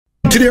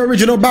the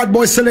original bad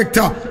boy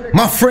selector,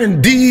 my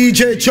friend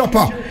DJ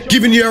Choppah,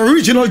 giving you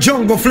original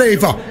jungle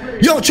flavor.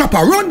 Yo,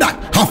 Choppah, run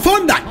that, have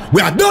fun that,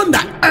 we are done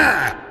that.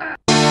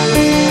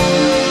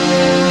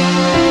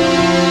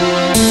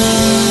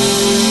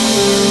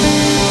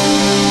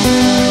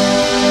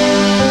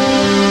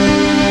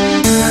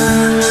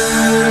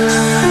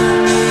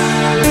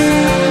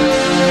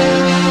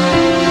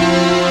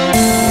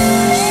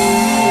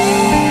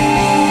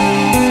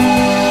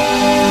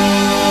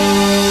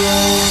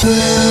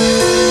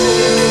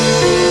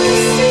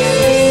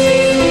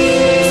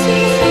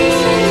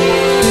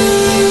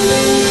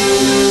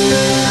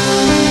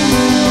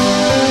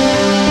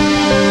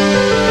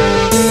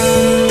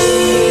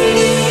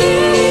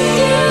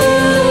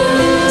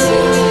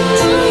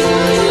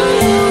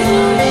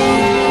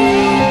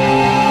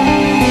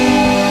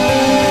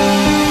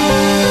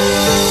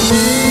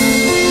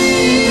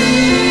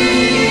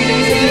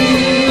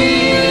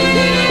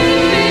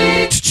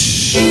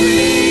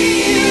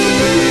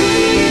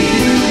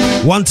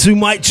 One, two,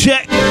 mic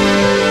check.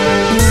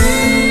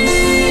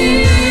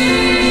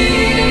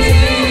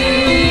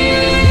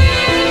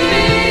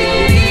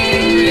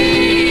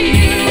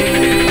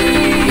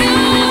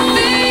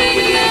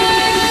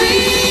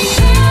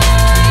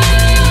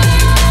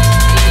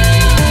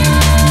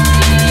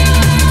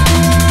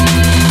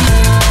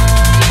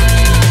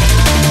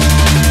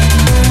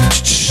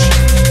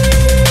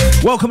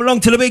 Welcome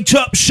along to the Big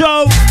Chop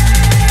Show.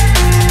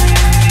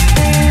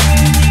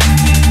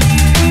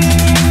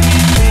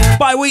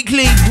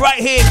 Bi-weekly, right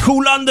here,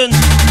 Kool London.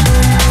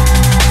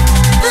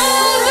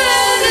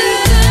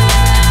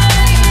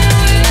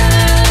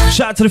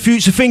 Shout out to the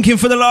Future Thinking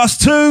for the last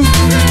two.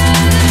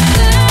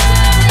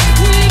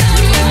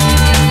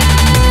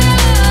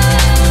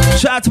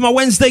 Shout out to my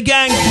Wednesday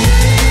gang.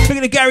 Big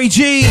of the Gary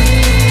G.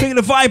 Big of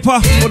the Viper,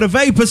 or the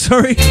Vapor,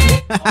 sorry.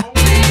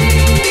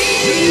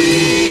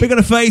 Big of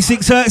the Face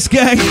 6 Hertz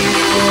gang.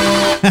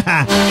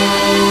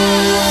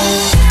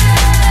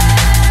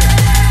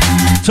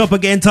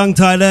 Choppah getting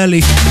tongue-tied early.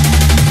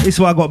 This is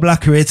why I got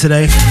Blacka here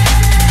today.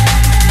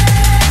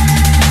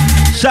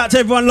 Shout out to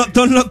everyone locked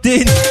on, locked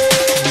in.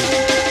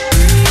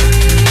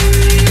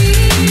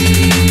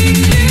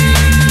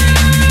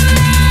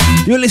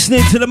 You're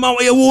listening to the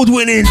multi-award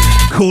winning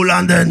Kool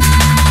London.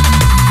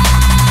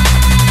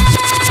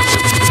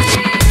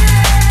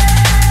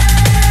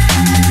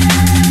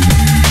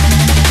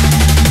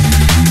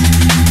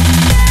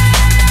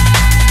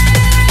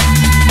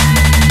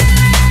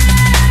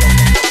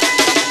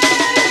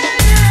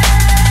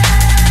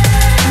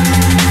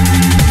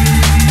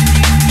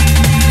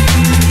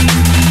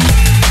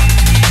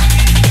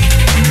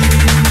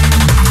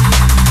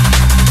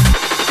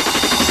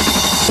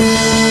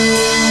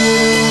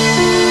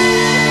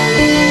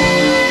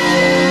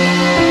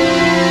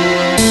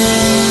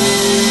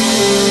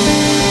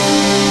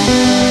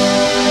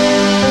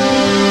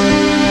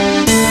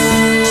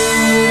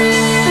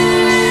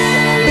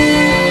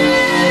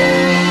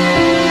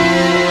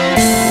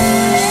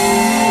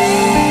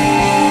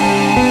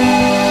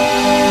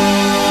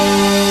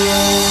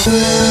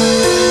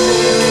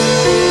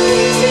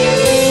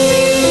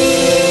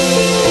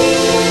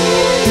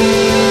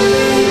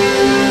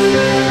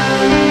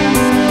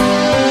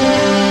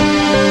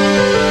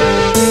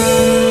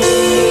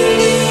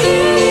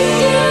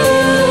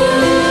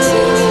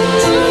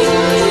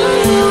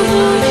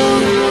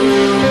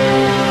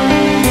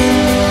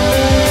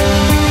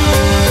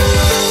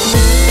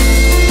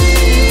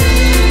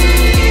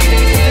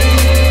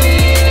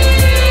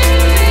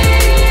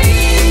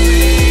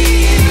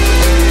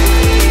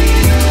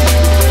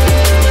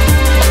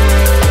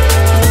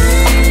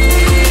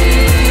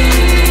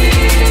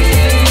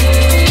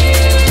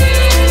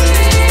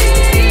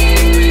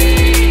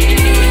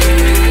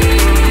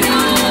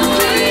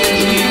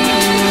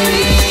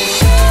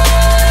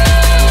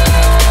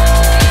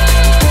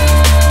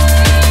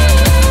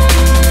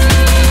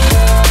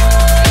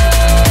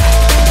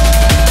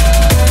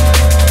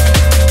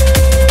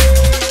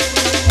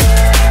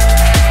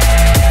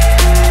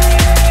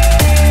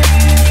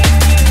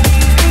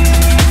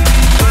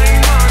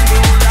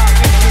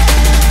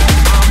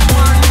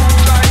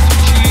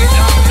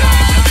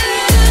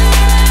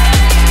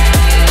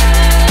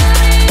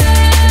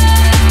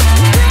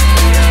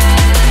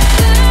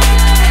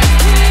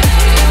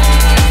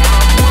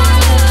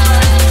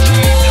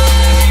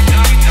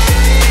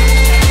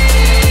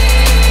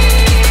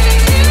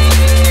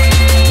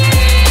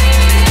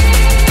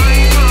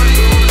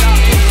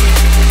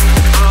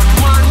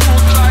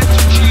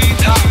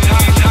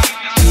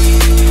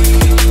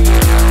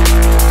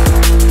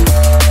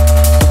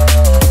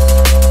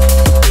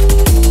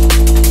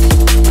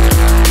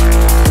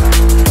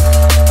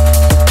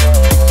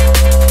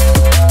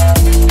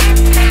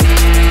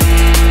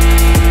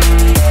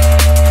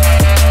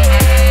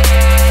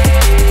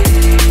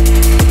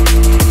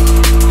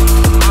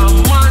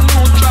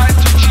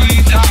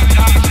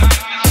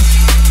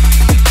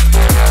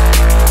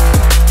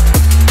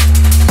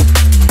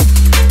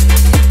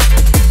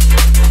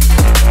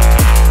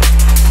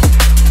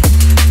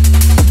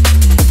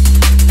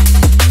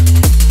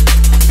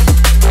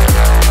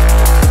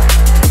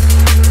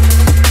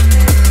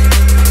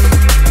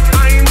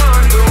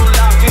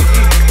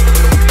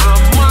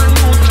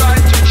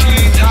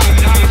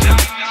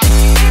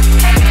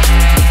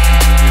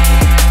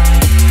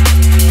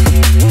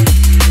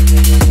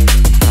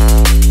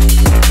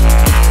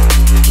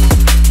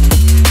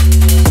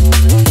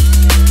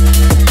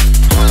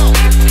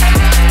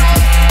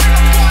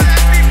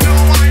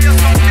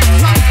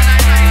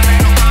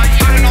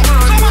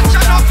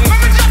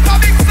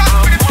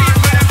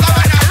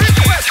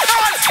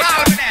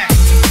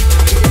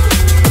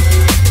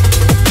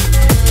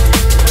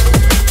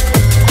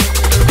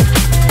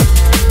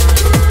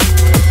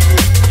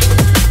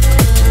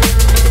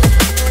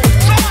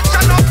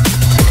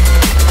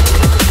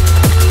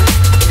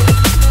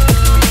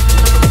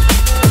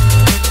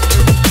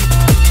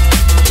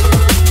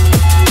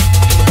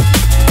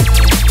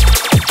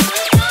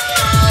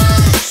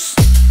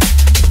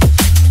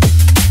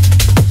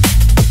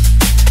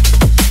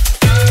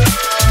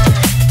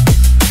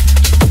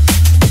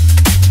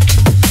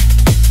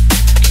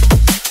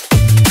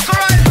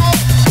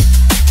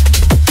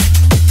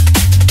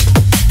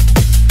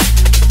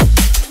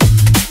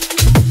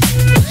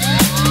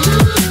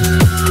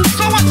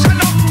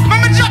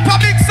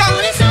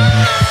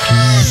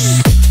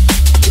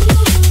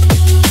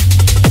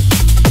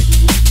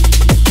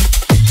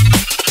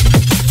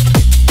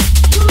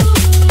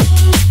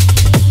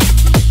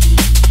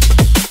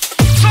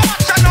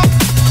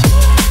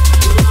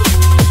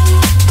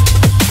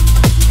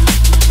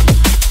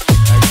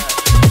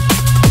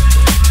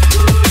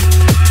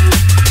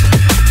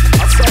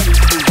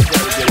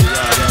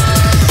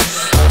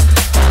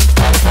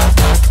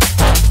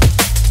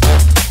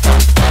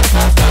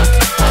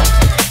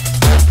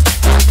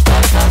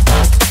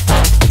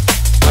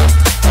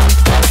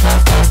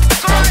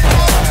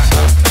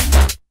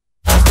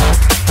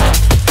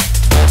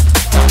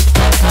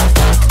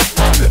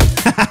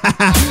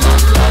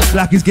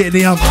 Blacka's getting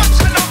the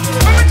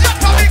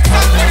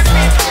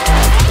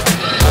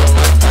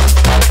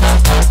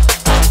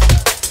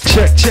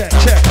Check.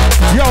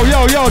 Yo,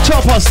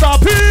 Choppah,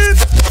 stop it!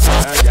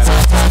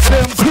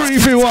 Them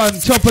creepy one.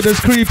 Choppah that's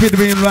creepy to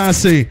me in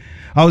Lassie.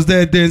 I was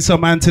there doing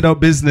some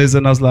antidote business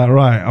and I was like,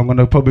 right, I'm going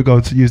to probably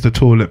go to use the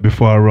toilet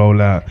before I roll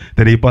out.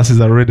 Then he busts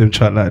a rhythm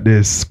track like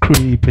this.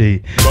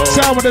 Creepy. Whoa.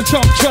 Sound with the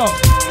chop.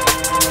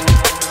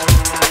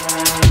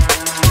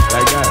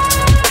 Like that.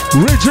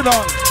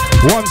 Original.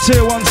 1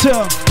 2.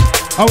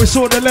 I always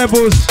saw the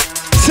levels.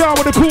 Sound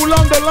with the cool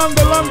London.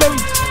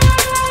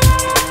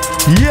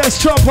 Yes,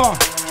 Choppah.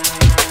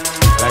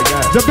 Like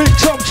that. The big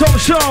chop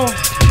show.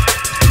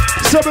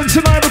 7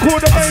 to 9 record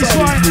the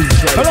bassline.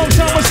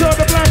 Alongside with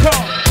Choppah Blacka.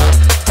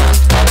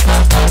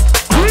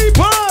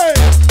 Creepy.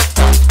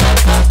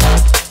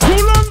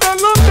 Cool London.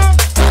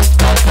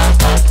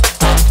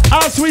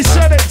 As we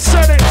said it.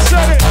 Send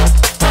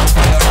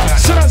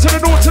that to the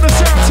north, to the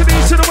south, to the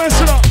east, to the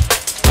west,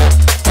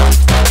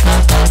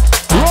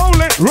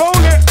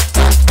 Roll it.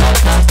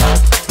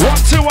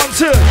 1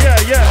 2.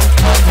 Yeah.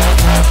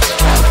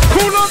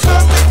 Cool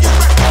London.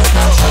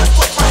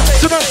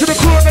 Send that to the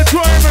crew on the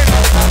driving.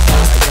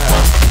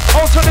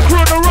 Also the crew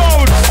on the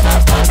road.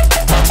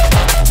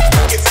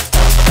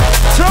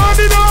 Turn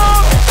it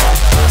up.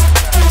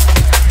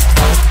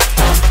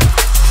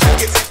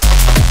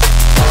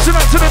 Send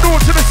that to the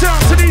north, to the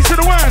south, to the east, to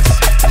the west.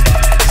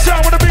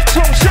 Sound with a big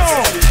top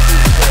show.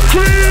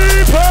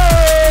 Creeper.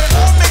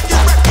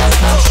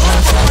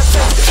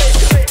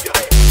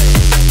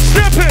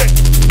 Step it.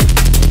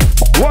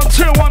 1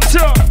 2.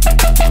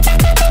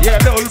 Yeah,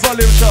 little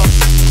volume shot.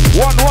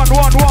 1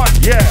 1.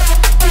 Yeah.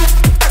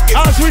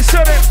 As we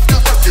said it.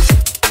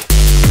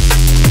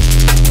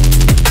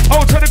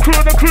 Out to the crew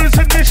on the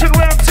cruising mission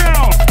round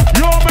town.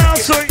 Your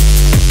mousing.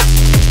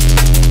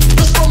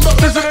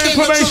 This is the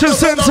information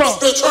center.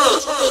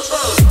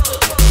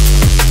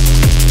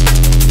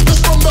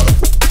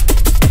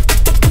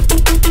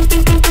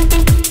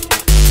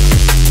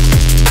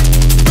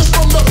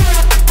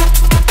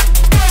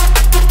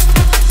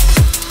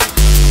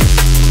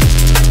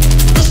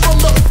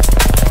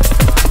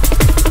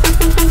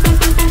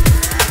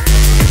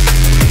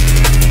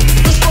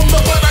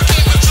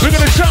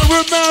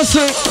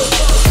 Mousing.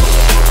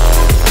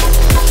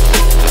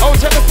 Oh,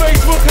 check the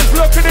Facebookers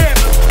looking in.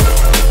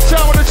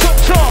 Sound with the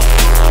chop.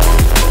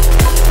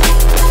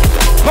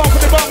 Half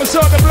of the bottom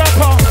side of the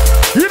Blacka.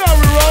 You know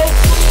we roll.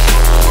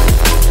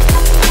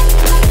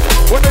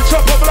 When the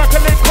Choppah Blacka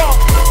link up.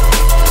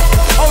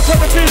 Oh, check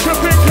the future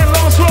thinking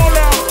last roll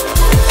out.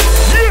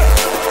 Yeah.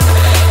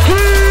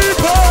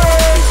 Keep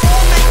on.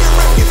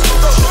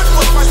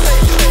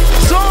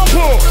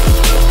 Sample.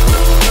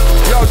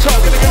 Yo, Chop,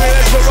 gonna give me an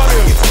extra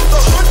volume.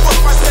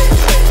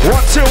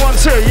 1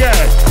 2, yeah.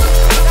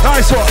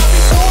 Nice one.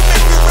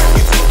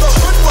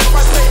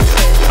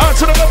 Out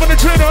to the love of the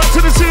trainer, out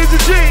to the C to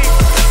G.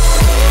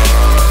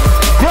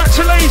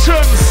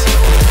 Congratulations.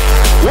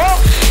 What?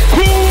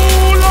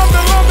 Cool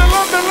London.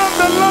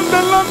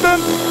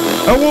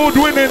 Award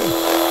winning.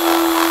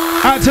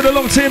 Out to the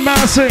long team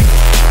Mousing.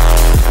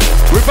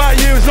 Without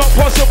you it's not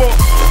possible.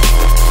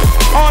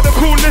 All the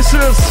cool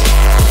listeners.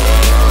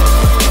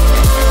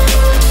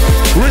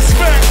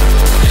 Respect.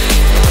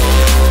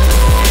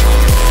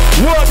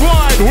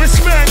 Worldwide,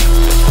 respect.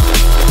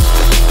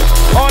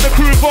 All the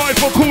crew void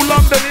for Cool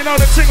London, you know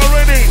the thing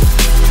already.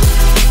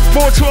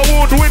 More to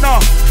award winner.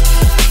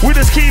 We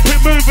just keep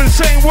it moving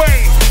same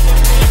way.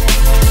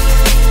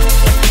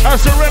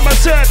 As the Rema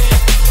said,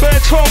 bare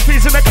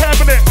trophies in the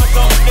cabinet.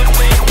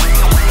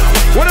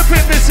 What a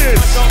thing this is.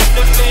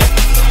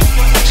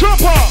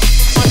 Choppah.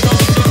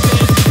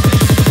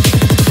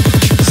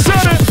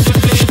 Set it.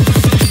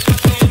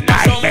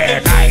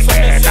 Nightmare.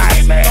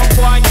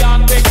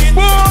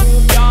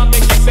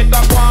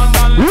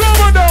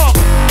 Ramadan!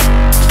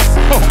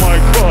 Oh my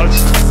gosh.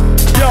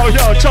 Yo,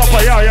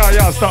 Choppah,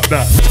 yeah, stop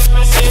that.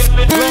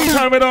 Long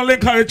time we don't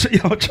link out.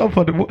 Yo,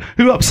 Choppah,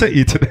 who upset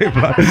you today,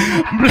 man?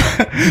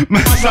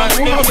 Man,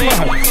 you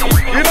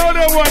know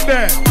that one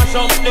there?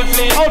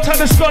 Out to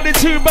the Scotty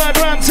 2 bad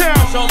round town.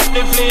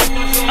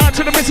 Out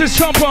to the Mrs.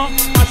 Choppah.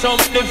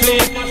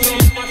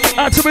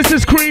 Out to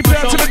Mrs. Creep.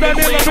 Out to the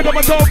Daniel. Out to the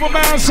Madova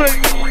Mousing.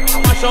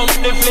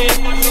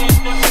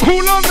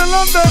 Cool London.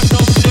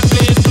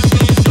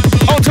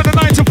 Out to the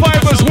 9 to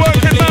 5ers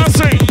working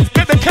Mousing.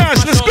 Get the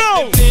cash, let's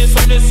go!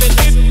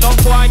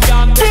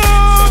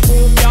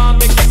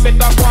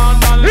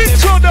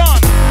 Intro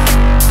done!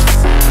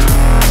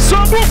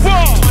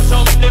 Subwoofer!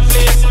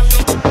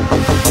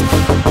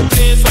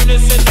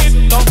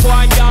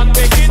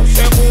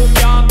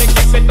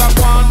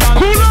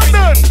 Cool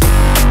London!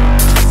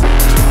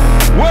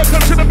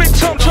 Welcome to the Big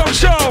Chop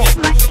Show!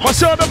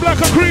 Myself the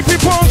Blacka Creepy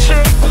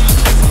Potion!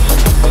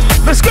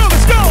 Let's go!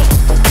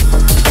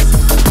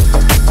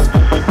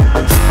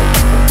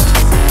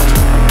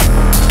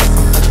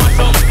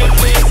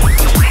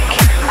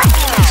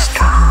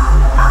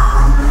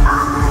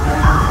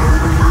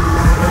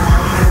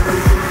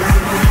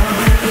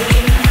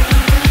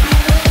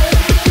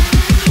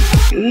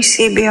 You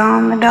see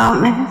beyond the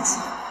darkness.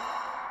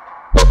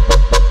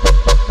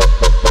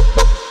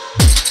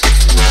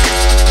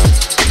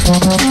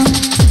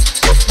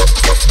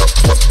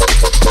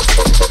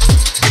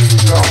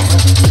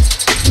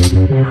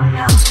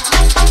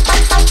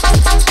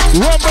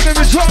 Rumble in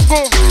the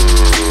jungle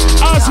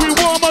as we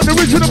warm up the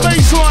original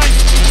bassline.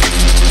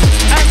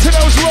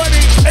 Antidote's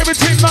running,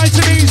 everything nice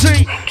and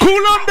easy.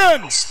 Kool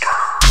London.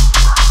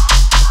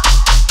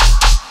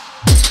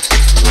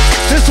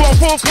 This one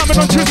forthcoming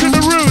on Children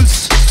the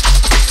Roots.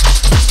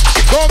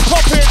 Go and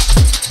pop it.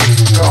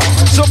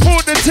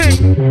 Support the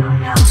thing.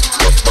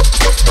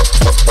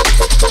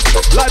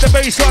 Like the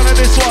bassline of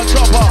this one,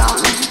 Choppah.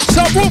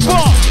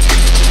 Subwoofer.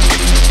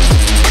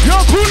 Yo,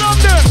 Kool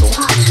London.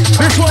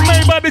 This one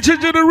made by the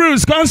Children the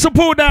Roots. Go and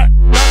support that.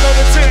 That's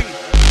the thing.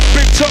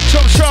 Big Chop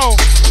Chop Show.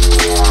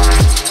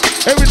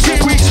 Every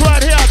 2 weeks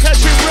right here.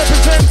 Catch him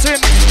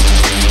representing.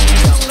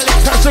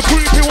 That's a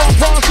creepy one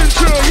passing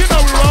through. You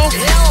know we roll.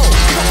 Yo,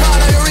 all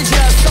the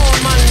original sound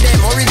man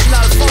them.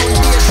 Original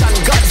foundation.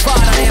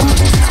 Godfather them.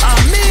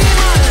 Me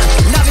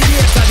man.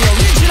 Navigator the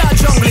original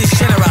junglist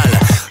general.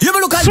 You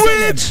look at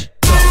Switch.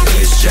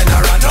 Junglist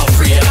general. No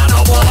free and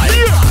no boy.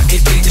 Yeah.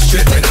 It beat the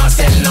street and I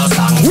sell no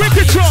song.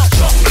 Wicked Chop.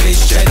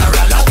 Junglist general.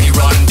 We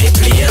run the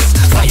place.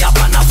 Fire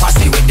pan a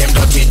fussy with them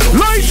dirty do.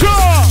 Lighter.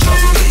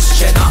 Junglist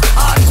general.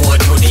 I'll go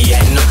to the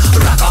end.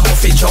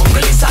 Ragamuffin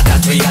junglist at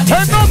that we are the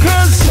Head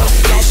knockers.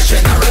 Junglist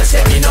general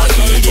say me no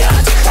idiot.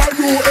 I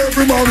know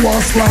every man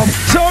wants slam.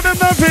 Tell them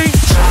nothing.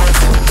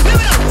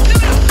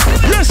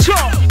 Yes,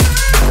 Chop.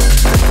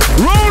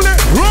 Roll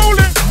it, roll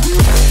it.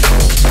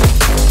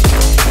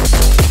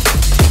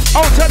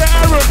 Out to the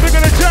Arab,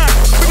 bigger than Jack,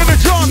 bigger than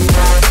John.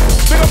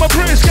 Big up my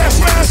British gas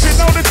massive,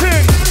 know the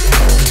thing.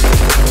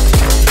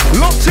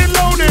 Locked in,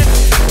 loaded.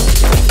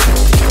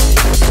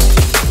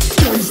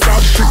 Don't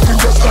stop shifting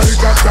just like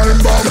a time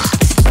bomb.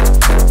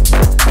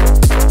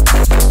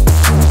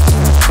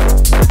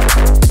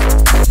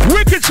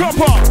 Wicked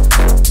Choppah.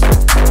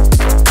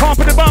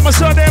 Company by my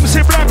son, MC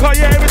Blacka.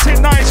 Yeah,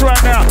 everything nice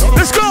right now.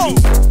 Let's go.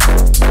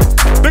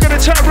 Bigger than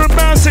chat room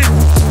massive.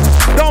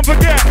 Don't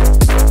forget,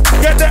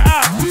 get the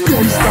app.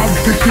 Don't stop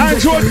shifting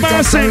just Android like a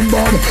massive. time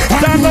bomb.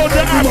 Download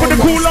the app for the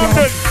Kool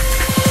London.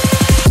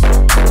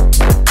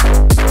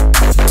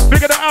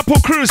 Bigger the Apple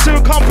crew,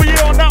 soon come for you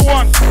on that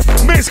one.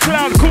 Miss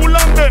Cloud, Kool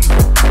London.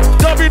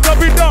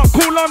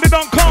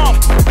 www.coollondon.com.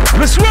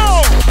 Let's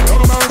roll.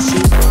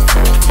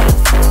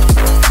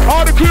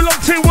 All the crew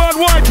locked in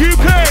worldwide,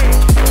 UK.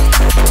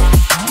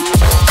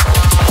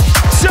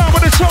 Sound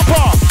with the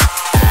Choppah.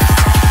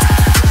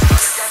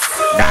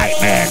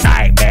 Nightmare,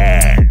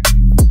 nightmare.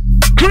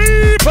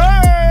 Creeper.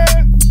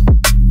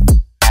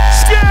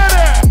 Scared.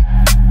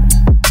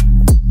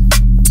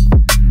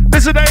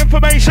 This is the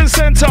information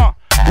center.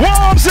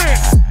 Warms it.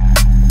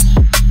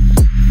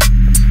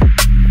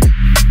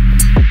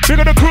 Big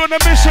on the crew on the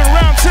mission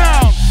round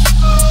town.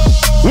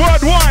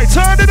 Worldwide,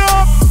 turn it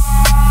up.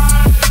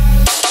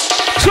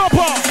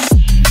 Choppah.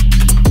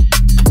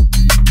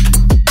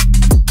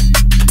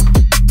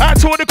 Out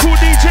to all the cool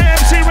DJ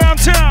MC round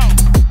town.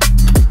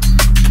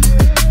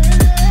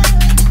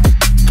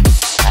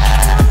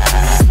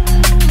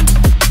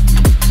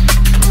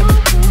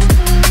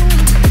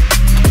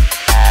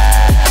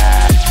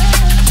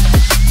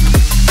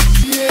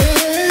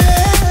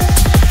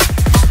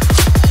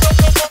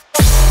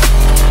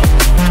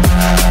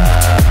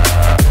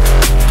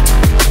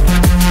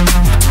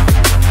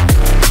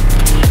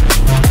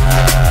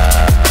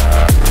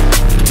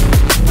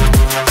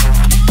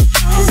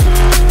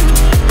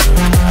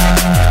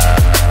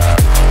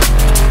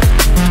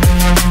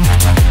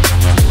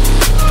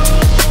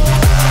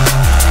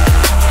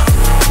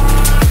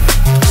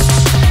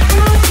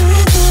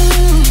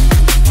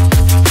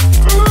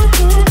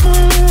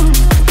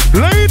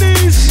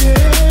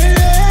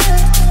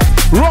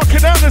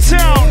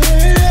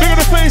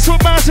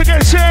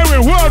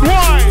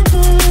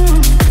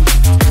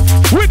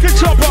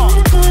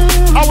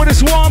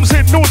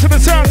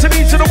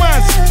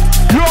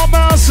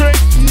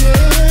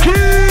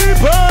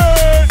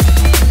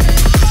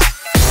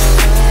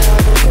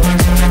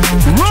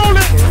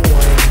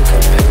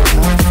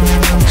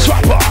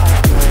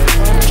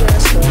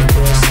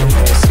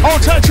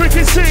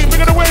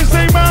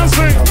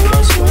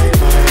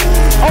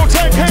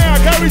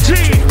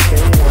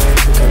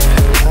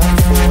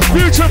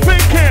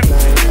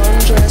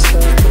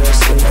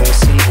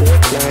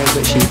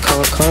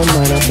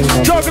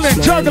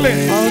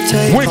 Juggling,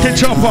 Wicked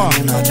Choppah.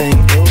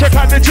 Check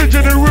out the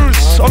Children the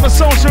Roots on the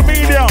social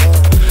media.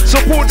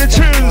 Support the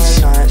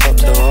tunes.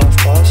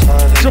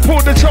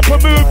 Support the Choppah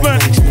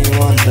movement.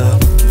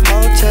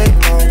 I'll take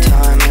my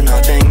time and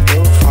I think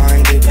you'll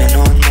find you've been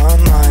on my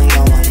mind.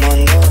 Now I'm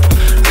under.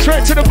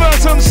 Straight to the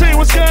verse MC.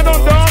 What's going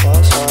on, dog?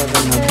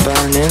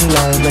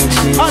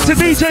 Out to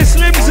DJ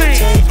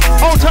Slimzy.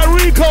 Out to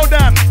Rico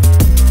Dan.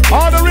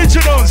 All the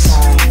originals.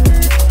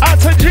 Out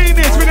to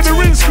Genius. We're gonna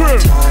rinse crew.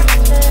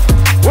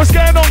 What's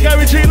going on,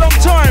 Gary G? Long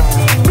time.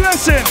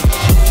 Blessing.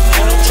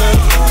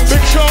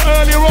 Big show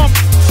earlier on.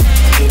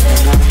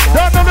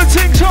 Down on the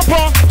thing,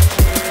 Choppah.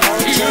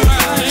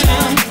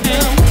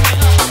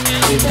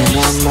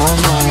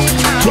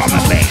 Drum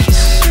and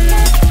bass.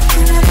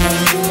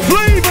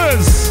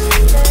 Flavors.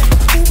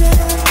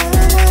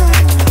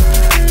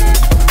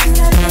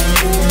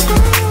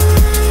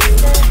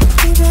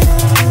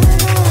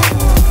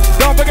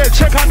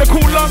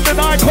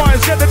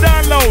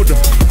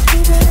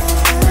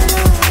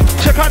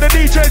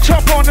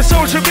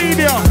 social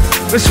media.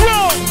 Let's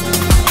roll.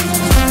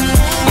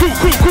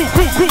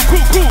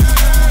 Cool.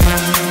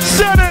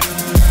 Set it.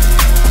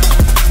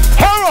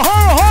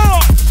 Horror.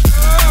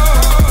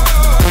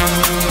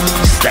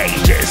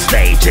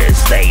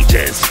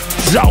 Stages.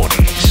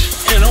 Zonage.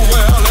 In a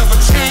world of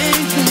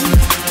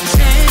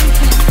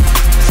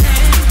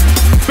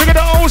Look at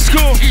the old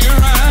school.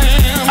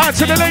 Out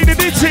to the lady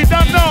Dixie,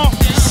 don't know.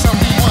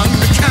 someone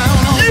to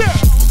count on. Yeah.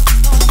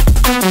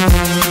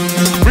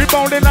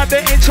 Rebounding at the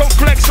intro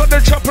flex on the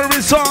chopper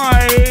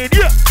reside.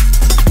 Yeah.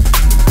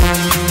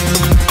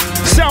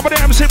 Sound of the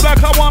MC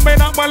Black, I want me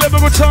up my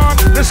level time.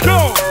 Let's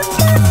go.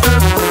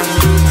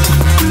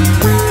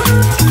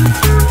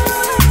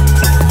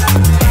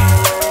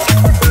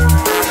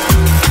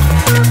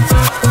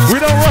 We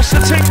don't rush the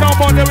thing no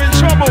more, they're in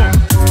trouble.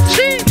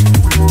 Gee.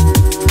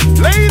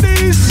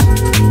 Ladies,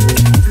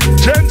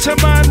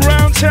 gentlemen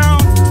round town,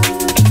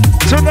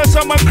 to the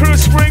summer crew,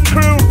 spring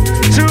crew,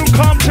 to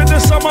come to the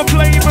summer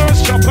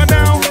flavors, Choppah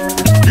now.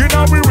 You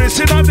know we're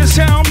racing on the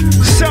sound,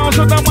 sounds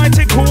of the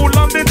mighty Kool,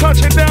 London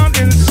touching down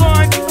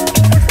inside.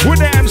 With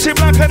the MC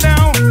Blacka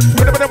now,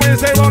 whenever the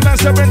Wednesday round at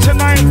 7 to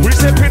 9, we're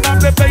stepping up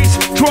the bass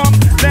drum.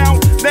 Now,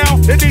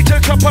 the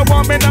DJ Choppah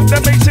warming up the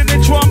bass in the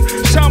drum.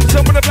 Sound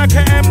some of the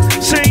Blacka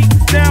MC.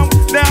 Now,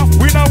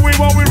 we know we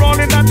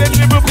rolling at the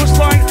lyrical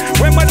slide.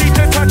 When my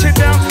DJ touch it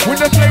down, with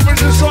the flavors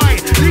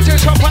inside.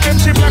 DJ Choppah,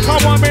 MC Blacka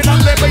warming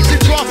up the bass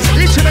in drum.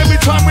 Each and every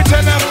time we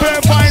tell them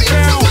fair vibes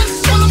down.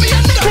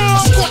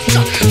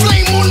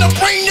 Flame on the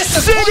brain, this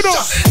is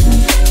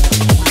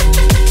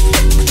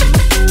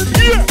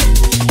Yeah.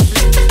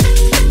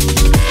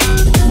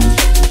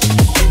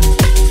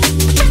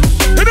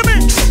 In the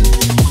mix.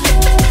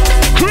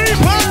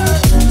 Creeper.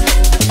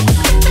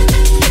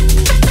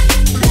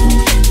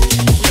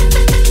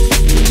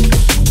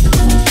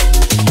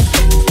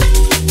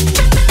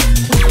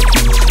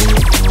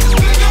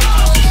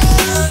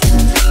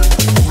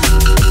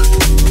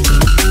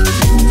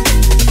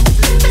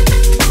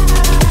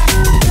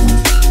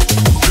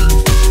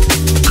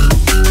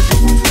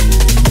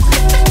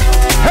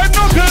 Head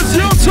knockers,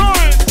 your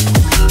time.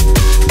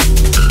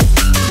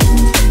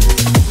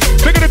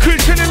 Look at the crew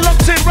chilling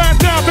locked in right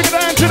now. Look at the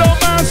antidote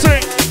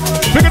dancing.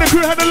 Look at the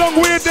crew had a long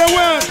way their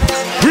work.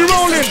 We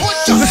rolling.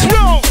 Let's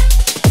roll.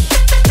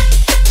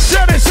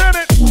 Set it.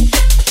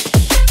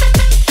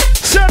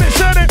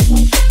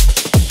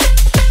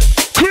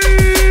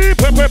 Creep.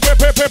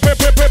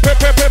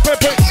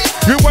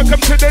 You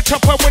welcome to the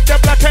Choppah with the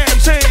Black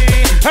MC.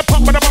 I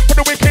pop it up for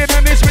the wicked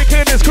and this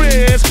wicked is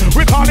Chris.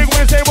 We're calling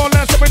Wednesday, roll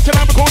and 7 till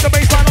I'm call the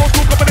baseline, old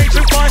school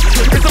combination fine.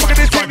 It's a look at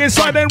this thing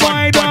inside and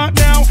ride out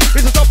now.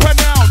 It's a stopper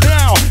now.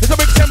 It's a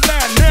mix and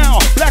blend now.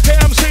 Black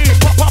MC,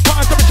 pop,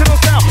 it's the original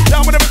sound.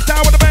 Down with the mix,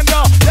 down with the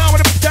bender. Down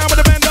with the mix, down with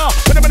the bender.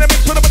 Put them in the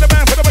mix, put them in the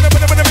band, put them in the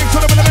mix,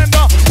 put them in the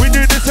bender. We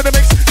do this to the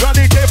mix. Got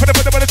DJ for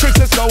the tricks,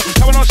 let's go.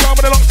 Coming on show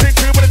with the long stick,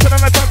 crew with it to the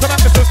night, to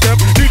the system.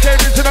 DJ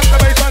into the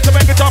baseline to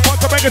make it jump,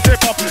 to make it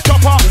tip up.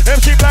 Choppah,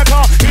 MC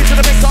Blacka, into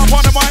the mix, up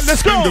on the mind,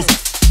 let's go.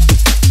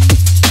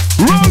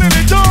 Rolling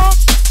it down.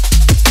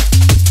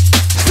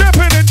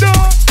 Stepping it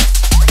down.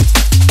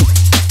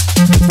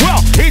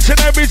 Well, each and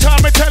every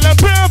time I tell them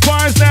bear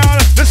vibes now.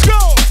 Let's go.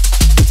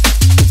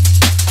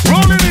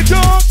 Rolling it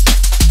down.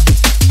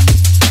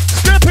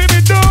 Stepping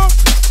it down.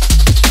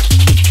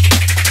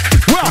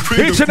 Well,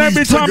 each and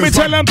every time I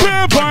tell them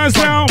bear vibes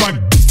now.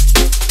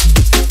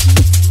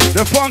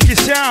 The funky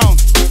sound.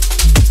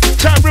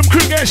 Chat room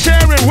crew get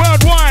sharing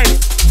worldwide.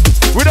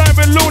 We don't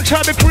even launch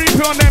out the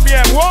creepy on them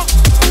yet. What?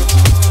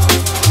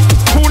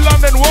 Cool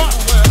London, what?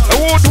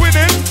 Award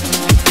winning.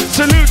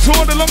 Salute to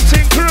all the long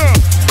team crew.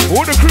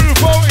 All the crew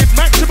voted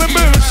maximum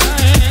boost.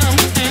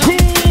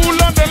 Cool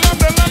London.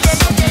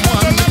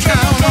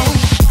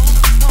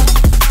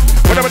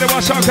 Whatever they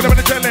want, shout, whatever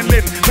they telling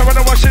Lynn. Come on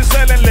and watch it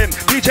selling Lynn.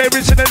 DJ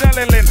Rich and the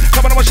telling Lynn.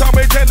 Come on and watch out,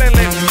 we're telling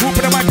Lynn.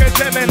 Whooping the mic and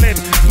telling Lynn.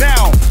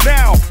 Now,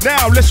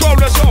 let's roll.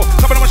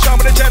 Come on and watch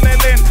out, we're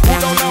telling Lynn. Who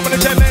don't know, we're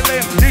telling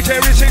Lynn.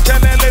 DJ Rich and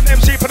telling Lynn.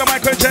 MC for the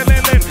mic and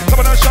telling Lynn. Come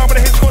on and watch out, with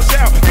the hits go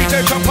sound.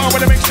 DJ Choppah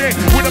with the mixing.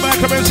 With the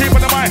mic and MC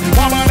for the mic.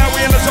 One man,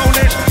 we in the zone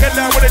ish. Get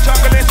down with the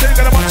jungle and sing.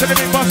 Got a bunch of the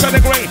big bus and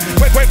the great.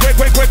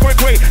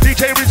 Quick.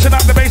 DJ Rich and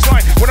up the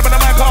baseline. With the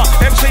mic on.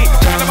 MC,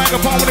 turn the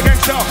microphone with the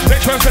gangster.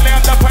 Let's try to lay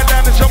on up and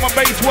down and show my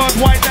bass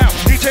worldwide now.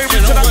 DJ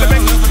Rich and up the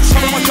mix.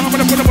 Come on, watch out,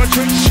 with the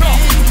trick shot.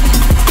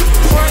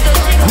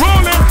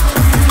 Rolling.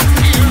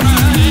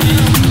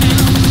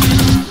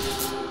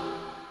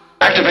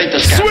 Activate the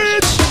scan.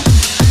 Switch.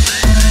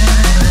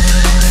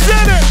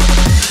 Set it.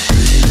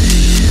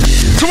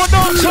 To a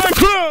dance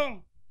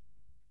crew.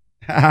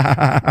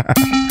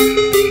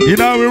 You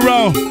know we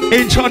roll.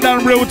 Intro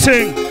down real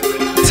thing.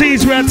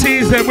 Tease where I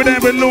tease them. We don't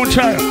even launch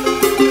out.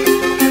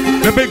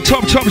 The big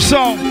chop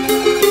song.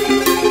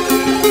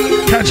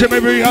 Catch him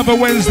every other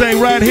Wednesday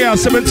right here,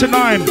 7 to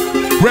 9.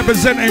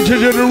 Representing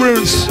Ginger the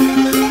Roots.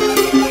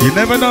 You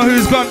never know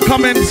who's got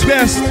coming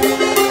best.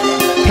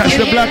 Catch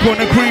the black one,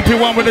 the creepy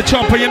one with the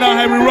chopper. You know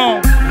how we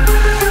roll.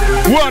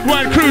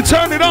 Worldwide crew,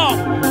 turn it on.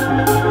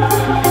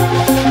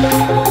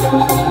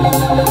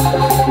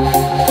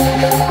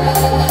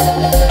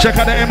 Check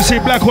out the MC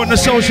Black on the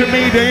social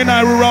media. You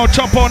know, we're all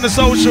Choppah on the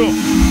social.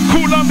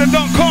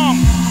 CoolLondon.com.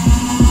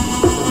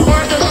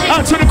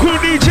 Out to the cool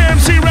DJ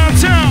MC round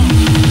town.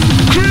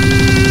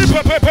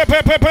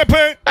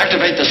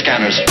 Activate the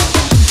scanners.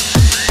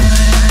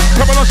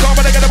 Come on,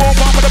 but they get a boom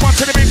bomb with the one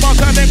to the big boss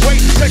and then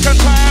wait. Second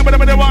time with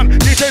the one.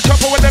 DJ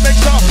Choppah with the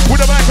mixer. With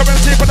the mic, I'm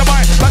MC for the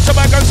mic. Back to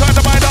back inside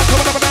the mic.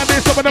 Come on, down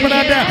this, come on,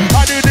 down there.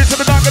 I do this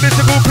to the dark, this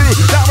to go crew.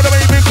 Down with the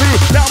waving crew.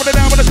 Down with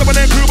the some of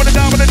them crew. With the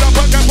down with the dump,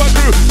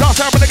 crew. Last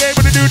time with the game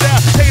with the do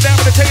that. Take down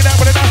with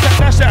the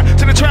dash that.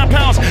 To the trap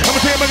house. I'm a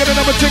team, I'm gonna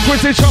number 6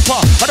 with this Choppah.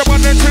 I the 1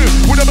 and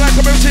 2. With the black,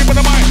 I'm MC for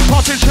the mic.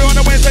 Passing through on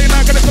the Wednesday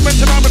night. Gonna come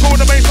into I'm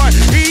recording the baseline.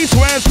 East,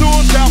 west,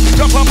 north, south.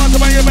 Jump on to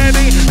my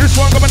many. This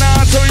one coming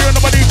out to you.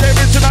 Nobody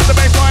Vincent at the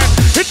baseline.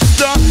 It's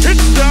the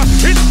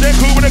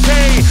cool with a K.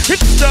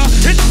 It's the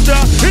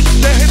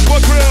hit for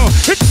grill.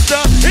 It's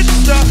the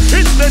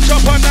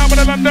Choppah now with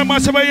the London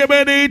massive. Are you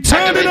ready?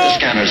 Turn it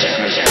up.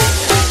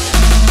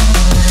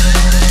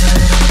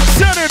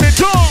 Setting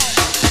it on.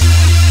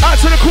 Out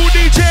to the cool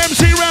DJ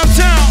MC round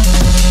town.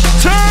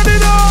 Turn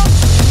it up.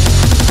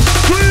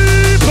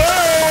 Creeper.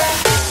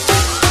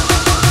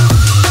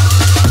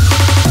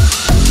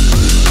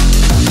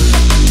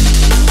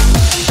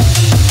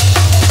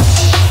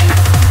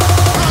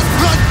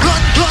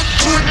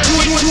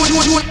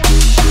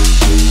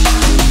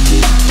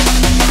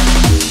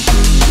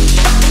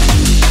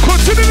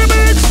 Continue the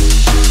mix.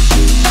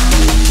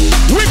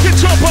 Wicked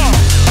Choppah.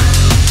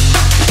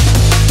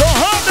 Don't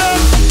hurt them.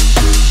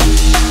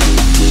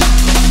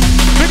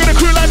 They're gonna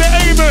crew like the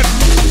Amen.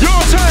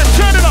 Your time.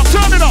 Turn it up.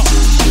 Turn it up.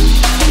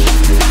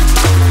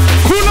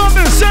 Cool on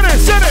this. Set it.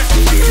 Set it.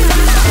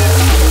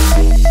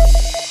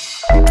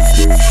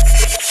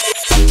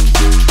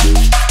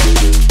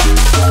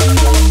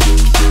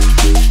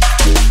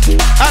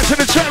 Out to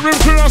the chat room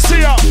crew, I'll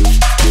see ya.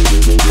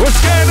 What's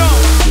going on?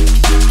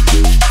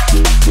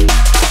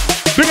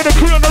 Big of the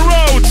crew on the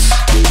roads.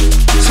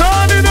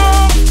 Turn it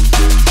up.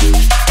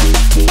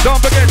 Don't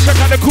forget, check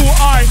out the Cool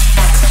Eye.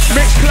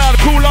 Mixcloud,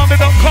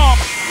 CoolLondon.com.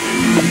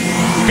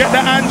 Get the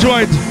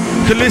Android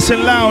to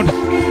listen loud.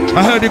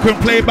 I heard you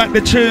can play back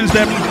the tunes,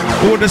 them,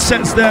 all the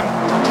sets, them,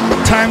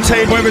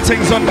 timetable,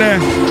 everything's on there.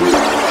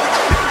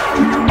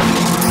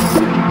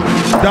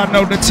 Don't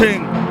know the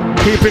thing.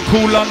 Keep it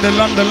cool, London,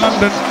 London,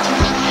 London.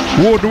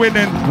 Award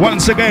winning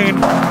once again.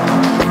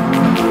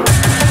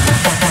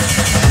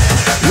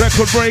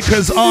 Record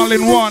breakers all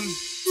in one.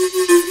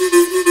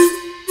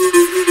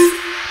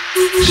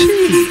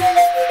 Gee.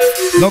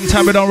 Long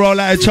time we don't roll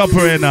out a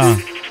chopper in now.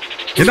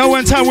 You know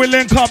when time we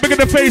link up, big at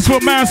the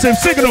Facebook massive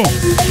signal.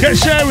 Get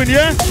sharing,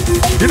 yeah?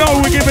 You know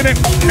we're giving it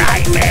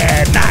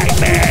nightmare,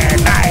 nightmare,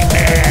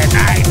 nightmare,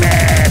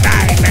 nightmare,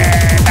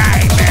 nightmare,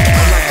 nightmare.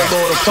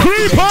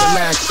 Creeper!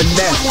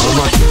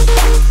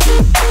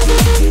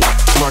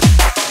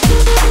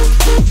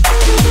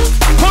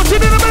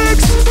 Continue the mix.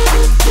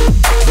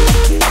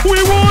 We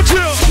want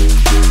you.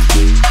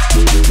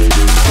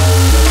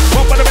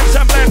 Bump by the mix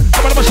and blend.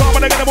 Come on, my shop,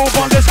 but they gonna move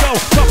on. Let's go.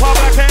 Choppah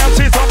Blacka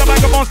MCs on the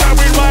microphone stand.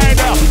 We right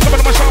now. Come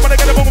on, my shop, but they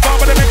gonna move on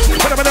with the mix.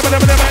 Put them in the mix.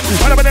 Put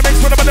them in the mix.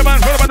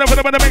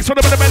 Put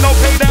them in the mix. No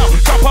pay down.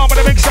 Choppah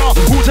with the mix on.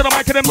 Who to the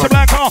mic and them to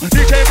black on.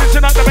 DJ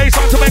Vincent at the bass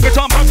on to make a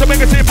jump, to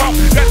make a tip up.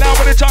 Get down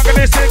with the chunk and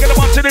they say get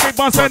them on to the big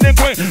boss and then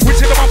quick. We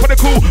see them up for the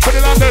cool, for the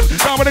London.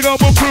 Down with the go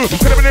book crew.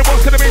 Could have been the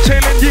ones, could have been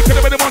chilling. You could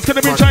have been the ones, could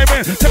have been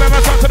chiming. Telling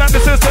us something and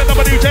the system.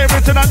 Number DJ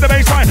Vincent at the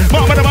baseline.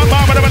 Mark with the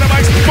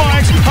mics.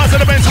 Mics. How's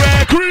the bench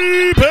where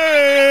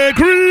creepy,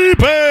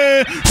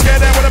 creepy.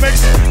 Scared them with the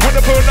mix. With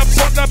the pull up,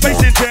 put the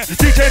bass in chair.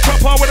 DJ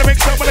Choppah with the mix.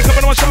 Up with the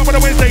coming on shop with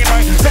the Wednesday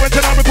night. So when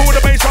tonight we record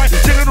the baseline.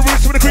 Chilling the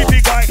roots with the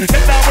creepy guy.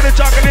 Head down with the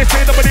jug and they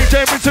say number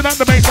DJ Vincent at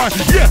the baseline.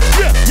 Yeah.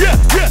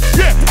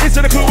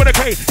 Into the crew with a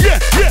K. Yeah.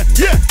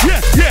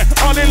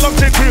 All in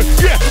locked in crew.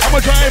 Yeah. I'm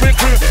a driving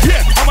crew.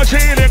 Yeah. I'm a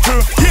chilling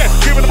crew. Yeah.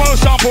 Giving the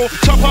most sample.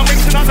 Choppah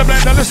mixing on the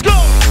blender. Let's go.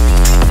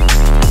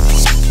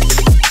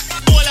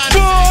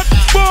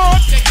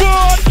 Board.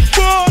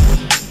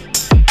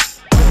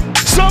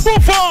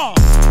 Subwoofer.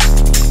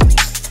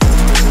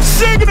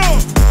 Signal.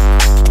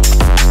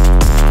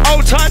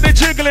 Outside the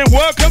jiggling.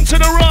 Welcome to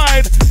the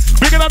ride.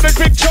 Bigging up the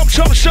big chop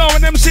show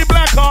and MC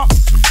Blacka.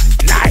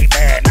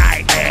 Nightmare.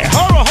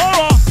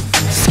 Horror.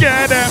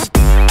 Scare them.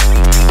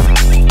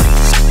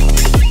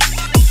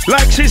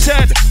 Like she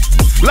said,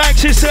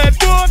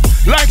 what?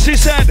 Like she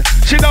said,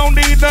 she don't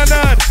need the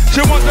nerd.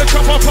 She wants the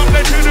Choppah from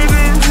the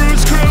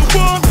roots crew,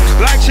 what?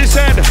 Like she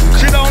said,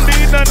 she don't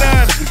need the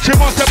nerd. She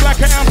wants the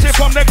Blacka MC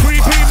from the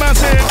creepy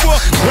massive,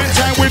 what? When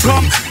time we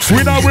come,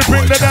 we know we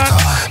bring the dirt.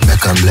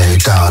 Make 'em lay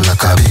down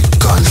like a big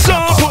gun.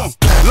 Sample.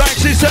 Like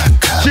she said,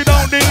 she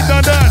don't need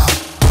the nerd.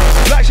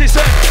 Like she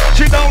said,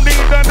 she don't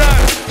need the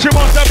nerd. She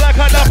wants the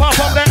Blacka dapper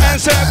from the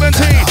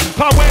N17.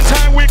 But when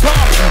time we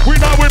come, we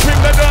know we bring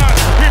the dirt.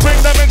 We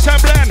bring the mix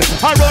and blend.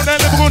 I roll the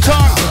Liverpool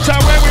tongue. So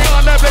when we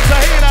on the blitz,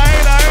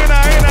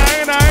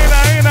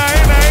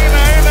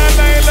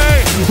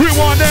 we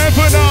want them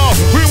for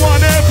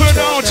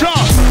now. Chop.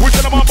 We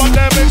tell them up on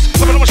their mix.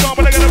 Some of them are sharp,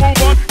 but they're gonna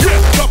move on. Yeah,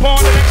 drop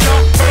on the mix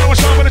now. Some of them are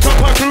sharp with the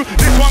Choppah crew.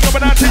 This one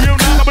coming out to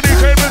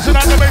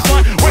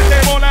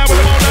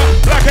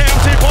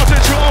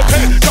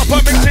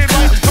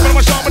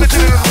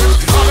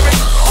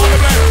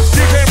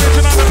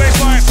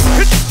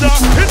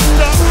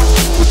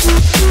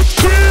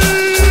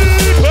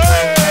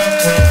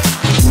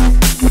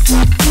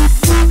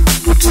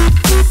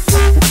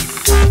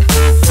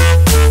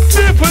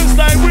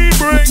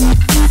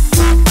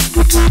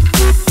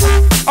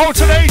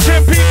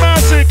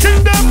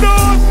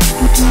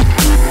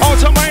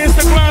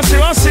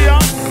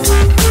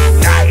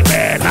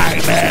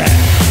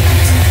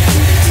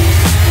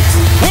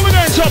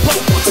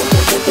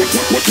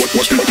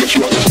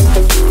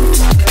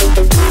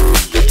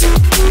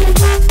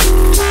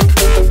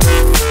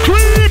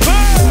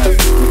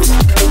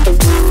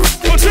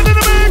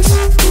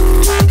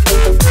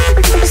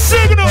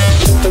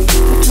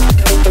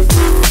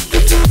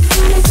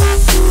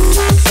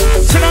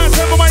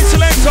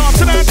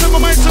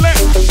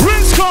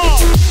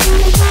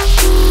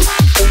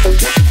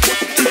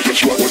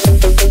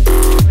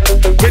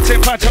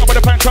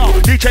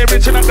Panther. DJ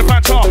Richard at the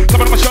Panther.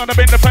 Come on, my son, I'm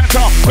in the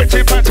Panther.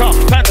 Quitting Panther,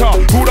 Panther.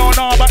 Who don't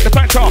know about the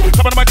Panther?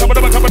 Come on, my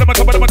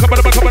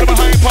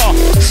hyper.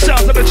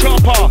 Sounds of the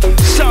Choppah,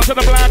 sounds of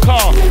the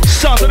Blacka,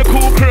 sounds of the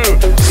Kool crew,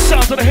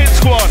 sounds of the Hit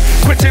Squad.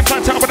 Quitting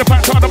Panther with the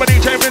Panther. I'm a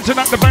DJ Richard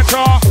at the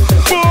Panther.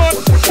 Boom.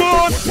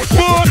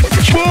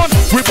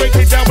 We break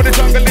it down with the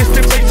jungle list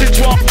and bass it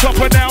drop.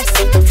 Chopper now,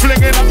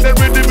 flinging up the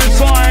rhythm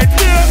inside.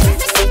 Yeah.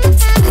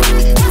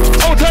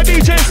 Oh, that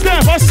DJ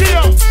Steph, I see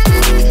ya.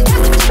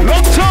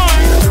 Long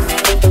time.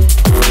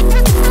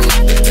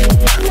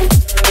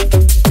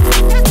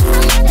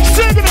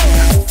 Signal.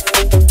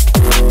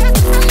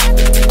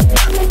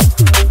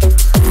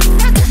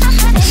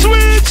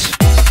 Switch.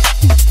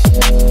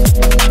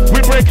 We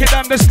break it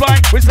down the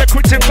slide with the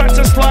quitting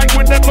Panther slide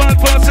with the bird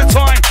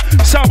versatile.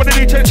 Sound of the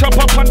DJ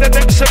Choppah on the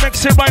next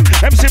mix it right.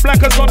 MC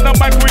Blacka's on the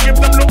mic, we give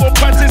them little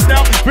passes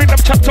now. Bring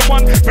them chapter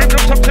 1, bring them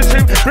chapter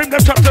 2, bring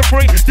them chapter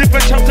 3.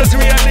 Different chapters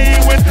we are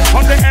leaving.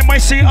 On the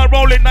MIC are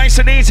rolling nice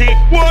and easy.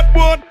 What?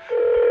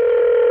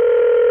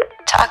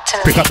 Talk to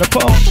me. Pick up the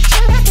phone.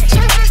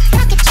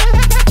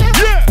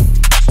 Yeah.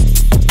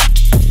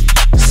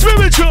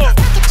 Spiritual.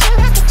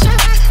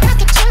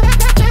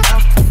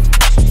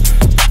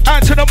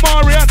 Out to the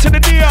Mari, out to the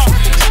Nia,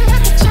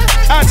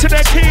 out to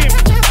the Keem,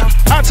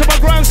 out to my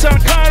grandson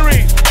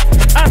Kyrie,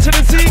 out to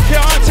the Zeke,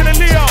 out to the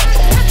Leo,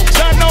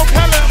 Dan No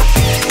Callum,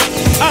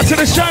 out to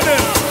the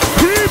Shannon,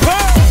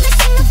 Creeper.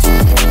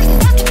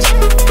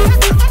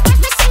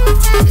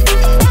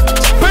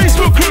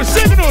 Facebook crew,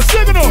 signal,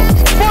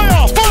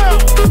 fire.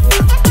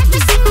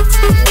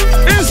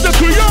 It's the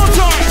crew, your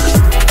time.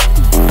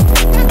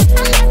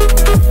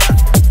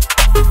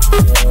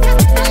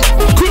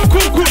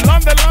 Cool,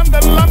 London.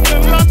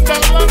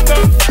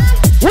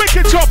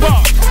 Wicked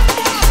Choppah.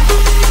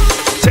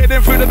 Take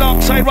them through the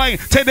dark side right,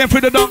 take them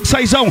through the dark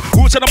side zone.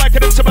 Who to the mic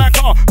and into back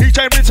car?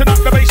 DJ rinsing up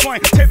the bass line.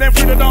 Take them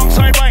through the dark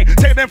side right,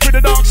 take them through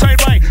the dark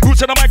side right. Who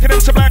to the mic and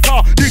into back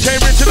car? DJ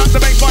rinsing up the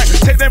bass line.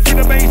 Take them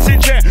through the bass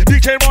in chair.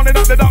 DJ rolling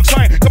up the dark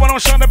side. Come on,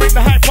 Sean, to bring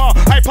the hyper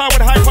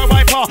with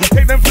hyper.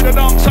 Take them through the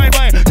dark side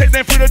right, take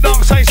them through the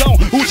dark side zone.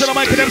 Who to the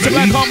mic and into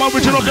back car? My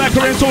original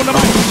Blacka is on the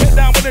mic. Get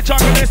down with the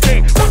jungle this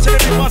thing. What's in the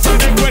big bus?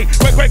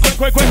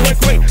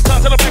 Quick.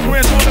 Sounds of the Blacka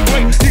is on the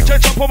great. DJ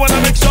Choppah with the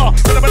mixer.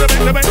 With the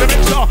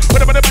mixer.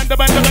 With the band.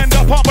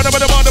 Pop on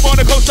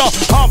the coaster.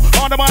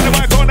 On the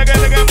mic, on again,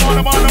 on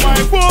the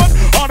mic, what?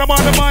 On the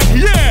mic,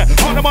 yeah,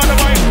 on the mic.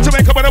 To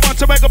make up with the one,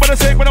 to make up with the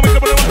same, when I make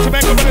up with the one, to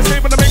make up with the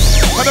same, when I make,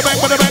 when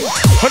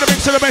the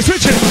mix to the bass,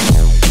 switch it.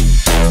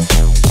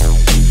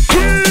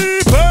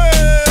 Creeper.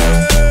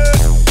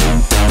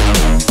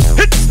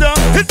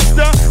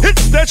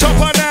 It's the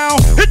Choppah now.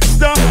 It's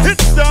the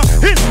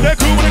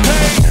crew with the K.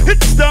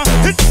 It's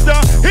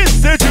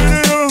the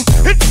general.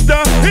 It's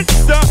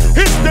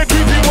the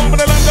creepy one with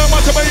the London,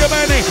 what's about your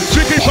money?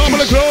 Tricky from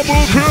the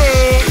global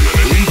crew.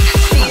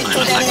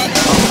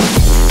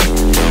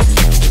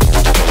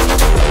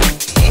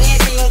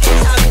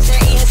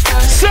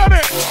 Set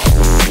it.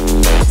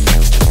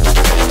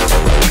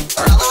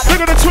 We're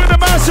gonna twin the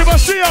massive, I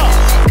see ya.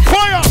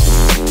 Fire.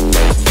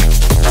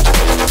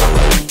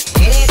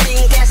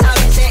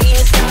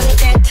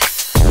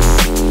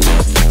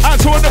 And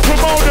to all the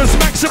promoters,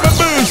 maximum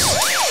boost.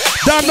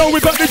 Damn, know we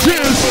got the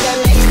juice.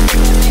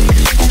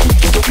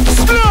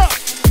 Split.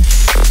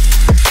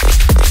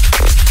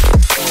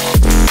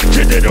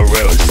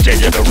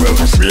 Digital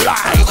roots,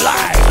 live.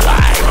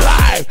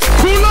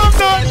 Cool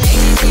London.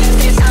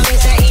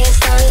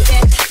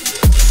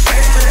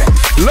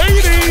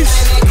 Ladies,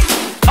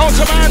 out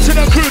to man to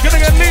the crew, gonna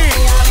get lean.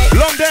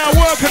 Long day at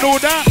work and all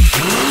that.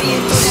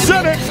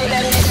 Set it.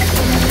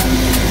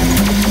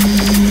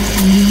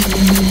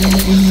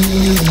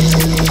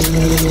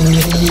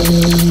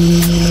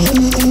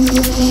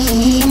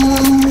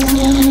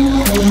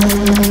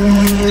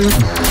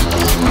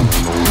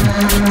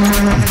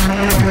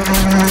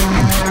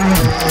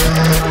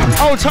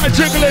 Outside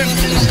jiggling.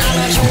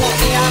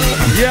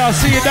 Yeah, I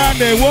see you down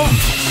there. What?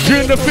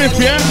 June the 5th,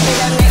 yeah?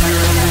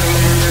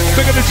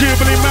 Look at the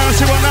Jubilee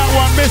Massive on that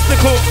one.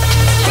 Mystical.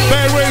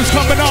 Bear waves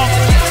coming up.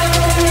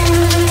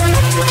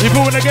 If you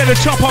want to get a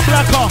Choppah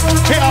Blacka,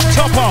 hit up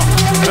Choppah.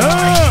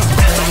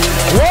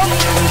 What?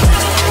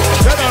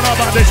 They don't know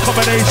about this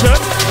combination.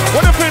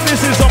 What if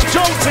this is some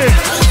jolting?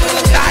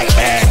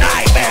 Nightmare.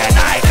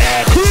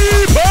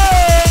 Creeper.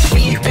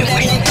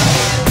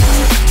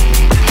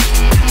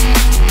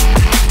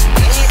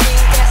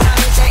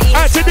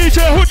 At the DJ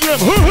Hoodrum,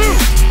 hoo-hoo.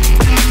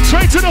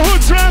 Straight to the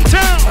hoods round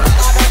town.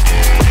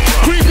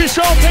 Creepy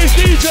showcase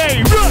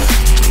DJ.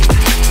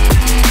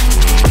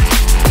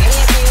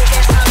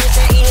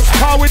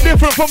 How we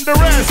different from the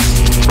rest?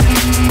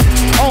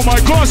 Oh my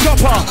God,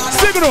 Choppah.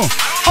 Signal.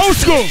 Old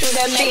school.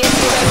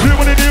 Do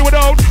what they do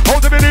without.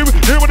 Hold it,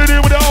 do what they do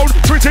without.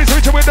 Switch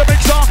with the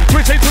mixer.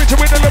 Switch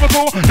with the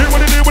Liverpool. Do what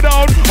they do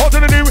without. Hold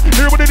it,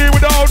 do what they do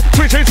without.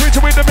 Switch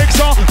with the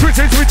mixer. Switch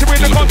with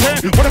the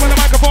content. Put them on the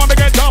microphone to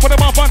get top. Put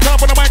them up on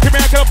top of the mic.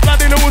 Make a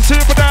bloody little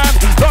super dan.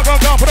 Put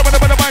them on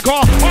the mic.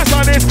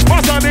 Master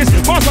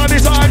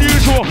this,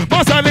 unusual.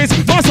 Master this.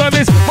 Put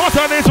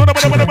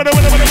them on the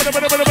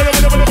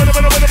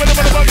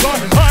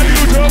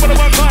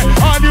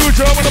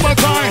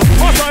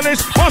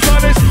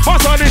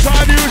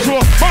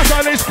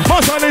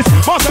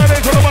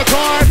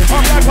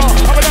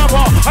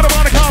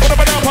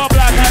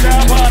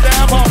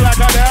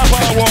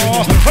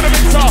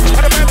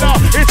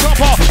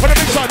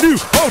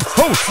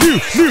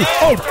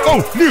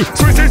New.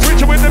 Switch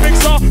with the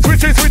mixer.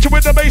 Switch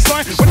with the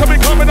bassline. When I be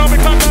coming on, we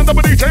come down the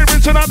DJ,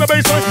 rinsing out the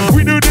bassline.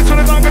 We do this for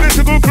the long and it's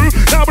a good crew.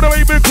 Now with the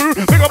way big crew.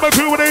 Pick up a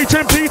crew with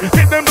HMT.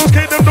 Hit them those,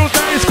 that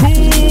is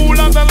cool.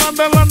 London.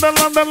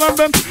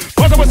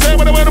 What I was saying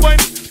with the way.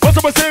 What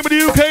I was saying with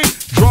the UK.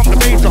 Drum the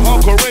bass, the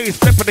hardcore race.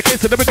 Step for the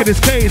case of the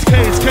biggest case. Shit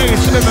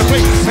in the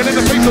face. And in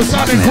the face was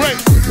sounding great.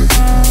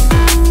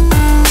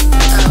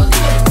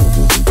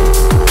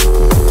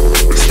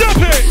 Stop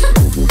it!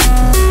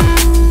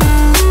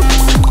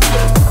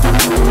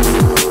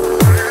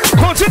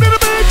 Continue the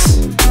mix.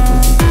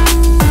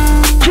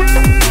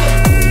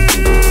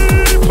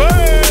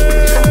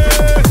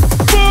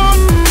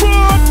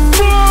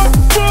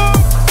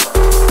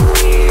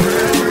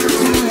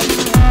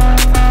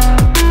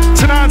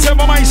 Tonight, I'm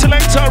my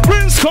selector,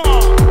 Rinse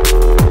Car.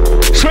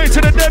 Straight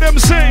to the dead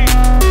MC.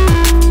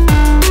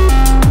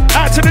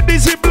 Out to the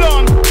Dizzy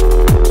Blonde.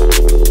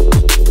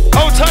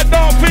 Outside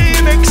down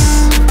Phoenix.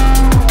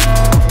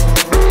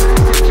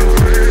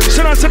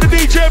 Shout out to the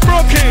DJ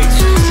Brookie.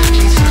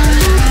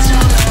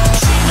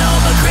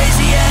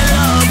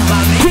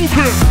 Kool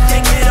crew.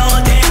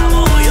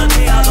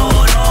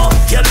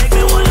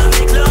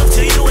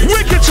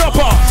 Wicked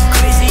Choppah.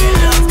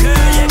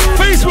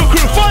 Facebook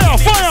crew, fire.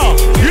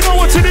 You know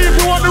what to do if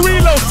you want the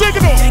reload.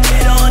 Signal.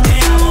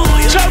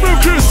 Chat room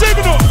crew,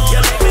 signal.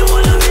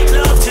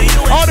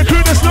 All the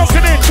crew that's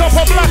locking in.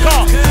 Choppah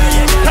Blacka.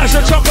 Catch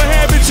the Choppah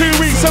here in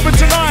 2 weeks, 7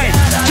 to 9.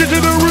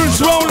 Digital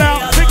Roots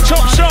rollout. Big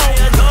Chop Show.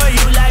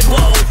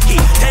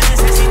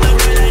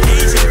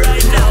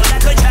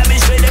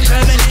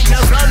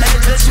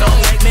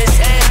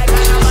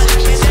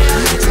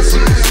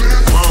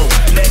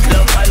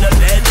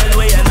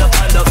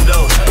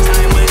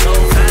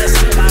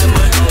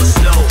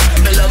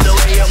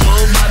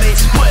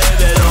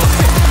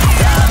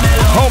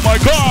 Oh my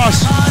gosh!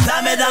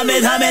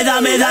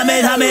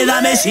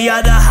 She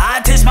had the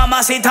hottest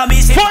mamacita.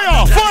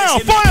 Fire!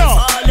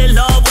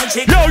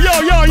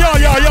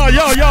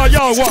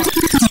 Yo! What?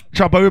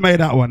 Choppah, who made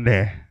that one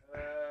there?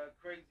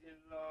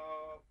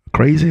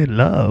 Crazy in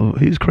Love.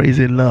 Who's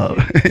Crazy in Love?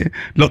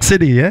 Lock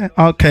City, yeah?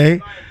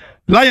 Okay.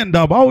 Lion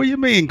Dub, oh, what you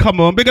mean? Come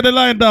on, bigger than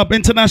Lion Dub.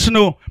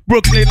 International,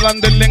 Brooklyn,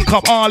 London, link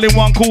up, all in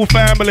one, cool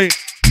family.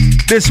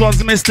 This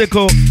one's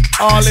mystical,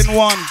 all in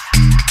one.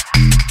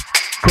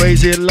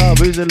 Crazy in Love,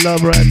 who's in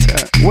love right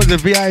there? What's the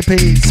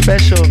VIP?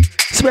 Special.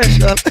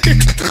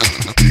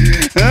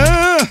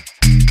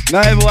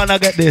 Now everyone, I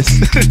get this.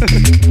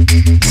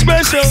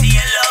 Special. Crazy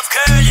in love,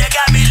 girl, you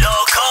got me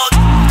loco.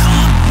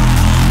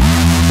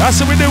 That's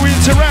what we do, we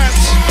interact.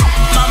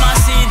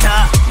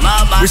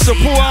 We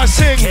support our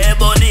sing. Que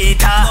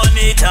bonita.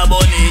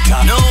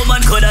 No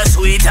man could have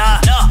sweeter.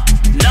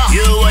 No.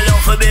 You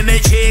alone for be me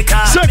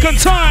chica. Second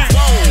time.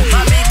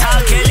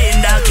 Mamita, que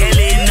linda.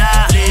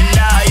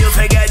 You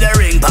forget the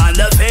ring on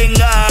the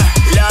finger.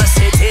 Lost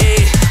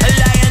City,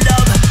 Lion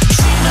Dub.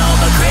 She know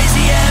me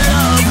crazy in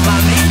love.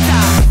 Mamita,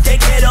 te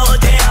quiero,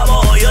 te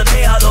amo, yo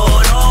te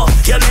adoro.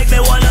 You make me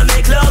wanna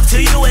make love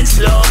to you in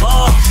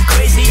slow-mo.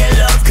 Crazy in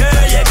love,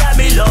 girl, you got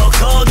me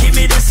loco. Give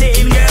me the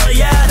same, girl,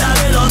 yeah,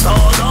 dame lo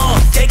todo.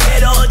 Te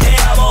quiero, te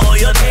amo,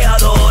 yo te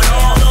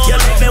adoro. You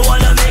make me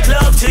wanna make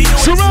love to you.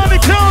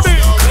 Surrounding County.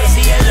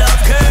 Crazy in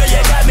love, girl,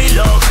 you got me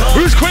loco.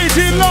 Who's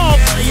crazy in love?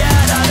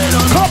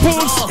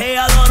 Couples. Te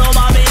adoro,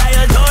 mami,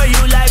 I adore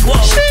you like whoa.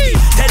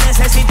 Te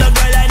necesito,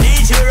 girl, I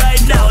need you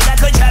right now.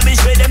 Like a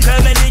chamish with them, girl,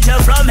 me need you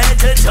from head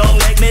to toe.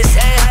 Make me say,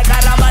 I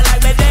caramba,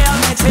 like me there,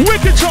 Mexico.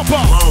 Wicked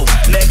Choppah. Whoa,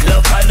 make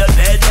love on the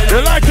bed.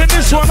 You're liking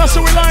this one, that's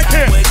what we like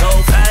it. We go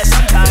fast,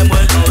 sometime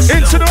we go slow.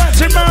 Into the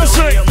acting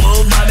mercy. You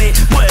move, mami,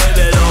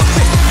 muévelo.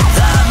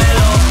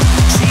 Dámelo.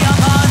 She a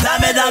dame.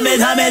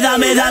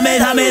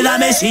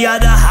 She a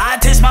the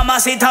hottest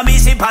mamacita me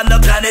see on the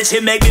planet. She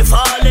make me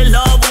fall in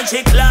love when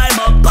she climb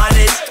up on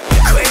it.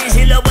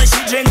 Crazy love when she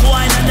drink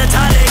wine and the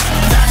tonic.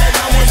 Dame.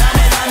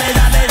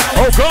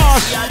 Oh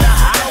gosh.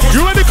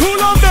 You ready, Kool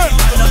London?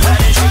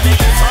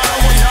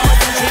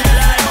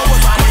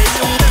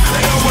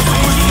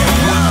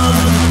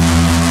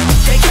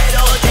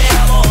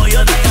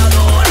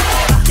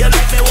 You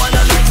make me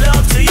wanna make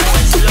love to you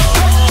in slow.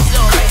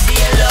 Crazy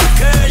in love,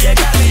 girl, you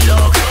got me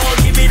loco.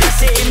 Give me the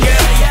same,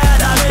 girl,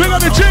 yeah. Big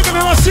on the jig and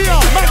then I see ya.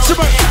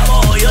 Maximum.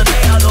 You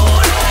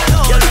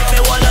make me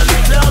wanna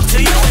make love to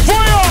you in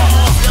slow.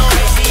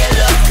 Crazy in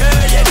love,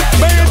 girl, you got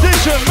me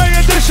May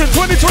edition,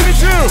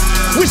 2022.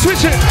 We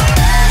switch it.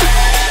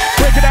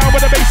 Break it down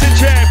with the bass in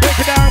jam. Break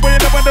it down with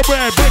the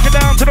underwear. Break it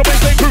down to the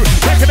bass crew.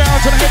 Break it down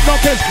to the hip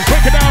knockers.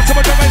 Break it down to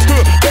my drum bass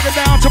crew. Break it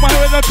down to my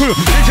other crew.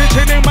 DJ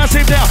chilling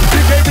massive down.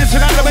 DJ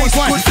rinsing out the bass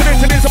line.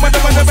 Connecting in some of the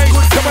bass.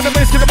 Some of the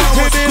bass get the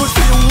mountain in.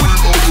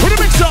 Put the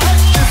mix up.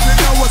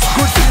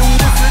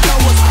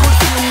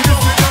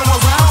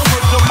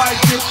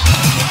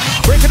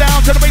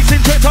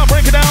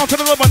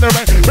 love on the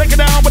right. Break it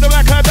down with the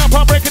black hat,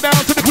 pop, break it down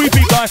to the creepy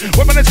guy.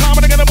 Women it's time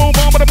and they're gonna move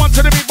on with the one to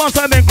the beat, bounce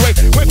and then great.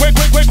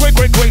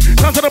 Quick.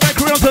 Down to the back,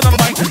 real to the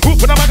mic. Group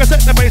in the mic, I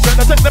set the bass, and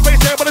I set the bass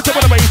there, but it's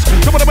over the bass.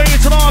 Some of the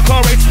bass and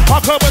hardcore race.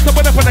 Hardcore with the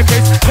winner for the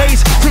case.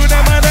 Case to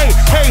them and a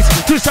case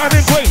to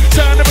sounding great.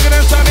 Sound the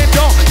beginning, sounding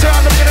dark.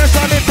 Sound the beginning,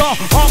 sounding dark.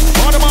 On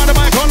the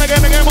mic, on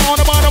again, on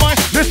the mic.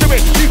 This to me,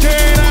 DJ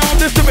now,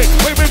 this to me.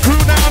 Waving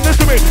crew now, this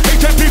to me.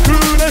 HMP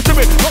crew, this to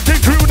me. Rockton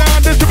crew now,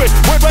 this to me.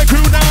 White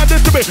crew now,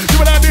 this to me.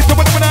 Do it like this, do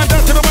it like that.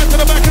 Down to the right, to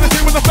the back of the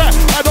team with the flat.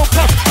 I don't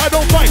cuss, I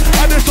don't fight.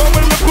 I just don't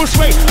really look good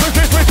sway.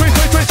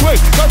 Sway.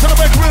 Down to the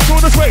back, real to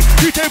the sway.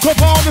 DJ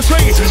Choppah on the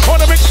sway. On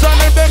the mix, stand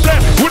in them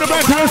left. With the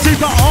back to the seat,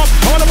 on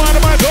the mic,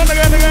 on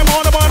again,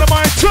 on the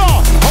mic.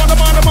 Talk. On the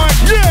mic,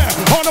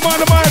 yeah. On the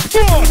mic,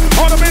 four.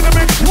 On the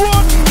mix,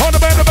 one. On the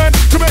band,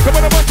 to make up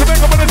with a bunch, to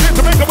make up with a zit,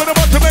 to make up with a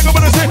bunch, to make up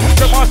with a zit.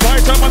 The my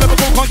side, time, I never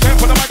go content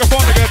for the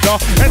microphone together.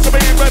 And to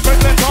me, red,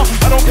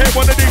 I don't care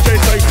what the DJ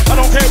say. I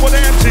don't care what the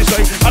MC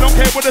say. I don't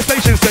care what the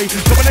station say.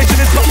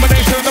 Domination is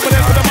combination.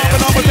 Domination for the mob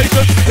and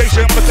conversation.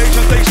 Station.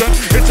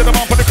 Into the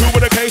mob for the crew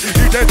with a K.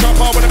 DJ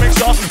Choppah with a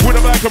mixer. With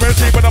a black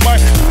MC for the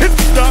mic. Hit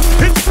the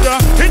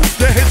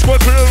hit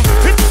squad crew.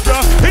 Hit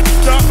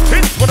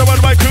for the one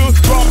by crew.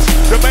 Drums,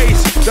 the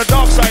bass, the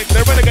dark side,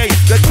 the renegade,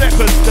 the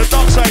deckers, the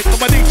dark side for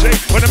my DJ.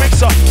 With a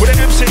mixer, with an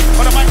MC,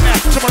 on the mic now.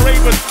 To my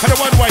Ravens, and the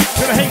one white,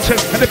 to the H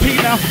and the P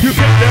now. You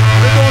get them,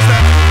 the doors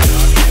now.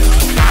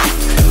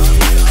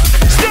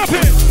 Stop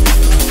it!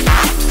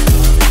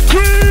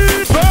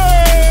 Creeper!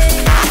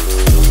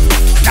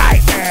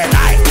 Nightmare!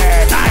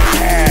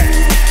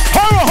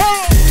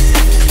 Horror!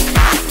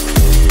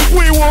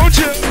 We want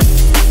you!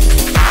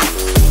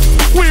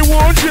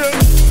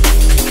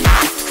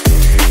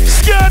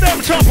 Scare them,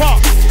 Choppah!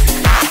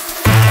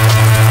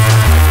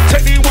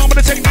 Technique one, but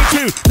the technique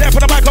two. Left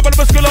for the back up on the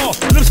lips galore,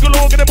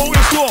 get them more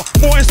in store.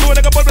 More in store,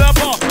 they got bubble up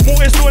bar.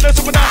 More in store, they're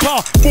super down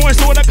bar. More in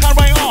store, they can't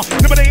write on.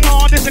 Limiting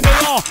on, this and they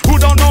are. Who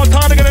don't know,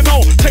 time they gonna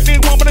know.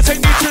 Technique one, but the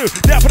technique two.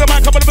 Left for the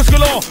back up on the lips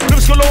galore,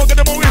 get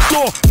them more in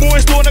store. More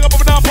in store, they got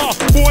bubble down bar.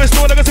 More in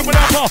store, they got super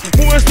down bar.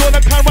 More in store, they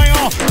can't write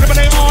on.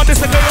 Limiting on,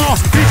 this and they are.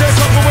 DJ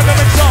Choppah with the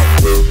mix up.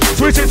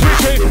 Switching.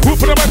 Who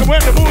put the back and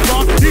where the move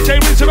on. DJ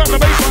reaching up the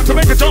baseline to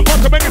make a jump on,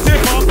 to make a zip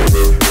on.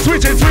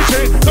 Switching.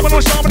 Come on,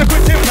 sharp with a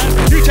quick tip man.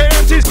 DJ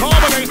MC's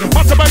carbonate.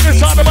 Once the back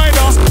inside the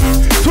binder.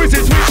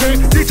 Switching.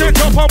 DJ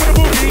Choppah with a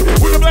boogie.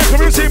 With the black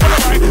and MC for the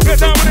right. Get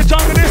down with the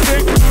jungle this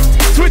thing.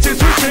 Switching.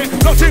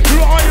 Locked in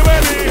crew, are you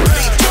ready?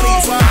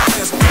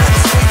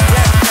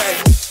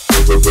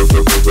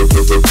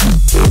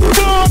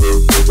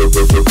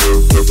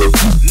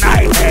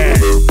 Nightmare.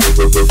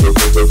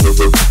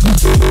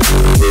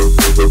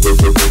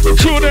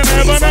 True they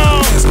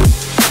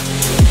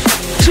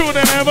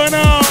never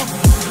know.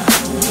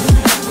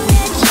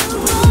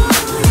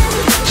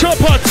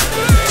 Choppah,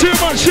 too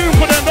much tune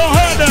for them, don't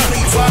hurt them.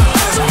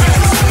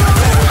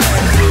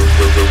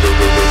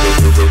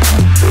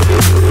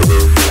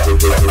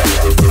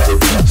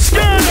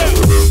 Scare them.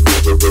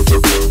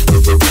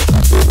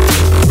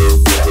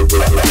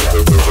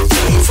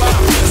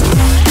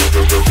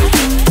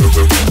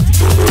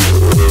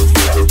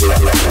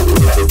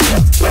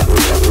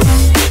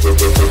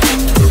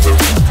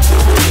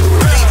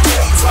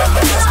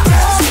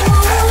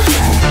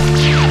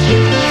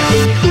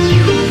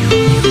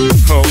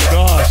 Oh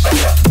gosh.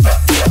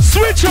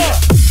 Switch up.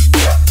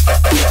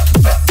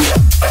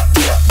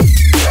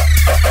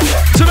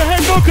 To the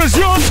head bookers,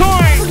 your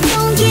time.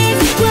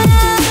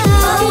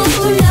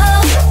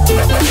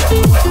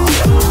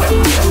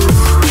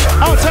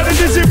 Outside the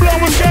dizzy blow,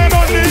 what's going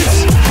on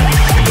this?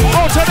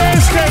 Outside the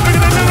escape, look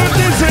at the little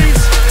dizzies.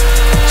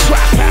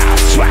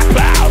 Trap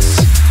house.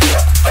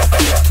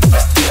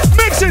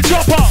 Mix it,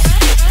 Choppah.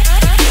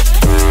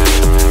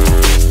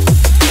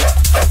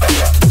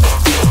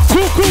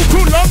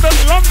 Cool,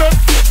 London.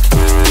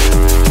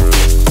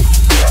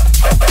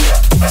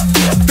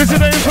 This is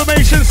the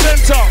information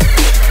center.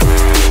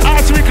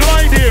 As we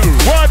glide here,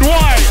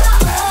 worldwide.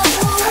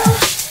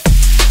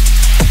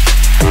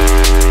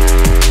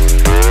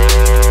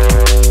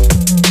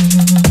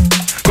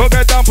 Go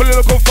get down,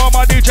 political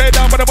farmer, DJ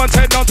down, but the one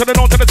side down to the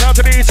north, to the south,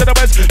 to the east, to the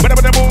west.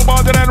 Whenever they move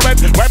on to the red,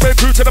 white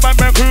crew to the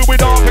Batman crew, we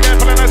don't forget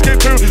for the nice kid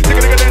crew.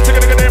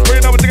 Tick-a-tick-a-din,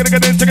 bring, now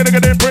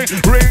tick-a-tick-a-din, bring.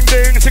 Ring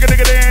ding,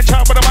 tick-a-tick-a-din,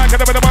 chop with the mic and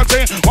the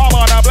button. One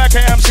on a black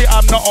MC,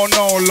 I'm not on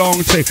no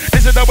long thing.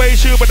 This is the way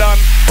Shuba done.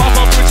 Pop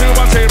up 3, 2,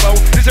 1, 0.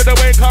 This is the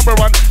way Cobra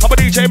run. I'm a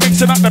DJ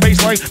mixing up the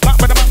bass line. Back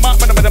with the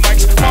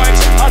mics.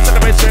 I said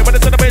the bass line, but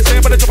it's in the bass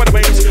line, but it's over the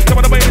bass. Come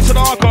on the bass to the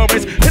hardcore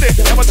bass. Hit it,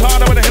 I'm a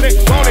time, I'm gonna hit it.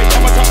 Roll it,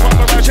 I'm a top of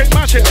my shake,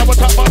 mash it. I'm a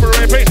top of my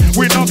raping.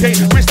 We knock it,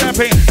 we snap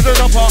it. To the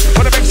dopper,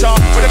 with the mixer,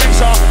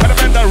 and the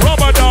bender,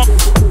 rubber dog.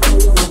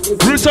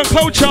 Roots and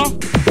culture.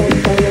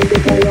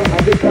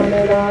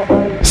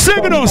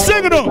 Sing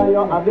it on.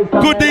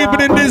 Good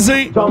evening,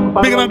 Dizzy.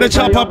 Big up the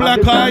Choppah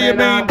Blacka, how you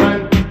mean?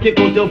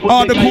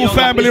 All the cool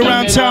family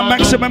around town,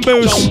 maximum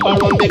boost.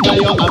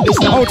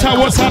 Oh, time,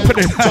 what's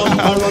happening?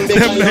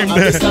 Them name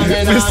there,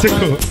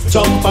 mystical.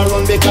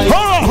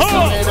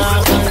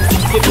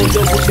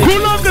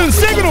 Cool London,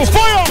 sing it on,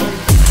 fire.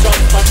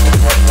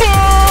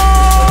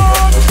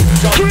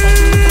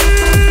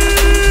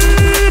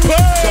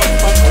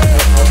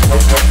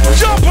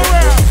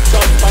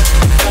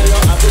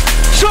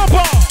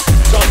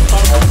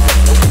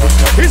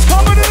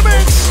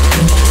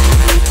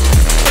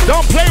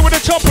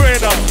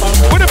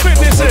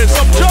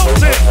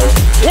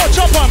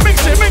 Chopper,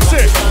 mix it, mix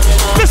it.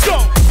 Let's go.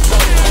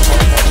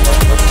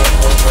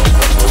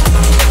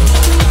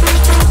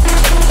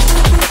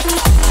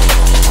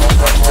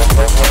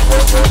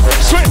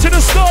 Straight to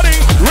the starting,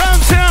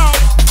 round town.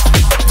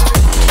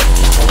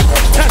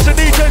 Catch the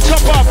DJ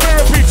Choppah,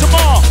 therapy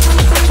tomorrow,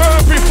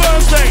 therapy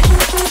Thursday.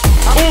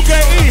 All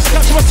get east,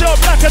 catch myself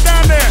Blacka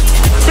down there.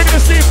 Big to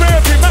see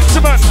therapy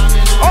maximum.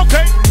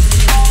 Okay.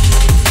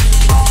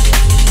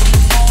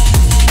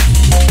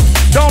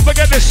 Don't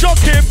forget the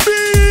shocking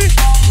beat.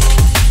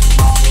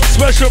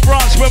 Special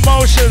branch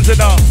promotions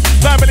and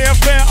family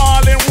affair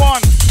all in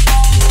one.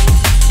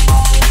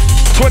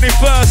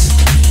 21st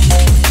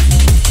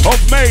of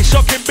May,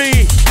 shocking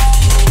B.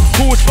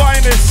 Kool's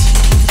finest,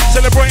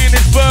 celebrating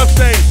his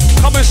birthday.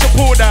 Come and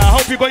support that. I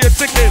hope you got your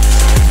tickets.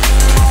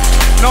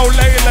 No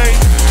lay.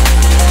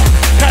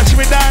 Catch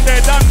me down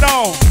there, don't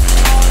know.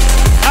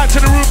 Out to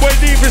the Rude Boy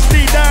Divas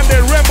D down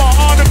there. Rema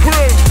on the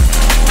crew.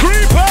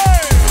 Creepy.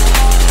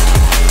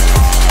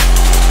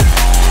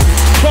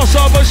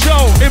 Crossover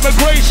show,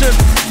 immigration.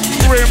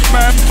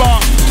 Remember.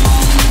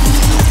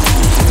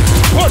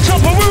 What's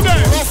up, Awuga?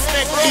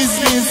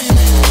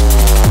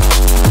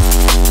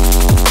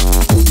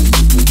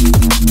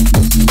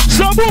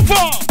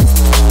 Subwoofer.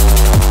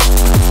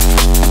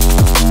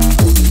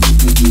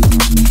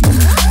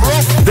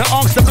 The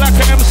Ox, the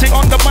Blacka MC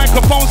on the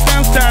microphone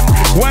stand.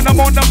 When I'm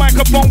on the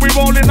microphone, we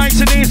rolling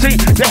nice and easy.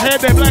 They hear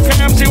the Blacka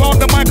MC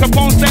on the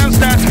microphone stand.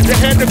 They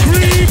hear the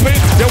creepy.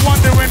 They're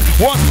wondering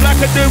what's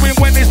Blacka doing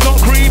when it's not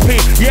creepy.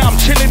 Yeah, I'm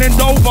chilling in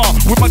Dover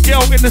with my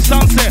girl in the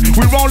sunset.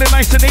 We rolling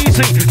nice and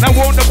easy. Now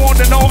we want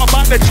to know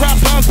about the trap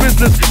house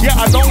business. Yeah,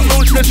 I don't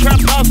launch the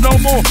trap house no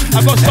more. I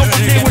got someone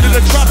here with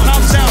the trap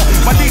house now.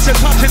 My DJ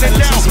touching it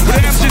down. With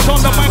the MC's on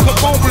the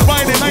microphone, we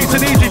riding nice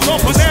and easy. Top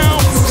it down.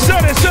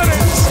 Set it.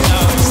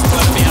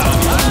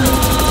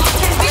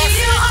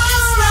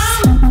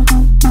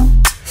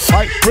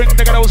 Right, bring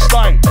the ghetto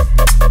style.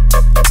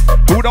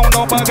 Who don't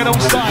know about ghetto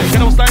style?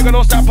 Ghetto style,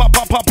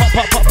 pop.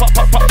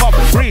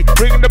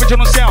 Bring the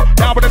original sound,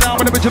 down with the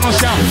original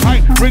sound.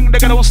 Right, bring the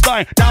ghetto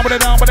style, down with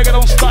the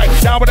ghetto style.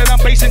 Down with the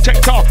bass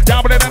injector,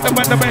 down with the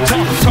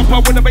fundamental.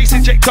 Chopper with the bass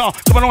injector.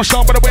 Coming on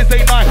sharp with the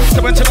Wednesday night.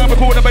 7 to 9,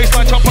 record the bass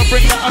line. Chopper,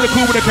 bring that other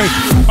cool with the case.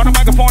 On the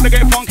microphone to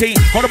get funky,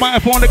 on the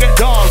microphone to get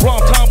dark.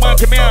 Wrong time, man,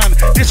 command.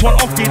 This one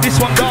off key,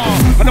 this one down.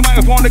 On the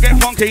microphone to get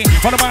funky,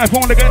 on the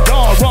microphone to get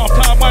dark. Wrong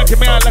time, man,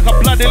 command like a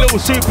bloody little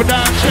super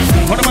dance.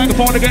 On the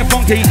microphone to get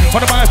funky,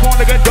 on the microphone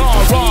to get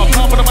dark. Wrong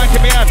time on the mic,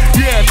 command.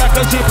 Yeah, like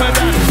a super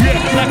dance. Yeah,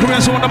 like a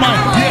rest on the mic.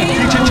 Yeah,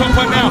 DJ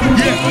Choppah now.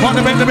 Yeah, on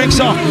the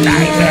mixer.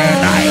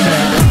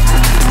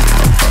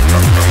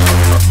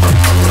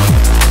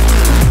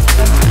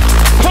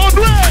 Cold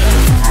red.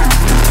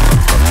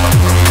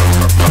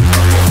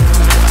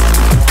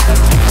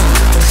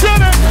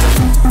 Set it.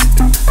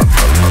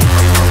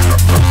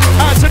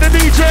 Out to the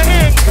DJ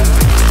in.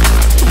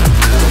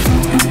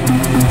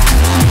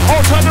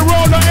 Outside the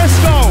roller,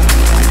 Esco.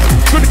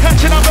 Good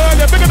catching up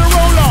earlier. Bigger the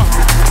roller.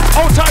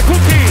 Outside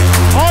Cookie.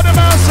 All the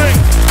mousing.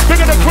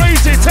 Bigger the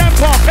crazy.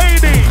 Tempo.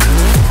 Katie.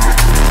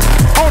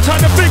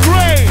 Outside the big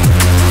Ray.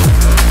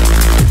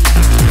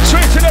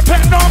 Straight to the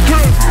pet dog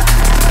crew.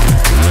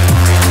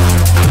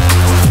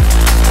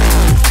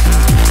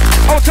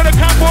 Out to the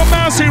Campbell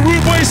Mousy,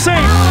 Rude Boy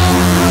Sing.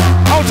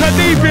 Out to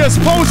Devious,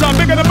 Poser,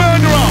 Bigger the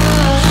Murderer.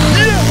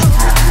 Yeah.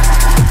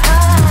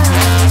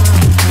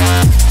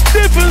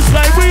 Difference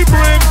like we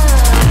bring.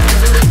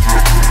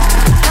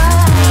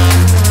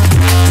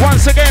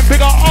 Once again,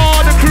 big up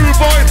all the crew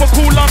boy for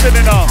Kool London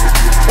enough.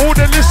 All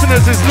the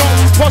listeners, is not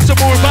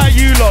possible without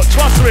you lot,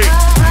 trust me.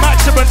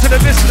 Maximum to the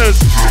listeners,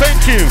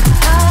 thank you.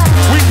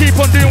 We keep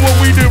on doing what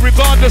we do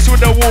regardless with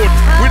the award.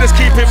 We just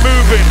keep it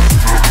moving.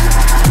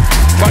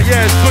 But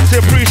yeah, it's good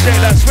to appreciate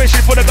that,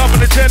 especially for the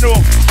Governor General,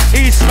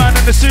 Eastman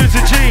and the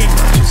Susie G.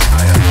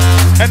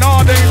 And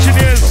all the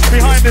engineers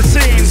behind the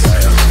scenes.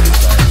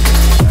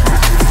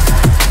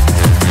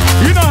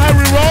 You know how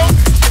we roll.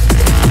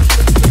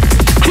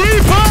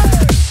 Creeper!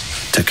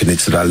 Taking it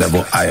to that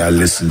level, I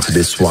listen to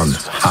this one.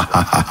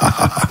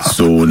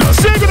 Soon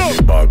as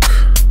I back,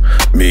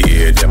 me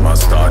hear them a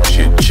start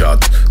chit chat.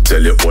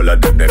 Tell you all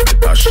of them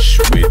better shh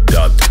with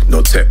that.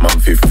 No take man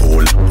fi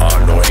fool, or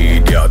no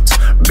idiot.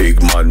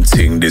 Big man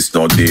thing, this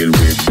no deal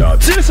with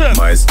that. Listen.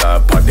 My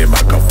style on the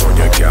microphone,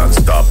 you can't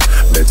stop.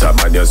 Better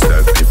man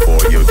yourself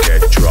before you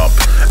get dropped.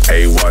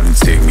 Hey, one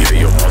thing,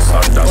 yeah, you must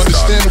understand.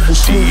 Understandable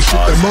smooth shit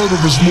that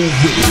murderers move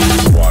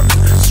with. One,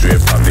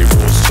 straight from the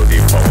roots to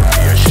the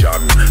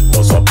foundation.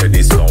 Bust up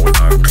any sound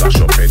and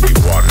clash up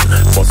anyone.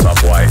 Bust a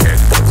boy head,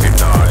 but him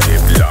not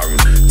live long.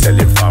 Tell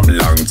him from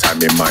long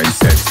time, his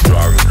mindset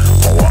strong.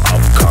 Power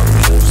of Kong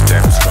moves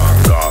them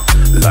stronger.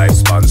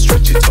 Lifespan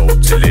stretch it out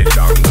till it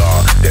longer.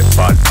 Them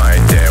bad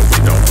mind there, we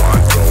don't want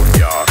round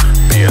ya.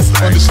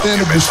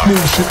 Understandable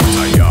smooth shit.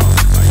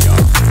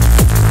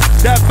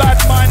 That bad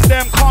mind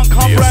them can't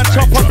come round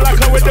Choppah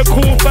Blacka with the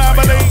Kool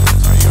family.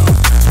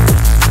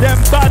 Them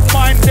bad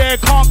mind there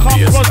can't come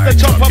across the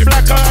Choppah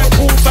Blacka and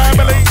Kool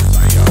family.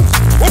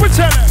 What we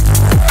tell them?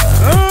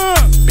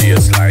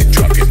 Baseline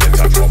drop it,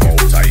 better come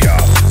out of ya.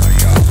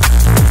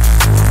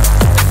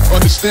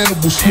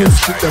 smooth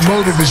shit, that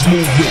murderers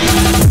move with.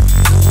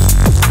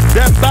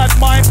 Them bad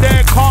mind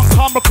there can't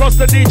come across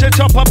the DJ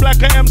Choppah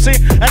Blacka MC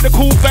and the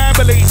Kool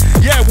family.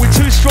 Yeah, we're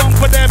too strong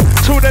for them.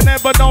 True, they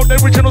never know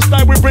the original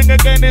style we bring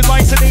again is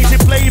nice and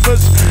easy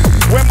flavors.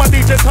 When my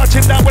DJ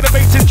touching down with the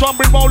bass and drum,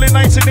 we rolling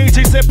nice and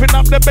easy, stepping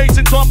up the bass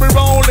and drum, we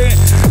rolling.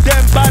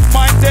 Them bad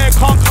mind there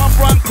can't come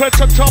run,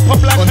 Choppah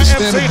Blacka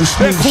MC,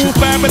 the Kool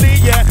family,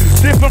 yeah.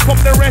 Different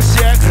from the rest,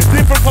 yeah.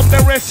 Different from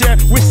the rest, yeah.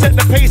 We set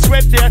the pace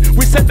red, yeah.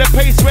 We set the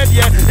pace red,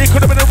 yeah. It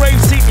could have been a rave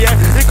scene, yeah.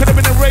 It could have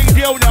been a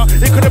radio, yeah.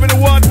 It could have been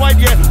a word.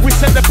 Yeah, we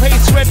set the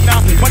pace red now.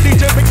 My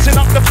DJ mixing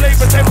up the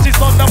flavors, MC's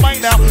on the mic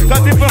now.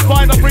 Got different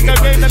vibe, I bring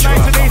again the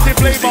nice and easy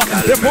flavor.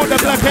 Before the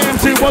Black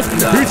MC was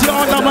easy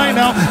on the mic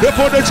now.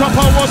 Before the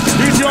Choppah was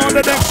easy on the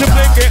next to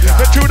fling it.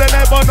 The truth they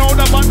never know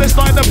about the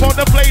style upon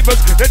the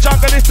flavors. The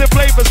jungle is the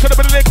flavors, could have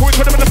been the liquid,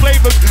 could have been the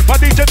flavors. My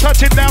DJ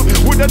touching down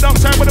with the dark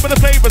side, would have been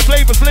the flavors,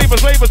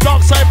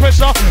 dark side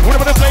pressure, would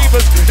have been the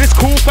flavors. This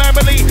Kool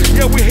family,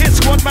 yeah, we hit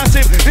squad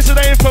massive. This is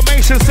the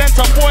information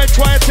center. Boy,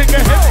 try to take a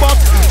head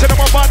box. Tell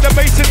them about the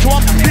bass.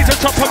 DJ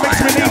Choppah mix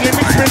me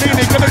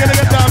neatly. Gonna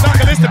get down,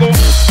 dangalistical.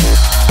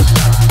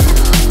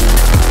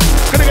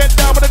 Gonna get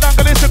down with the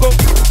dangalistical.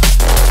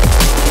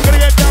 Gonna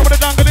get down with the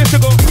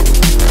dangalistical.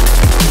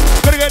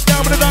 Gonna get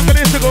down with the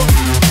dangalistical.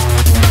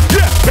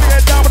 Yeah, gonna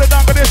get down with the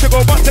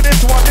dangalistical. But to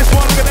this one,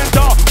 we're gonna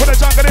dark with the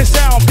jungle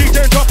sound.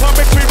 DJ Choppah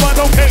mix me run,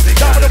 okay.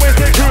 Down with the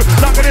Wednesday crew,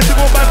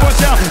 dangalistical bad boy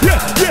sound.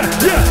 Yeah.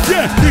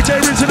 DJ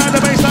rinsing out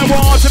the baseline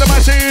wall to the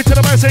massy, to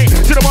the massy,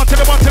 to the one, to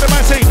the one, to the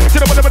massy, to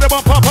the one,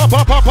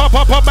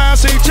 pop,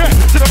 massy, check,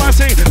 to the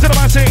massy, to the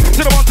massy,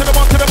 to the one, to the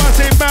one, to the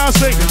massy,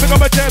 massy. Pick up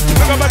my chest,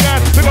 pick up my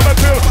gun, pick up my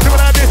crew, do it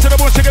like this to the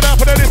bush, shake it up,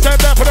 put it this,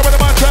 stand up, put it with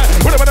my track,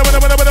 put it with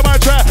my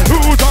track.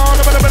 Who's on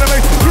the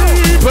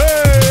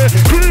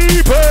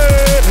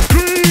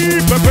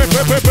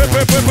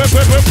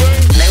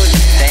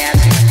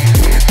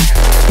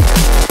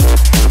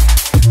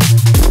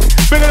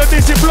bigger than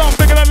DC Blonde,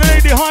 bigger than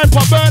Lady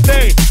Hyper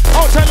birthday.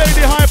 Outside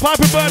Lady Hyper,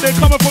 happy birthday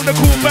coming from the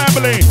Kool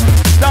family.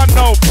 Don't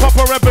know,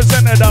 proper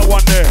represented that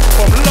one there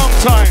from a long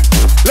time.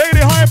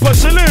 Lady Hyper,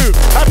 salute,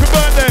 happy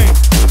birthday.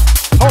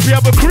 Hope you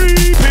have a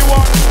creepy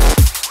one.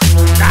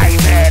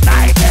 Nightmare.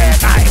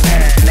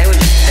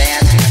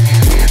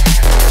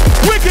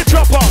 Wicked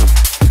Choppah.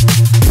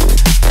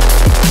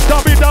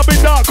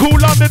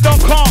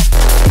 www.koollondon.com.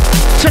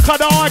 Check out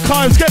the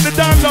archives, get the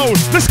download.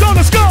 Let's go.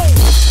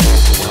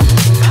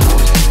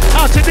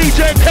 Out to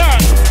DJ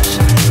Cat.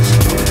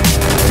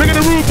 Bringing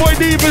the Rude Boy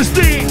Divas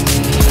D.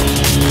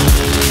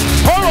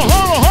 Horror.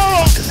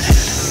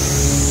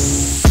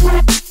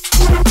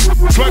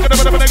 Swag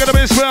gonna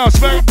be swell.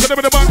 Swag gonna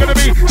be the bang gonna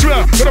be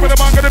swell. Gonna be the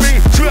bang gonna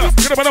be swell.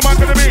 Gonna be the bang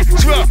gonna be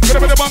swell.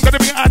 Gonna be the bang gonna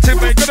be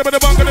activate. Gonna be the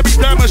bang gonna be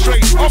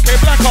demonstrate. Okay,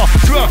 Blacka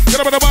swell.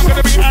 Gonna be the bang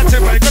gonna be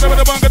activate. Gonna be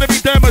the bang gonna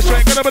be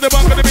demonstrate. Gonna be the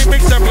bang gonna be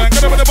mix and blend.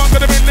 Gonna be the bang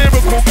gonna be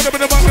lyrical. Gonna be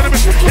the bang gonna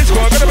be hit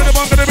squad. Gonna be the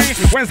bang gonna be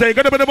Wednesday.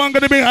 Gonna be the bang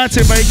gonna be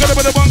activate. Gonna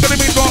be the bang gonna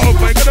be bottle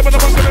play. Gonna be the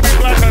bang gonna be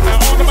Blacka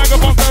now. On the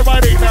microphone,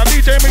 right now.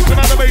 DJ mixing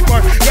out the bass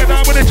part. Get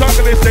down with the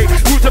jungle this day.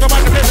 Who to the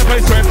mic and take the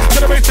place red. To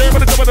the bass there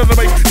with the top of the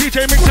bass.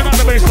 DJ mixing out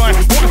the bass line.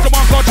 Once the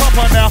one called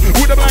Choppah now.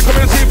 With the black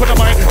and see for the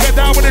mic. Get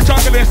down with the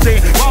jungle this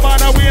day. Mama,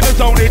 now we in the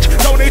zone age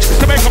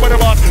to make up with the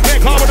boss.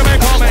 Make up with the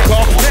make up and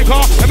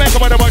make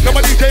up with the boss. Come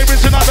on, DJ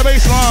mixing out the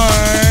bass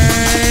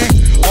line.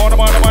 On the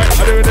mic,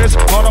 I do this.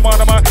 On the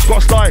mic,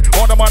 got style.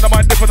 On the mic,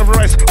 different from the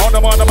rest. On the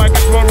mic,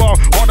 get roll wrong.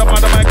 On the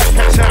mic, get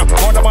catch sound.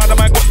 On the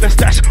mic, got the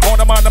stash. On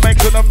the mic,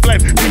 to them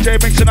blend. DJ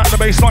mixing out the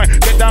bass line.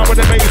 Get down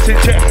with the bass in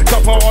check.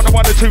 Choppah on the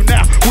 1 and 2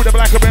 now. With the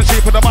black and see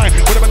for the mic.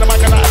 With the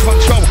mic and out of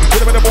control.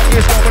 With the one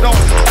is going on.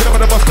 Could have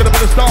been the boss, could have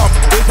been the star.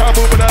 This time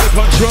moving out of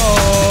control.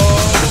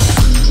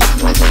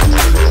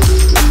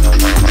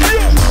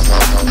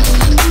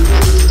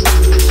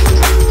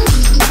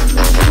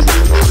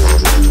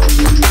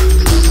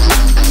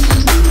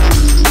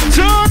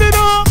 Turn it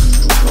up.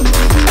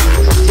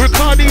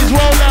 Record these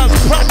rollouts,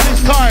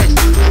 practice time.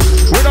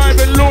 We don't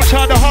even launch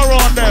out the horror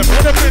on them.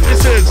 What the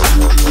fitness is?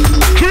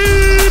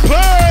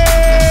 Creeper.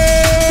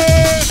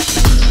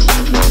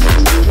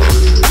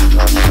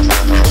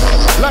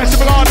 Like to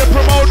belong the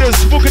promoters,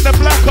 booking the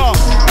Blacka.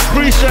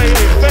 Appreciate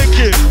it, thank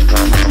you.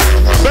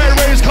 Better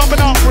ways coming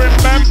up,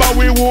 remember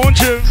we warned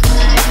you.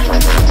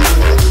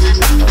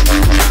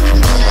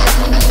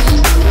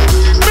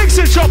 Mix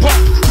it, Choppah.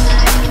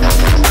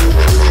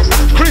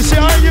 Chrissy,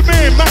 how you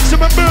been?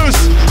 Maximum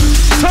boost.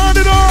 Turn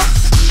it up.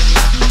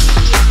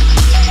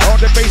 On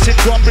the basic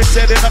drum, we're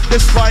setting up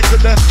this fight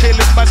with the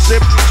chilling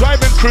massive.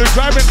 Driving crew,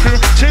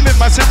 chilling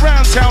massive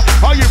round town.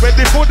 Are you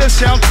ready for the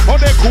sound? On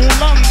the Kool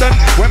London.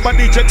 When my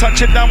DJ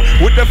touch it down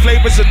with the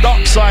flavors of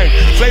dark side,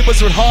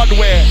 flavors with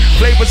hardware,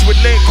 flavors with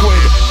liquid,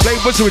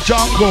 flavors with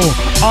jungle.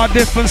 Our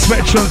different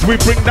spectrums, we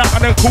bring that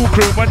on the Kool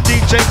crew. When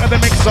DJ on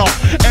the mixer,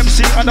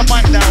 MC on the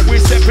mic now,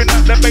 we're stepping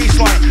up the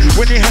baseline.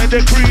 When you hear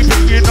the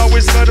creeping, you know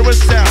it's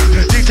murderous sound.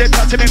 DJ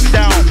touching it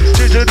down,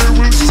 ginger the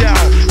root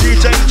sound.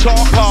 DJ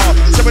Choppah,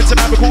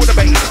 79 cool the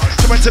bass,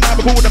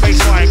 79 cool the bass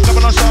line.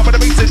 Coming on sharp with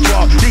the bass and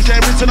drop. DJ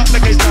rinsing up the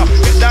case now.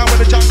 Get down with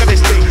the jungle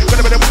this thing.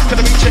 Gonna be the one,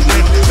 gonna be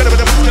chicken.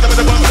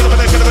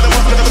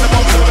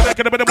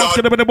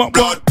 be the bump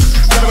one.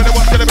 Gonna be the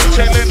one's gonna be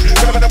chilling.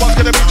 Gonna be the one's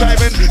gonna be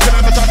driving.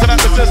 Gonna be talking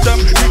out the system.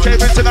 DJ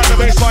Vincent at the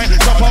baseline.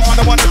 Top on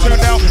the 1 and 2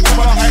 now.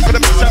 Come on, hype for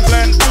the mix and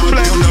blend.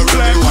 Blend,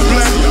 blend,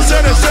 blend.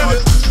 Send it, send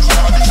it.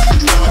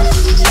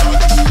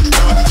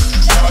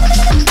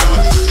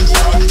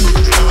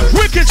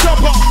 Wicked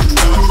Choppah.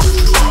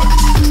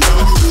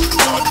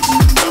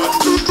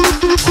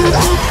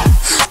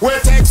 We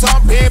take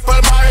some people,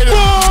 my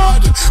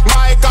lord.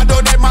 My God, do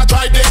them a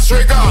try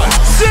disregard.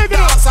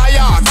 Dance a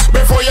yard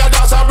before you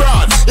dance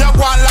abroad. You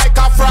go on like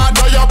a fraud,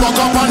 or you buck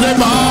up on the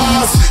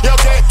bars. You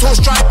get to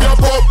stripe your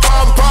pop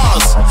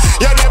pampas.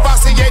 You never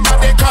see it at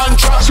the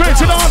contract. Straight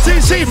to the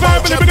RTC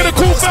family, we're gonna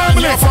Kool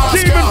family.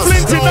 Demon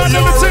Flinty,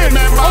 9/10.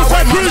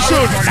 Outside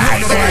Crucial.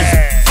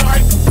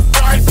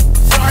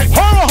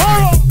 Horror,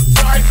 horror.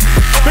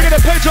 We're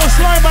gonna play Joe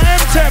Slime by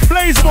M10.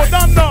 Blazable,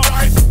 done now.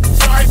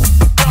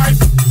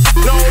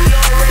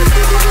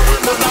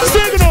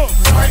 Signal.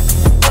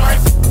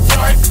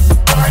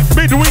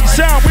 Midweek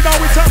sound, we know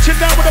we're touching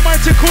down with the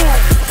mighty Kool.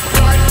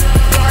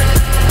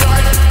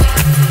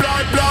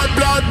 Blood, blood,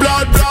 blood,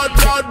 blood, blood,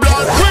 blood,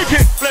 blood. Break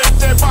it.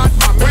 Plenty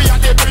Batman, we are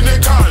the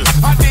pinnacle.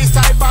 And this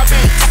type of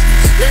beats,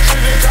 it's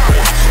critical.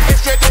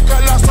 It's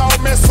ridiculous how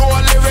me so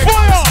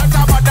lyrical. Like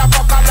a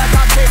motherfucker, like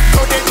a kick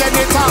to the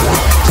genital.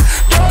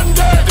 Done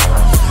dead,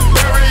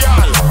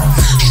 burial.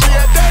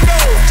 Straight dead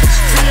out,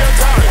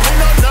 fatal. Me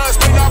no nurse,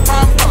 me no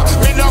pamper.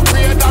 Me no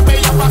creator, me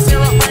have a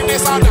serious pain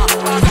disorder.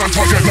 Can't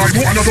forget like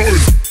one of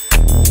those.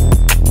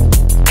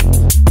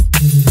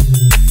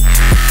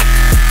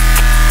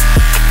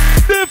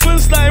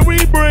 Difference like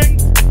we bring.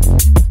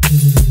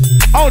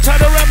 Outside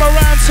the rim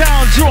around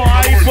town,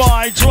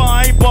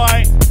 drive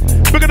by.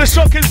 We're gonna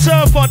shocking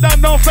surfer, that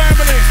no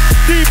family.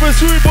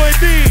 Deepest Rude Boy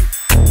D.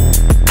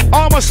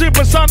 Armor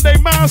Super Sunday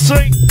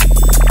Mousing.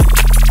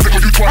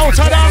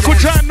 Outside Uncle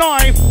Jack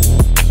Knife.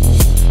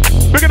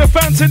 We're gonna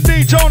Fancy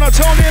D, Jonah,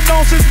 Tony and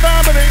Nelson's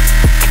family.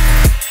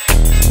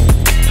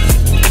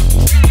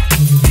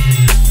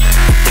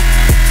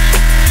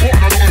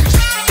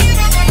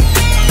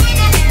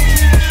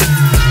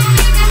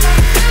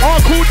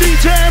 Cool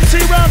DJ MC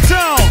round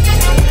town.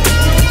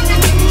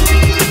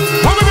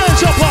 Come again,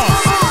 Choppah.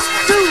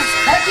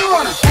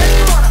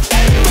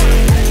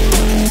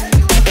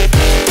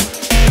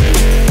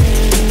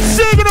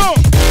 Signal.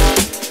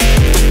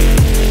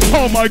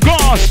 Oh my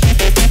gosh.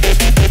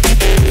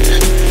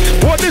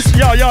 What this?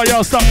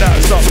 Yo, stop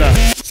that.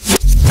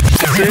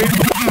 See?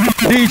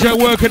 DJ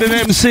working in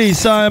MC,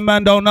 some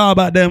man don't know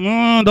about them.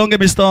 Don't get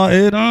me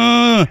started.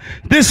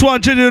 This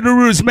one, Ginger the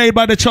Roots, made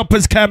by the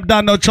Choppers Camp.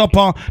 Done no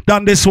Choppah.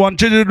 Done this one,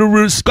 Ginger the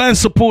Roots. Go and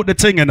support the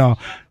thing, you know.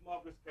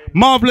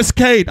 Marvelous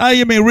Kate, I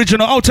am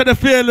original. Out to the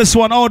fearless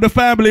one, all the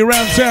family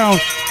around town.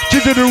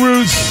 Ginger the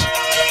Roots.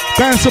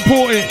 Go and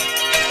support it.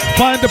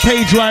 Find the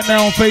page right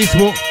now on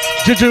Facebook.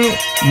 Ginger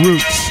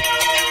Roots.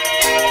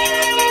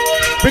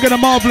 Bigger than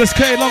Marvelous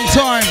Kate, long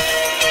time.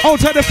 Out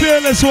to the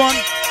fearless one.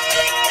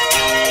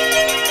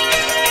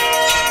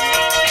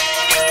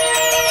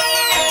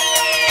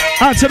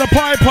 Out to the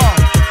Piper.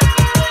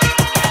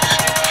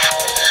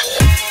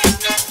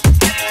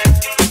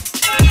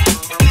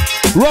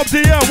 Rob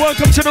DL,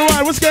 welcome to the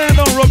ride. What's going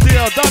on, Rob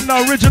DL? Done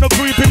the original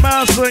creepy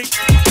mousing.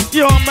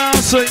 Yo,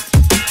 mousing.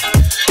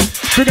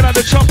 Figuring out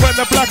the Choppah and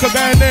the Blacka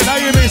going in. How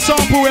you mean?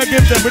 Sample we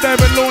give them. We don't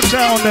even launch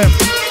out on them.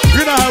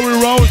 You know how we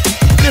roll.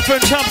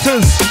 Different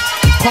chapters.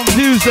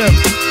 Confuse them.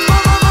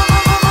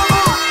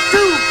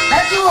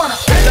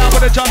 Down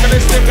with the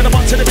junglist, thing gonna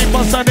want to the big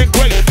bus sounding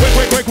great.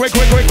 Quick.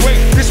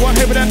 This one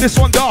heavier than this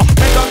one dark.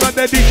 Make on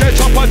the DJ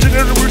Choppah,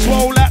 Ginger the Roots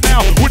roll out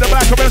now. With the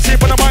Blacka MC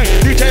for the mic.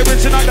 DJ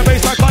rinsing out the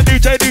bass like on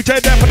DJ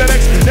there for the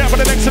next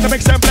in the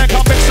mix and black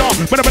on mix on.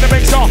 When I'm in the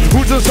mix on,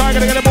 who's the side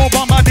gonna get a move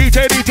on my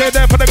DJ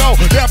there for the go.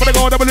 There for the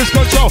go, double this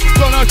control.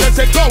 Go now, just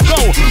say go.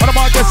 On the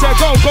mic, just say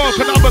go. Cause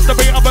I must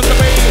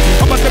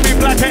be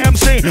Blacka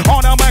MC.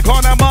 On the mic,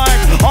 on the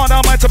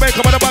mic to make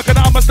up on the back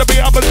and I must be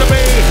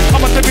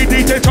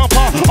DJ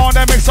Choppah. On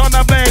the mix, on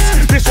the blaze.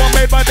 This one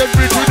made by the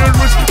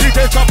Roots.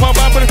 DJ Choppah,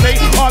 Babylon,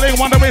 all in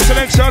one the race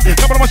selection.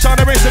 Come on, shot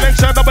the race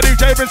selection. Double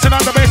DJ rinsing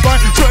on the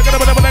baseline. So I'm gonna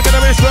the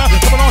bass drum.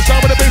 Come on,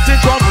 shot with the bass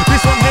drum.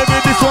 This one heavy,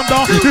 this one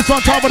down. This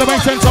one top with the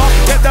bass center.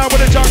 Get down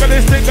with the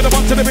junglist, think of the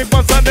one to the big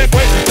bus and then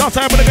quick. Last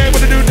time with the game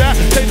with the do that.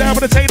 Take down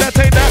with the take that.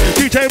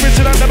 DJ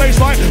rinsing on the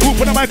baseline. Who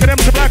put the mic and them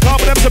to black on,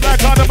 the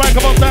back on the back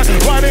of that.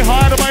 Riding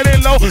high,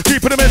 riding low.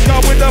 Deep in the mist, go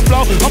with the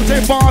flow. I'm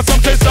saying fast,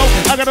 I'm saying slow.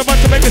 I got a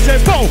bunch to make it say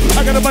go.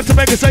 I got a bunch to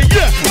make it say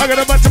yeah. I got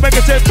a bunch to make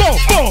it say go.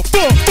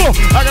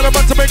 I got a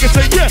bunch to make it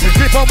say yeah.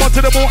 If I want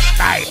to the more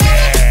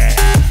nightmare.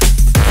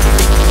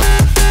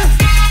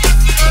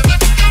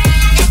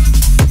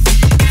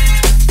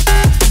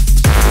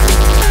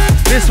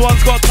 This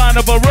one's got kind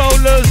of a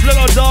rollers,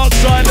 little dark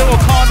side, little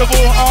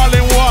carnival, all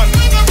in one.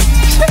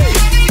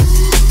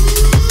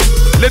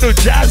 Little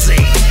jazzy.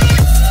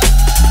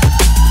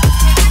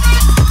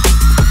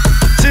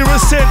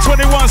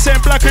 0-10-21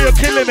 cent Blacka, you're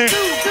killing it.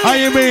 How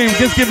you mean?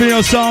 Just give me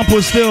your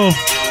sample still.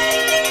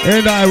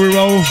 And I we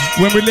roll.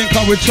 When we link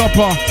up with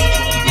Choppah,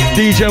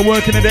 DJ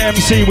working in the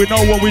MC, we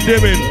know what we're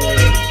doing.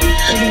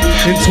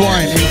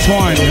 Entwine,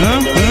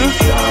 huh?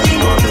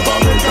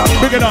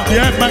 Big it up,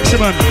 yeah,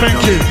 Maximum,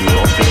 thank you.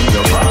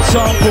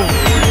 Sample,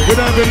 we're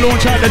going to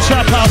launch out the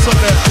trap house up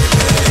there.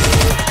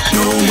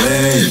 No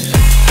way.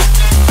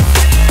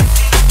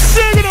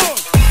 Sing it on!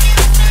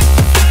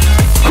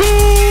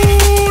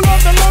 Kool,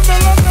 London.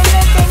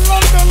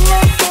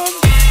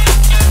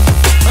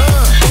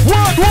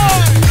 What?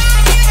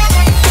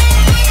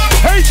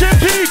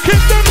 HMP,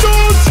 kick them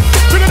doors.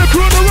 We're going to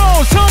crew the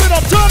road, turn it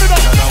up.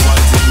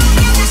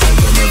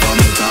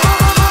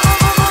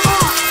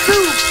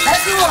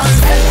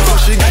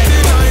 She get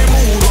it line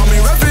move, on me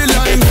rap it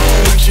line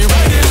move. She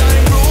ride it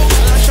line move,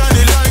 I shine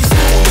it like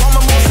smooth.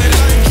 Mama must it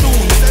like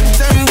June,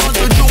 September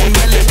to June,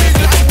 belly big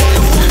like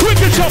balloon.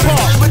 Wicked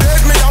Choppah. But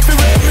take me off, and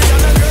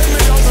I get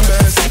me off the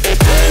best.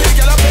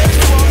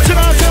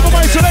 Tonight,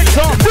 everybody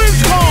selector,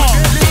 Prince Car.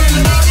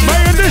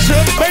 May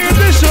edition,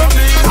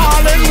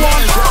 all in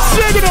one.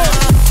 Sing it up.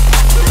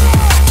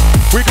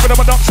 We give it up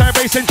a dump side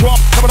bass and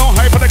drop. Coming on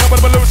high, but they come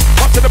with a loose.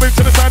 Up to the beat,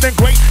 to the side, and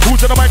great.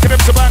 Who's in the mic, and them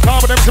to black car,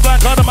 but them to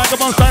black car, the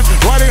microphone stand.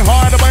 Riding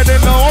hard, but they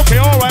know.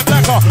 Okay, alright,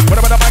 black car. Put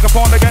them in the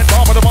microphone, they get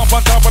top of the bump on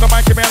top of the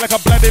mic, man, like a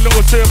bloody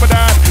little silver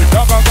dad.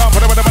 Dog,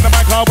 put them in the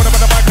mic, put them in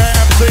the mic,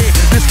 MC.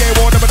 This game,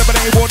 water, but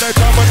they water,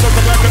 top, but just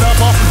to black it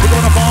up. We're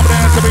going to farm the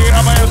answer me,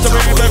 I'm a answer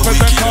me,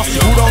 represent car.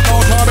 Who don't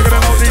know, how they're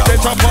going to know DJ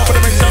Choppah, but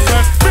they mix up,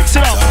 mix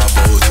it up.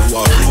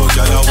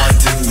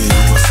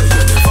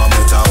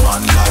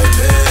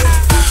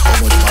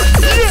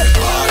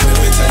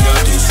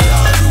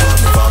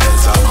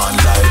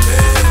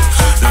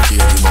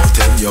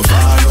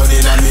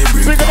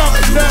 Big up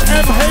the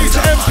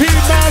MHMP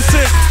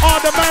massive, all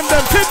the man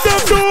them, hit them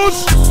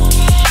dudes.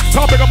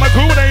 Come pick up my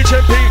crew with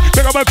HMP,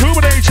 pick up my crew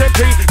with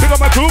HMP, pick up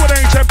my crew with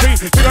HMP,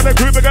 pick up the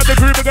crew, pick up the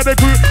crew, pick up the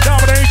crew, down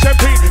with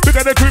HMP, pick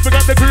up the crew, pick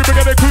up the crew, pick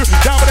up the crew,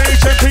 down with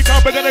HMP,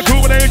 come pick up the crew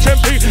with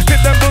HMP, hit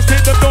them doors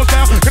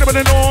down, get up in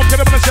the north,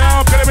 get up in the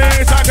south, get up in the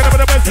inside, get up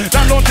in the west,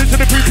 that launch into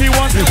the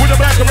 3P1, with the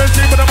black and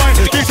team with the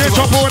mic, DJ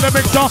Choppah with the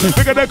mixer,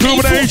 pick up the crew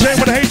with the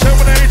HMP,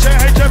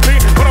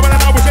 put up in the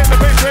now, we're in the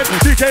basement,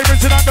 DJ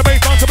rinsing out the bass,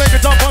 to make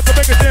it jump, to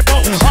make it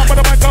simple, hop on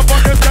the mic up on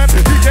this stand,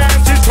 DJ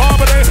MC's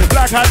comedy,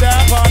 black hat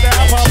down, black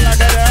hat down,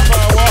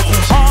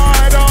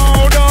 I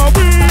don't know,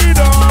 we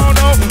don't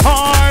know,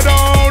 I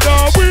don't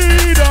know,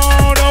 we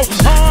don't know,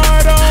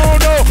 I don't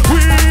know, we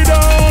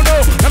don't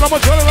know, and I'm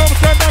trying to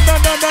stand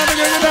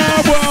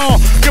down, well,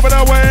 give it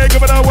away now,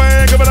 give it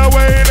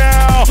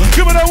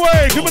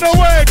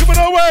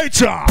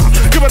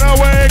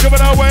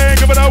away,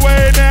 give it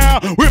away, now,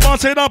 we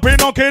must it up, we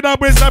knock it up,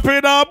 we step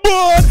it up,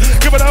 but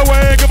give it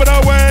away, give it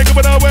away, give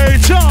it away,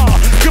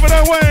 give it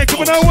away,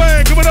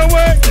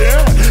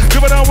 yeah,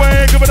 give it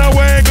away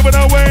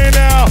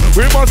now,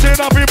 we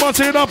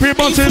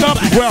must it up,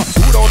 well,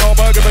 who don't know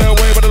about give it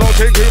away, but don't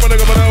take crew, but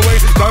give it away,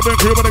 diamond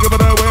crew, but give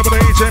it away, but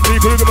HMP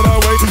crew, give it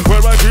away,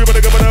 where I crew, but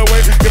give it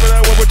away,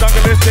 we're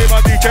talking this day, my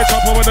DJ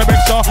Choppah with the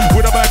mixer,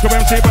 with the back of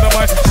MC, but the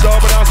mic,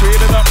 stop it out,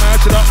 speed it up,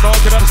 match it up,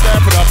 knock it up,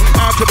 step it up,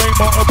 activate,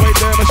 motivate,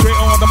 demonstrate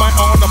on the mic,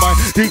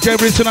 DJ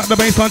rinsing out the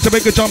baseline to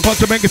make it jump up,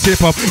 to make it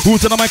tip up,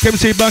 who's on the mic,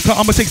 MC Blacka,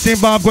 I'm a 16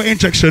 vibe, got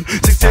injection,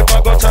 16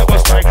 vibe, got turbo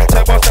strike,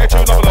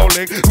 two level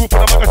link, who put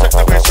the mic, I check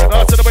the bass, right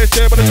out to the bass,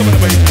 yeah, but the top of the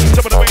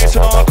bass,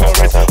 and hardcore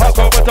race,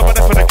 hardcore with the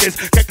money for the kids,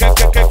 kick,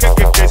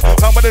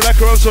 how many like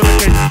girls on the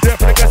case, there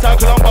for the guest out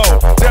Colombo,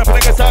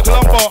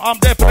 I'm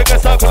there for the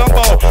guest out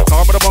Colombo,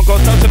 come with the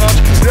bunkers, touching up,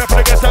 there for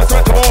the guest out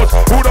Rentables,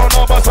 who don't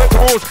know about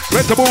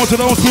Rentables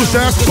and old school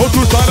style,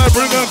 I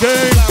bring a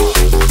game.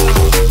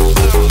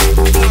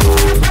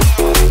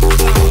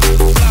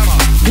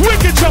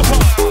 Wicked Choppah.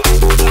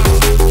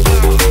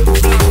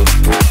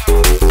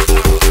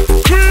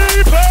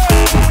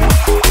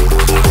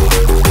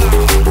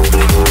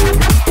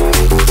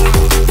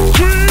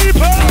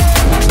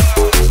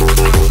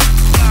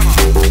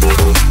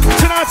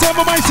 Tonight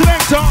over my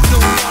selector.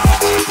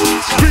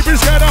 Creepy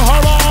scared of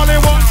horror all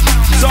in one.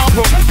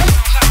 Sample.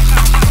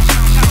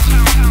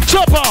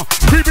 Choppah.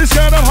 Creepy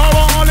scared of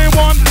horror all in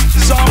one.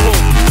 Sample.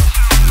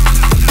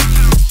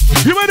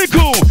 You ready,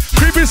 Kool?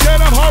 Creepy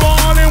scared of horror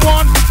all in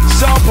one.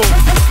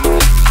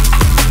 Sample.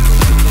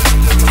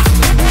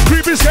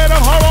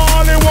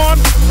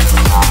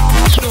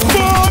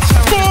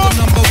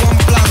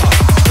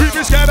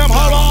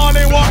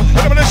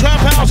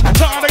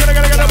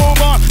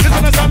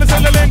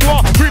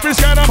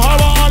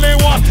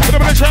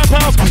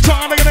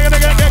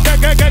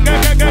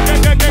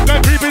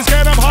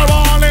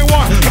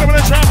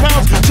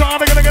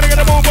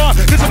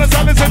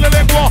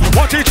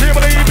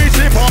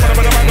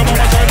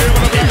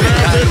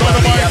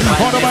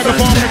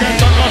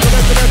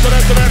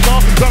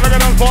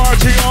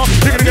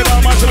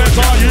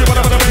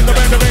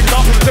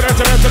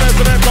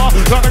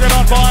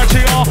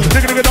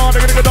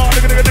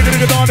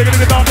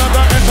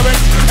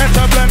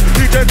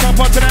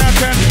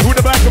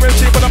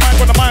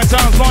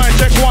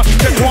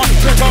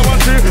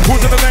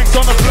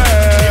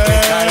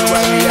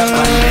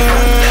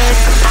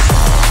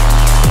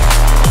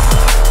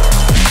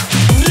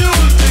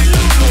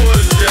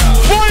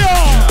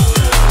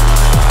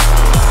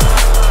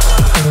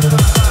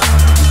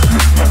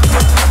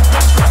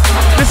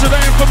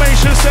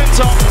 information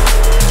center.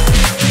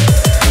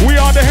 We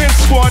are the hit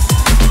squad.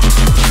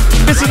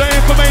 This is the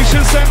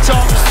information center.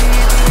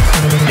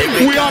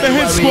 We are the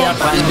hit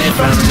squad. In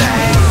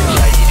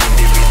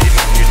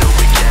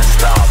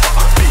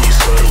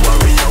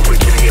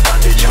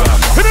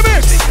the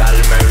mix.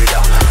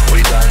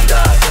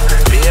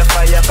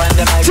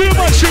 Too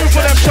much shoe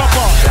for them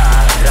Choppah.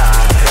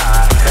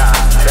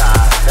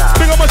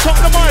 Big up my top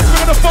of the mic,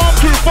 big up the farm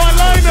crew, fine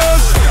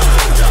liners.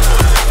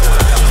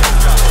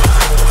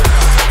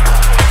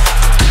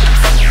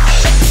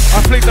 I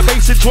play the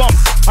basic drum,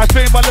 I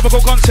play my lyrical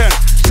content.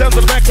 Sounds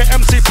of the record,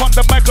 MC pon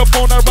the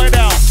microphone right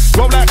now.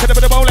 Roll out, could have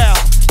been a roll out.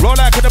 Roll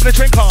out, could have been a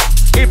drink up.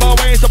 In my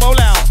ways to roll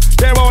out.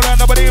 They roll out,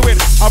 nobody win.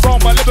 I roll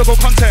my lyrical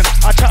content.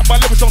 I chat my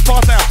lyrics on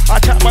fast now.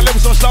 I chat my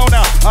lyrics on slow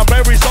now. I'm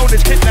very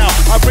zonish kid now.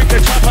 I bring the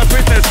trap my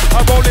business.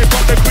 I roll it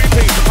from the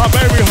creepy. I'm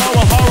very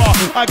horror.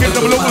 I give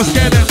them a look and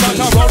scare them.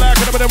 I roll out,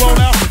 could have been a roll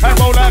out. And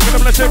roll out, could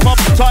have been a ship up.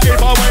 So in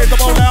my ways to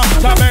roll out.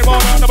 Time they roll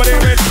out, nobody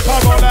win. I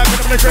roll out,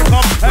 could have been a drink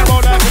up. And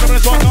roll out, could have been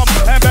a swung up.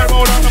 And they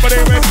roll out, nobody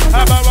win.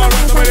 I roll out,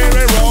 nobody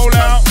win. Roll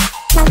out.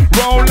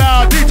 Roll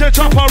out, DJ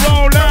Choppah,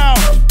 roll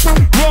out.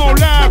 Roll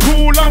out,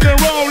 Kool London,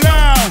 roll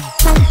out.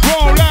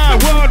 Roll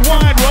out,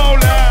 worldwide, roll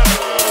out.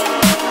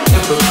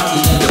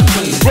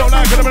 Roll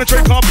out, get them in a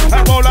drink up.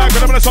 And roll out,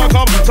 get them in a song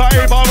up. So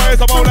if always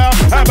I roll out.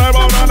 And I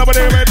roll out,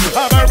 nobody win.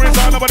 I'm a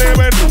reason, nobody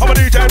win. I'm a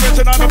DJ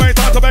Richard on the main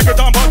time to make it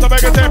dump, to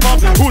make it tape up.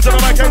 Who's in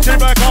the mic, MC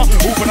Blacka?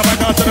 Who's in the mic,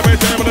 to the bass,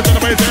 table, to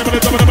the bass, table, to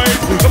the bass.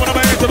 Come on the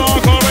bass, to the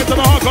hardcore, to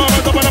the hardcore,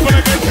 to the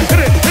bass.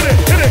 Hit it, hit it,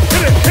 hit it,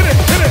 hit it, hit it,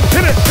 hit it,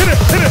 hit it, hit it, hit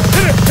it, hit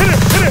it, hit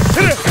it, hit it,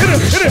 hit it, hit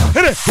it, hit it,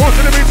 hit it. Go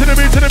to the beat, to the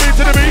beat, to the beat,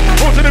 to the beat.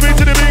 Go to the beat,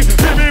 to the beat.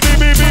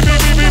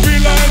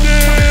 Beat like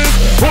this.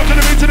 Go to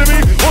the beat, to the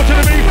beat. Go to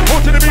the beat, go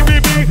to the beat,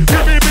 beat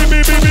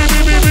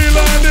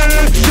like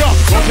this. Yeah.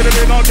 Go to the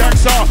beat on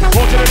Jackson.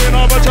 Go to the beat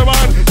on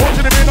Butcherman. Go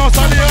to the beat on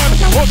Stallion.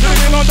 Go to the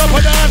beat on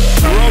Dapadan.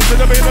 Roll to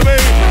the beat, the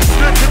beat.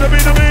 Stick to the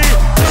beat, the beat.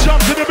 Jump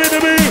to the beat, the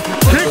beat.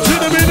 Kick to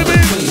the beat, the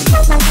beat.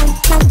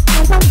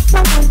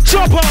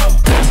 Choppah.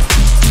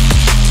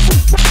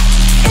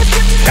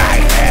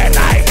 Nightmare,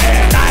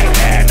 nightmare,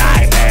 nightmare,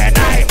 nightmare,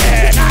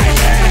 nightmare,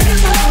 nightmare.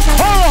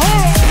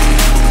 Horror.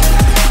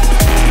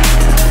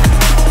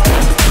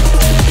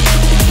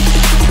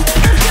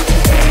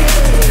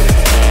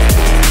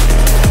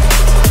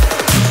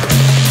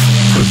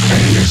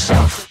 Prepare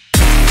yourself.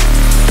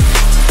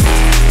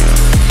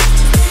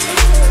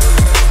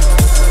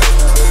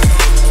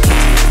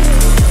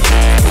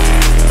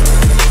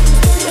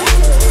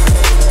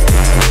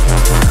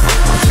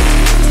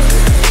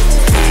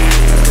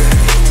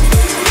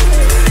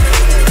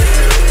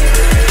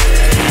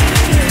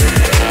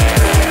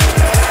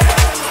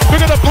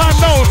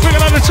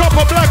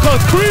 Choppah Blacka,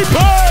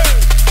 creeper!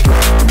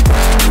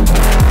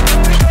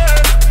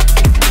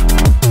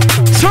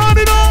 Turn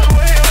it on!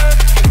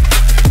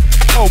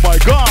 Oh my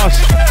gosh!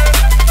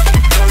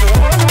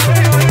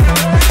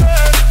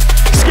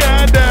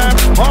 Scare them,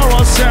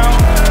 horror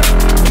sound.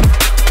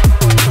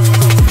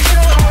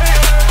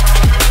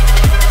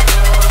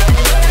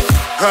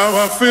 How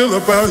I feel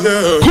about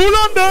you. Kool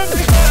London!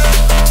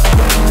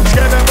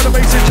 Scare them with a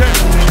basic check.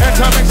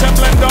 Enter, mix and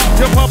blend up.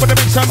 Jump up with the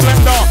mix and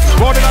blend up.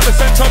 Rolling on the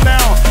center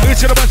now.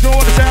 Each of the ones doing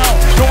the sound.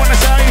 Doing the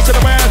sound, each of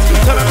the bands.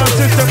 Telling the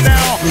system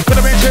now. Could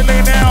have been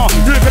chilling now.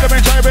 You could have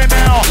been driving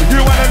now.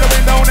 You went out the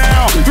window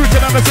now. You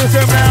telling the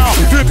system now.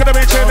 You could have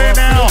been chilling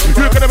now.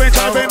 You could have been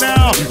driving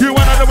now. You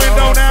went out the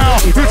window now.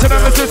 You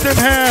telling the system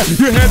here.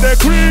 You hear the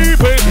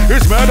creeping.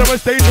 It's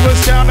murderous, dangerous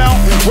sound now.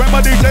 When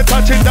my DJ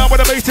touching down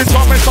with the bass, it's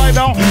on my side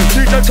now.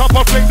 DJ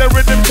Choppah fling the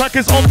rhythm track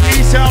is off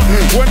E sound.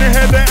 When you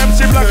hear the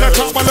MC Blacka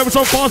talk, my level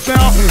so fast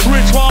now.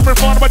 Rich Warm in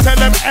front, but tell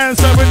them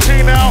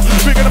N17 now.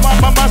 Bigger them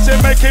up, my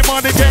massive, making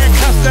money, getting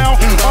cast down.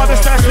 All the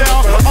stats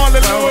down, all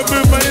the lower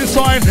movement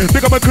inside.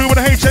 Big up a crew with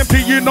a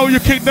HMP, you know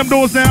you kick them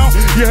doors now.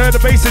 You heard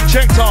the bass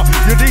injector,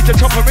 you DJ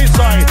Choppah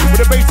inside.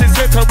 With the bass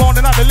injector,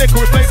 rounding out the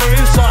liquid flavor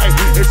inside.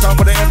 It's time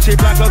for the MC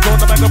Blacka,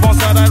 on the microphone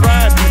side and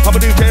ride. I'm a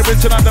DJ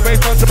Richard on the bass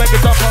line to make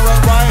it up and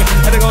run right.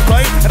 And it goes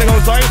right, and it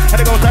goes right,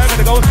 and it goes down, and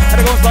it goes, and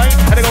it goes right,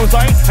 and it goes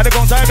right, and it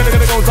goes down, and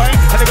it goes right,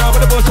 and it goes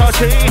with the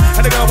Busachi,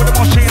 and it goes with the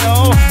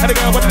Moschino, and it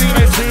goes with the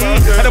DMC,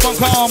 and it won't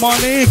call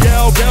money,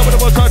 girl with the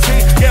Busachi,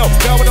 girl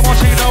with the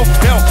Moschino,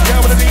 girl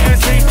with the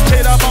DMC,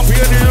 shade up on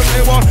here,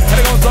 they want, and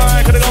it goes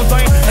right, and it goes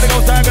right, and it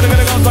goes down, and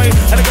it goes right,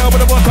 and it goes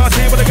with the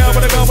Busachi, with the girl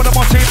with the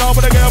Moschino,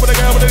 with the girl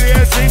with the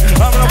DMC,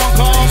 I'm gonna want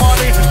call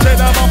money,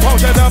 shade up on pump,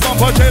 shade up on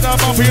pump, shade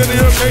up on here,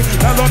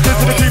 and launch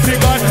into the GP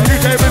guy,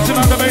 DJ Richard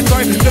on the bass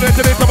line, to the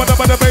top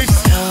of the bass.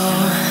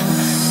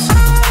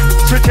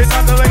 Switching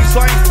on the lane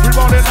line, we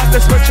rolling on the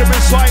switching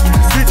inside.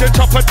 DJ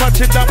Choppah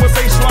touching down with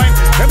baseline.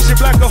 MC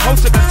Blacka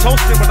hosting and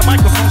toasting with a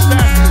microphone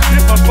stand.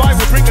 Different vibe,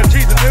 we bring a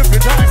cheese and every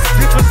time.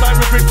 Different style,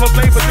 we bring for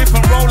flavor,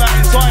 different rollout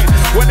inside.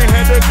 When they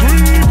hear the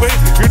creeping,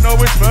 you know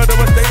it's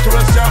murderous,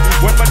 dangerous sound.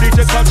 When my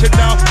DJ touching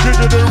down,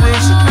 to the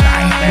roots.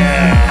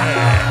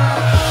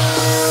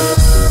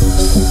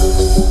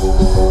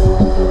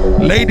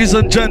 Ladies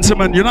and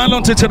gentlemen, you're now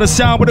locked into the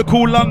sound with the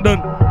Kool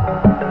London.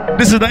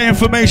 This is the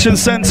information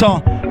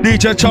center.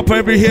 DJ Choppah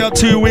every here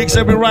 2 weeks,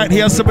 every right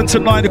here 7 to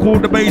 9. They call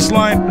the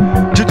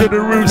baseline. Juju the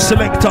Root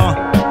Selector.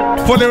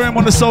 Follow him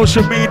on the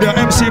social media.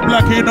 MC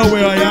Blacka, you know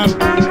where I am.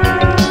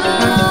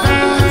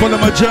 Follow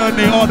my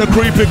journey, all the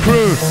creepy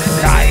crew.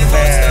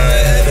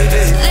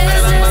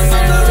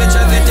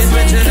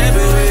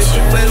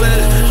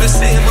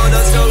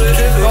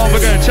 Don't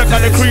forget, check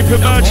out the creepy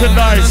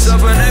merchandise.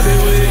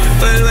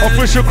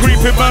 Official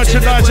creepy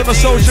merchandise on the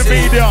social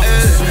media.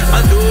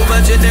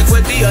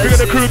 Big of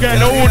the crew getting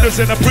the orders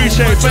in,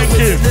 appreciate, thank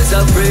you.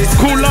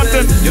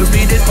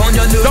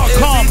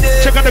 KoolLondon.com.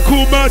 Check out the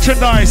cool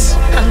merchandise.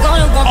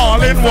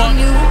 All in one.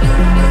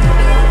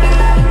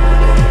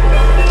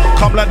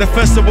 Come like the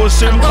festival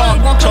soon,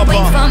 come,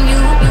 Choppah.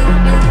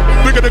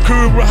 Big of the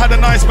crew had a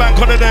nice bank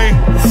holiday.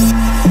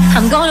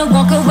 I'm gonna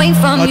walk away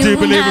from you. I do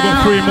believe we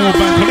got 3 more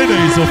bank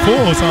holidays or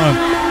 4, son.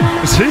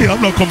 See,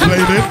 I'm not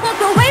complaining. I'm gonna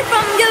walk away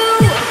from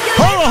you.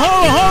 Hold on.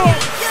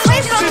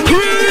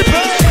 Creepy.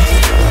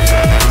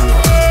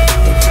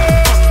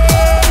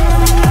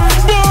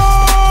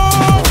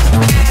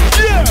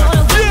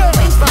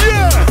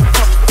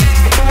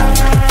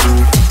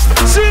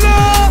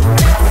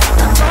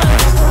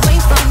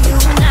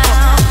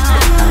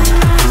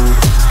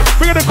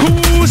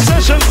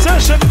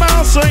 Session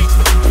bouncing.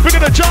 We're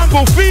gonna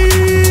jungle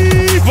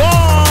fever.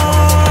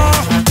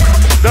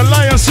 The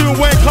lions soon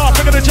wake up.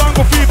 We're gonna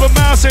jungle fever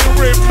bouncing.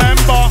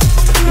 Remember,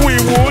 we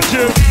warned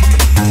you.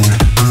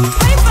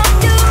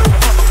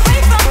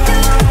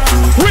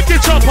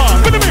 Wicked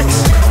Choppah, with the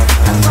mix.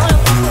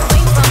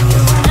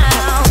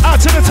 Out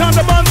to the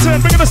Thunder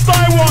Bunton. We're gonna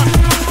style one.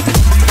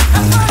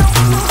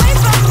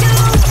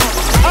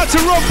 Out to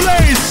Rob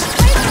Blaze.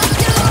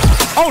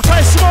 Old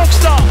tight Smoke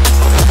Star.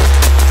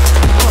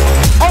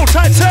 Old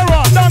tight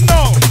Terror, don't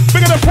know.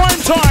 Big in the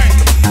prime time.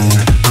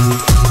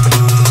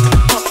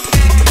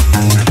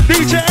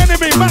 DJ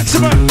Enemy,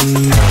 Maximum.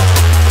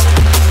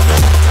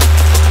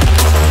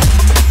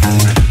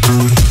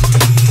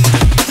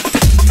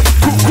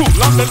 Cool,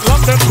 London.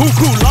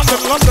 Cool, London.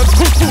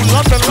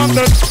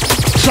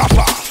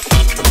 Choppah.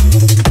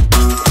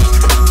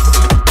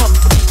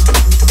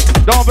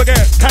 Don't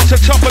forget, catch a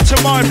Choppah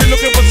tomorrow if you're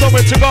looking for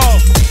somewhere to go.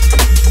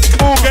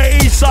 All get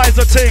east sides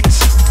of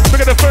things.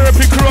 Look at the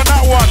therapy crew on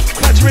that one.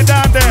 Catch me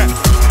down there.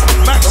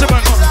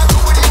 Maximum.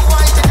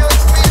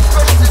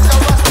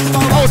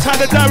 Oh, time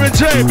to Darren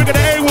J. Look at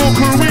the A-Wall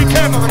crew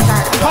weekend.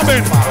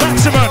 Coming.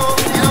 Maximum.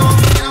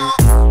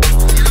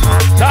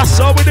 That's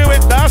how we do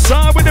it. That's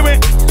how we do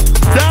it.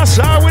 That's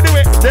how we do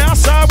it.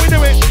 That's how we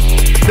do it.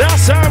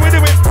 That's how we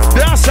do it.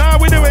 That's how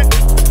we do it.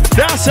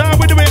 That's how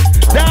we do it.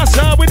 That's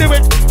how we do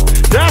it.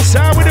 That's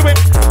how we do it.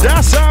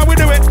 That's how we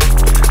do it.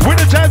 With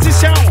the jazzy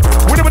sound.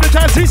 With the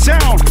jazzy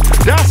sound.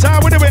 That's how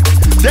we do it.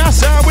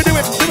 That's how we do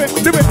it.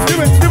 Do it.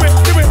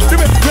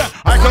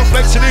 I come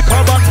flexing the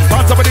carbon.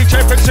 On top of the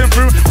DJ flexing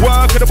through.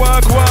 Working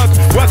on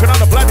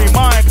the bloody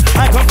mic.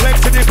 I come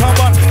flexing the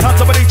carbon. On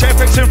top of the DJ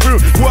flexing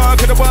through.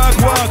 Working on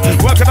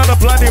the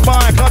bloody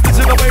mic. This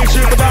is the way you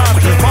shoot the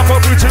band. Pop up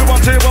through 2,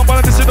 1, 2, 1,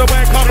 but this is the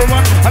way I come to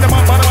run. And the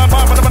mics.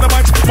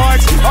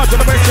 On to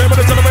the bass, to the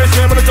bass,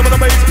 to the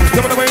bass,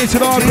 to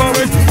the hardcore.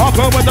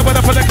 Hardcore with the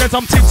connectors.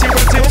 I'm tipsy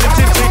with the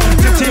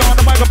tipsy on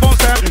the microphone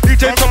stand.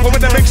 DJ Choppah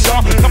with the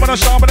mixer. Come on a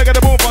shot, but I get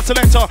the move on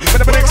selector.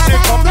 With the next thing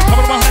come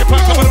on my hyper,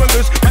 come on my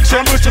loose. Make sure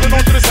loose to the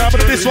north to the south,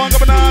 but this one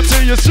coming out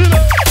to you soon.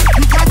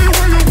 You got me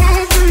where you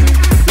want me.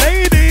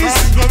 Ladies.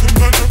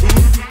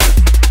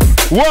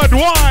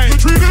 Worldwide.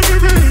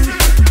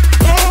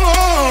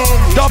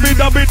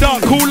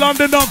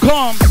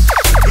 www.KoolLondon.com.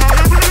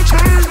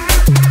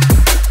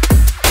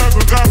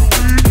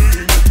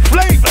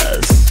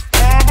 Flavors.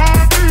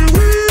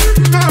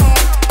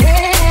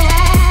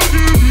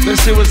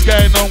 Let's see what's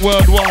going on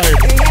worldwide.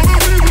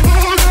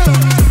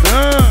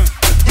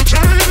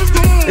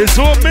 It's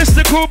all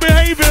mystical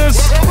behaviors.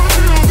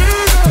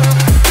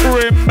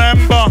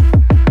 Remember,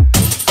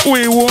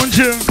 we warned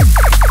you.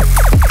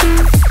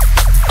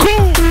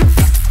 Cool.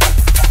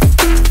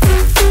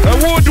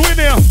 Award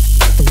winner.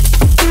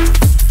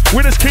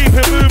 We just keep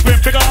it moving.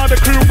 Big up the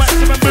crew,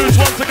 Maximum moves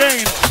once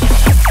again.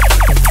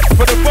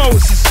 For the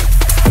votes.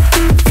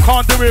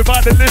 Can't do it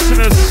without the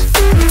listeners.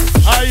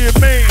 How you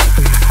mean?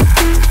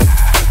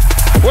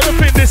 What do you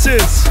think this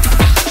is?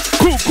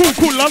 Cool,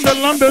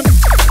 London.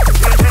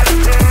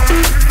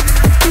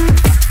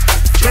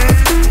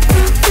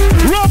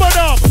 Rub it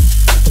up.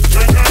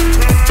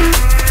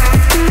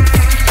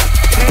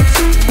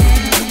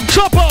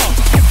 Choppah.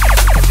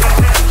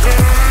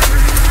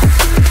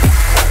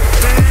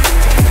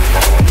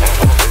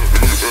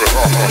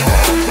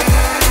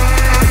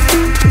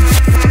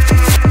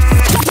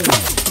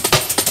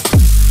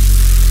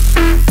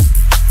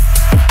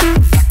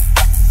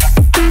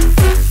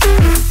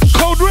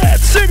 Code Red,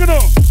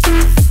 signal.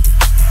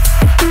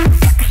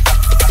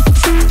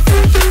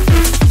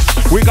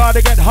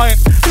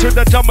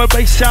 drum and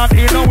bass sound,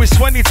 you know it's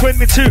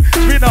 2022.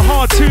 It's been a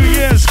hard 2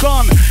 years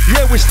gone.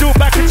 Yeah, we're still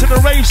back into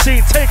the rave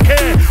scene. Take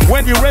care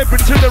when you're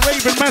raving to the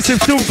raving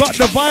massive. Still got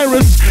the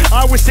virus.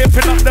 I was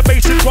stepping up the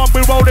bass and drum,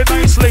 we rolling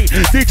nicely.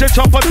 DJ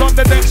Choppah's on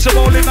the decks, so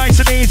rolling nice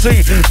and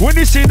easy. When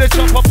you see the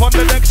chop up on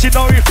the decks, you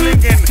know you're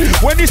flinging.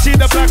 When you see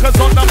the blackers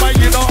on the mic,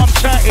 you know I'm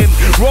chatting.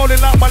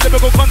 Rolling out my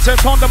lyrical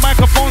concepts on the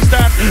microphone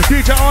stand.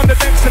 DJ on the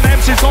decks and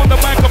MC's on the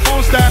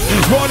microphone stand.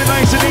 Rolling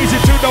nice and easy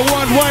to the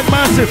one wide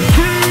massive.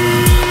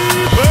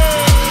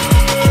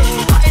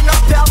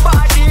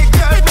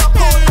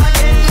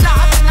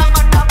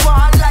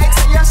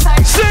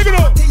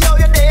 Signal!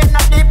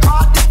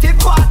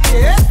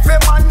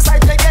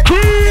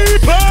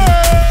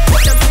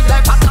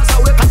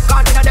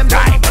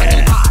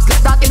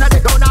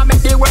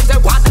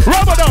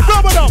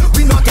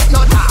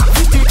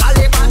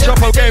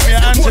 Choppah gave me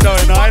an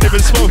antidote and I ain't even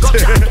smoked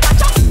it.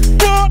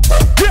 What?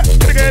 Yeah,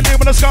 gonna get lean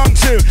with a skunk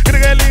too. Gonna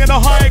get lean in a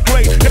high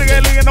grade. Gonna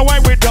get lean in a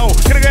white widow.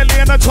 Gonna get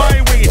lean in a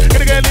Thai weed.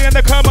 Gonna get lean in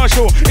the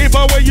commercial. If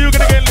I were you,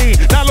 gonna get lean.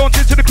 Now launch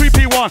into the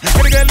creepy one.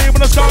 Gonna get lean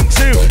with a skunk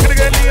too. Gonna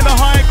get lean in a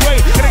high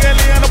grade. Gonna get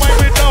lean in a white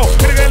widow.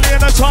 Gonna get lean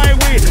in a Thai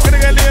weed.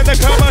 Gonna get lean in the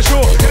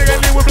commercial. Gonna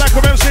get lean with Black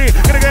MC.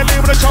 Gonna get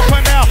lean with a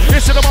Choppah now.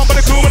 This is the one with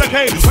the cool with a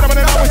K. When I'm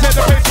in the now, we take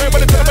the bass.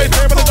 With the bass,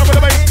 with the drum with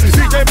the bass.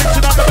 DJ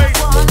mixing out the bass.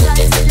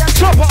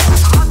 Choppah.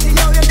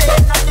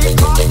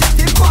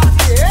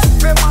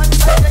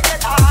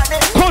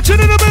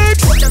 Continue the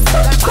mix.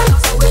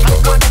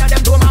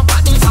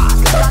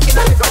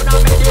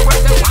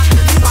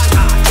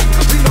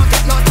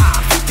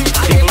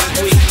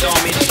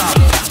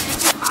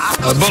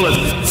 A bullet.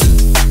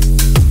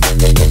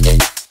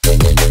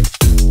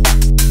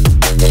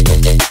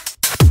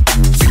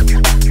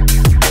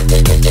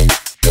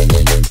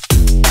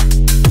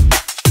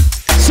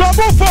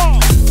 Subwoofer.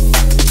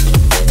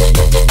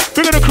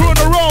 We're gonna crew on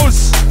the roads.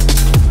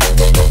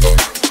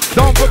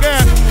 Don't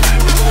forget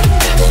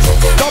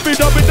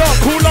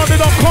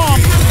www.coollondon.com.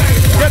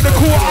 Get the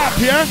Kool app,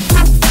 yeah?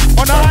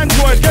 On the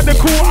Android, get the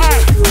Kool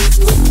app.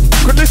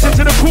 Could listen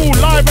to the Kool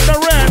live in the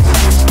red.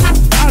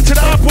 Out to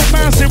the Apple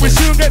Massive, we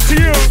soon get to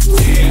you.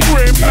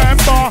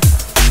 Remember,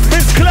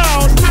 it's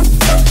Cloud.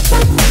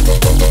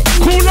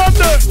 Kool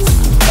London.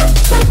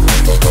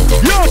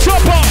 Yo,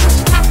 Choppah.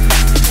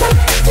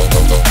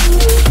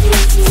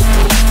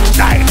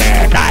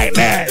 Nightmare,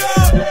 nightmare.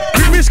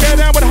 Creepy scared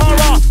down with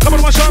horror. Come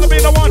on, trying to be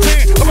the one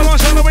thing. Come on,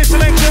 trying to be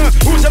selection.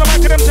 Who's in the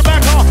back of them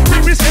tobacco?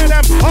 Creepy scared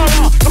them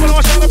horror. Come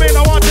on, trying to be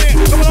the one thing.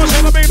 Come on,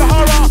 trying to be the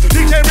horror.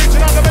 DJ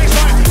reaching on the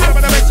baseline.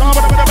 With the bass on,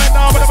 with the bend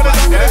down, with the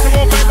down. Let's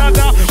go bend down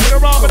down. With the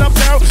round, with the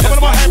down. Come on,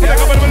 my head, with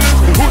the loose.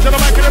 Who's in the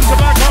back of them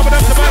tobacco? With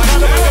them tobacco.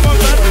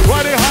 Why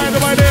they high and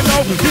why they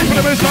low? Keep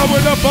the bass on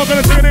with the fuck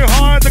and take it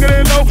hard, take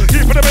it low.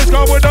 Keep the bass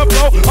on with the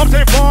flow. I'm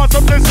saying far,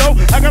 something slow.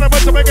 I got a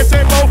bunch to make it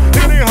say low.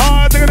 Take it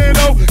hard, take it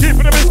low.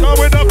 Keep the bass on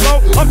with the flow.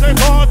 I'm saying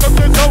far,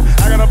 something slow.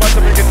 I got a bunch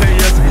to make it say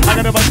yes. I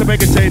got a bunch to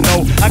make it say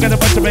no. I got a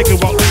bunch to make it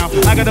walk now.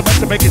 I got a bunch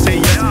to make it say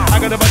yes. I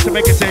got a bunch to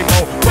make it say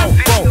no. Go,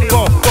 go,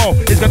 go, go.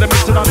 He's gonna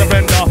mix it on the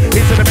bender.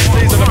 He's gonna mix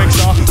it, he's gonna mix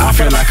it. I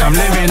feel like I'm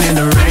living in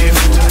the rave.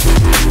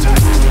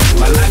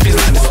 My life is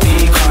like the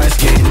speaker, it's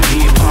getting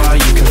deeper.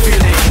 You can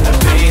feel it in the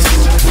bass.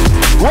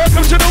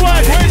 Welcome to the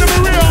white, wait the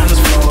Maria.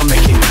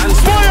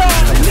 Fire!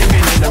 I'm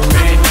living in the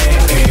rave.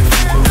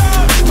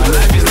 My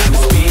life is like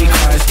the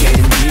speaker, it's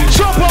getting deeper.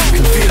 Choppah!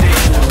 You can feel it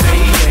in the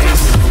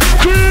bass.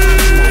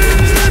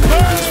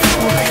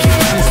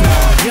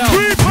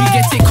 We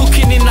get it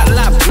cooking in that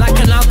lab like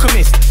an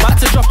alchemist. About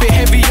to drop it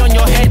heavy on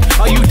your head.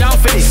 Are you down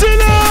for this?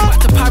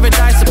 Back to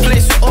paradise, a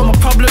place with all my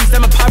problems,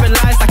 them are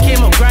paralyzed. I came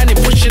up grinding,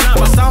 pushing out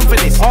my sound for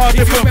this. All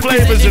different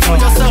flavors, you know.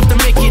 Yourself to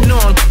make it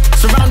known.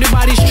 Surrounded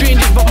by these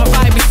strangers, but my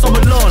vibe is so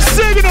alone.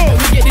 Signal.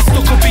 We get this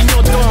stuck up in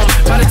your dorm.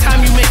 By the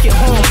time you make it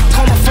home,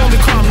 call my phone, we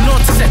come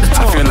known to set the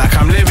tone. I feel like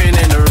I'm living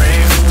in the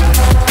rave.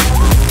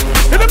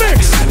 In the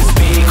mix. The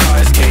speaker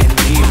is getting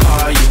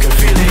deeper. You can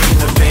feel it in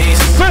the bass.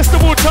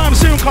 Festival time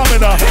soon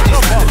coming up.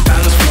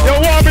 Yo,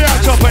 warm me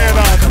up, Choppah, you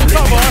know.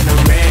 Come on.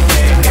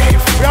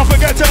 We have to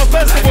get to a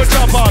festival,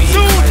 Choppah.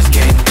 Soon.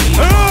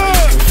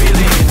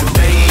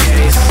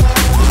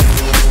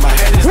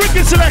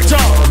 Wicked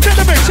selector. Get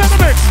the mix, get the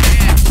mix.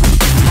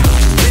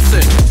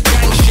 Listen,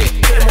 gang shit,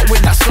 came up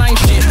with that slang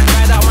shit.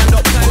 Ride out, man,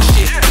 up plan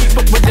shit. Keep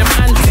up with them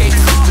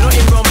antics.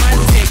 Nothing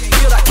romantic.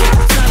 Feel like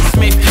Captain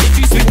Smith. If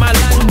you speak my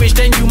language,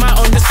 then you might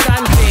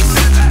understand this.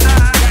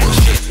 Gang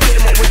shit,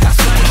 came up with that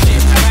slang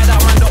shit. Ride out,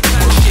 man, up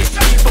plan shit.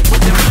 Keep up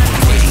with them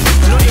antics.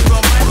 Nothing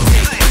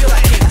romantic. Feel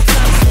like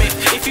Captain Smith.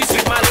 If you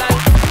speak my language.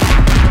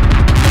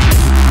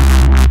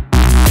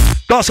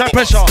 Last high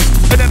pressure,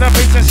 and then their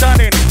face and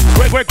shining.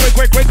 Great.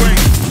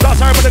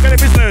 Last time when they get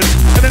in business,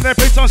 and then their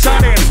face on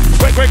shining.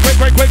 Great.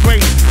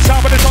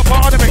 Sound with the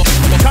Choppah on the mix.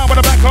 Sound with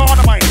the Blacka on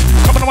the mic.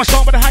 Coming on my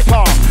song with the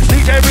hyper.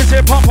 DJ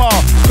Rizzy Papa.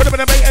 Could have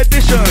been a late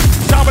edition.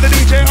 Sound with the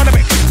DJ on the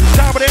mix.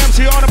 Sound with the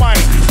MC on the mic.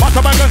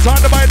 Master Baggers on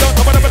the mic. Don't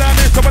come over down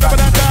this, come over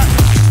down that.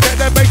 Get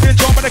them bass in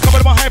drum, and they come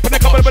with my hype, and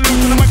they come with the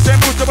loose, and the mic saying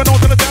moves to the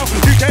north to the south.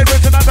 DJ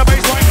Rizzy on the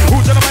bass line.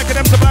 Who's in the mic and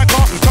them to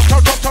Blacka? Chop.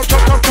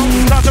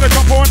 Down to the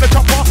Choppah on the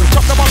chopper.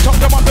 Chop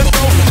them on the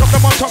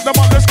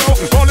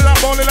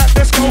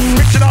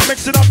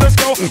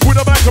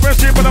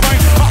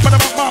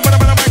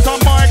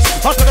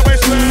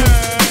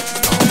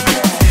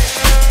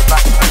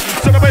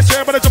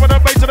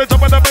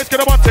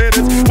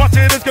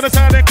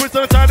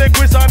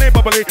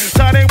bubbly.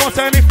 Tiny, what's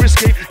any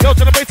frisky? Go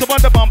to the base of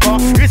the bumper.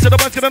 East to the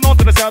west, get on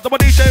to the south. I'm a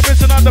DJ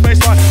Vincent on the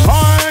baseline.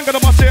 I'm gonna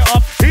bust it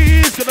up.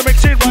 He's gonna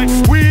mix it right.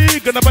 We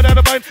gonna better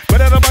the vibe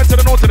to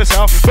the north to the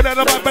south. Better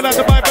the vibe.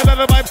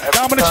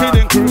 Down with the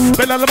chilling crew.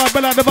 Better the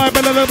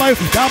vibe.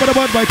 Down with the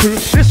word by crew.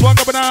 This one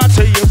coming out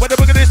to you. When the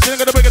bigger this thing,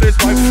 the bigger this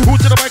vibe. Who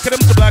to the mic of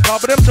them to black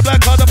heart, but them to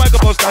black heart, the mic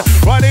of poster.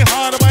 Riding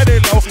hard,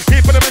 riding low.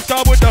 Keeping them in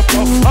style with the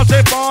flow. I'll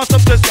say fast,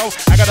 up to slow.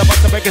 I got a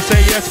bunch to make it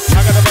say yes.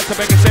 I got a bunch to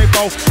make it say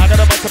go. I got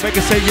a bunch to make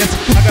it say yes.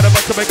 I got a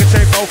bunch to make it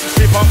say go.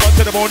 Keep on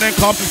to the morning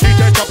come.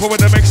 DJ Choppah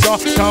with the mixer.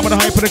 Down with the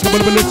hype and the couple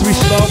of minutes we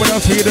slow. When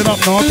I'm speeding up,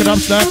 knocking up,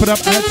 snapping up,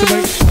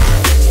 activate.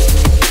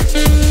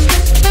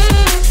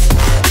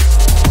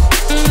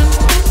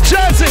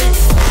 Jazzy.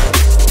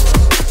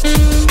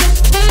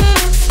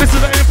 This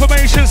is the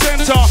information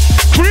center.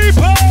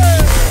 Creeper.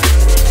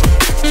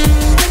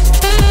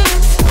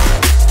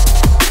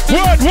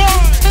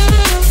 Worldwide.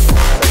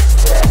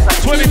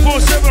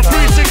 24/7,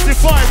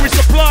 365. We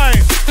supply.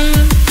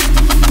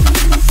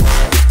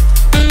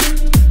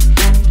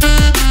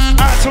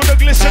 Out to the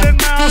glistening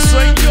mouse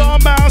ring, your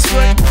mouse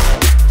ring.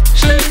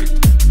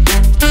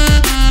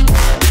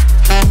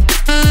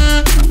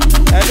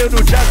 And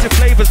little jazzy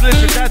flavors,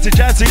 little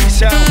jazzy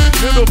sound.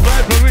 Little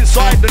flavor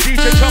inside the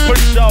DJ Choppah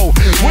show.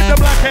 With the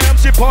black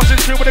MC passing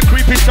through with a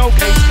creepy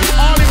showcase.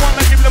 Only one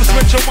I give them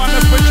switch on 1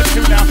 and switch on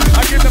 2 now.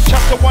 I give them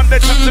chapter 1,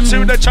 then chapter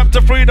 2, then chapter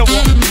 3, the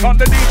 1. On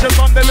the DJs,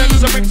 on the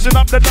lens, I'm mixing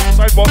up the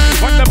downside one.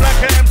 When the black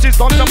MCs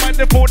on the mic,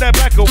 they pull their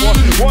black one.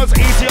 Was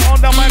easy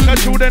on the mic, I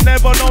should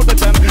never know the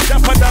time.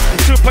 Dapper down,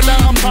 super down,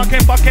 I'm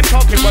talking, but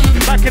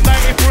back in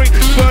 93,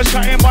 first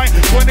shot in mic.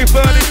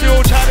 2030,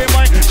 still chatting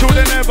mic, should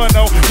never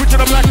know. Which of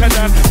the black and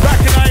back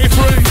in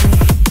 93,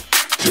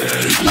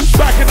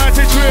 back in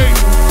 93,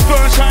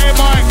 first shot in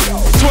mic.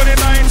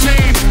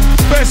 2019,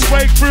 best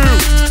breakthrough,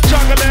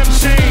 jungle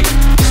MC,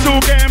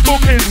 still getting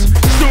bookings,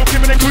 still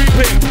giving it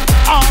creepy,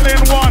 all in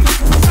one.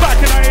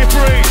 Back in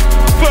 93,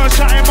 first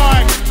shot in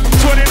mic.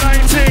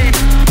 2019,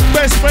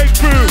 best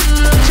breakthrough,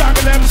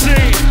 jungle MC,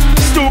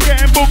 still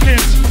getting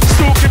bookings,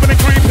 still giving it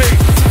creepy,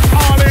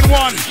 all in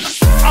one,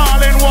 all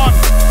in one,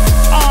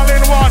 all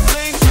in one,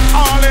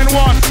 all in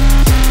one,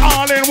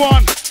 all in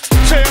one.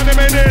 Say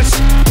enemy this,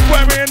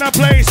 we're in a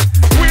place.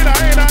 We in a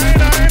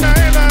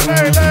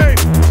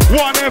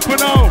one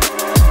F&O,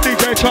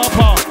 DJ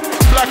Choppah,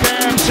 Black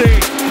MC.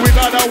 We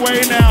got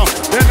away now.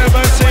 They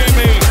never see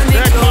me,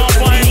 they can't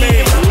find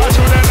me. I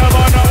should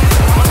never know.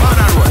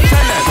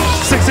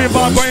 16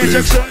 bar boy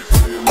injection,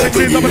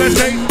 16 double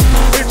estate.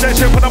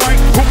 Injection for the mic,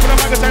 hook for the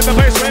magazine, the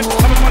basement.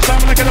 I'm in my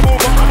time to get a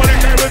move on. I'm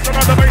gonna get rich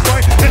on the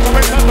baseline. It's the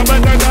baseline, the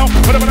bed down.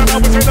 Whatever the now,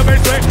 we say the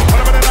baseline.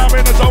 Whatever the now,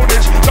 in the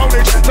zonage.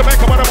 To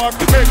make up on the mark,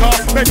 make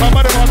up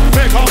on the mark,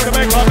 make up.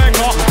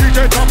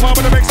 DJ Choppah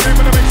with the mix it.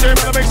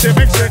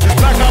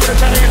 Black out with the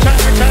chatting.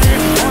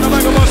 On the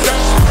mic of us,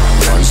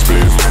 one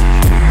split,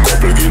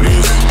 couple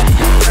guineas.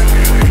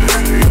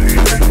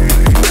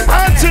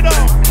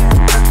 Antidote,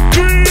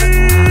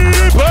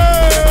 Creeper.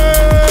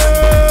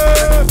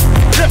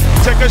 Yeah,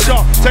 take a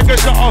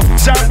shot of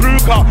Sam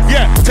Brooker.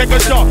 Yeah, take a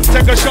shot of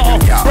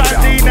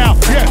Brandy now.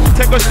 Yeah,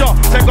 take a shot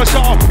of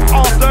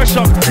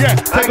Aftershock. Yeah,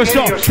 take a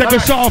shot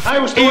of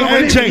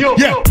ENJ.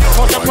 Yeah,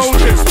 what's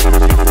approaching?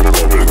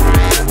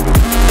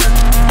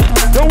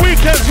 The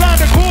weekend's round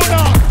the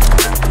corner.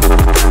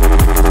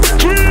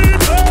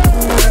 Creeper.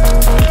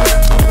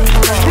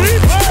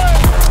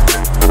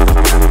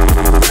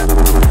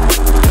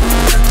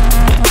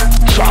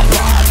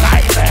 Choppah,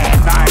 nightmare.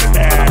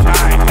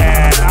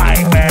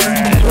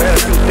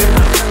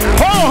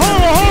 Hold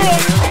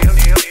on.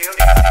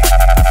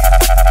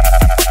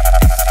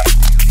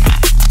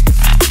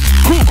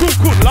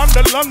 Cool.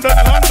 London.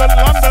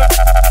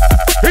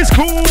 It's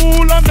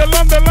cool, London.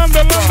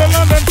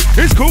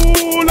 It's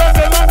cool,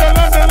 London.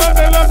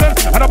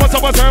 And I'm what's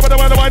up with the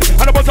worldwide.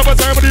 And I'm what's up with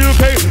the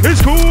UK.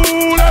 It's cool,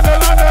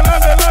 London.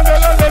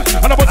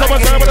 And I'm what's up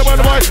with the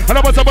worldwide. And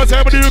I'm what's up with the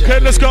UK.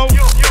 Let's go.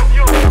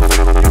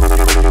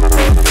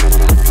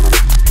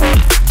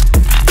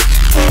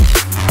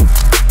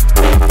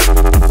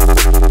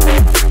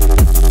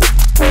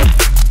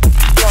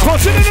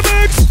 Continue the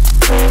mix.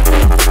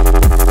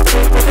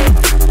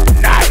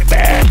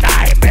 Nightmare.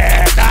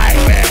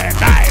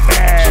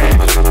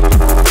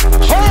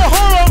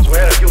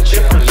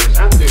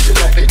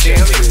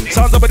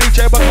 Sounds of a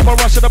DJ, but I'm a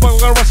rush to the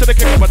bug, rush to the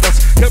kick of a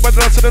dust. Kick by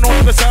the dust to the north,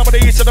 to the south, to the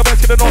east, to the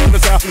west, to the north, to the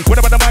south.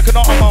 Whenever the mic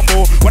not a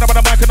mumble,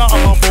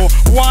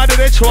 Why did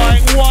they try?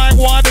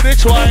 Why did they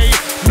try?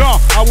 No,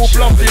 I will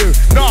bluff you.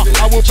 No,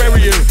 I will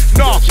bury you.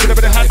 No, should have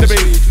been had to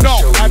be. No,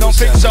 I don't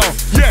think so.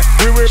 Yeah,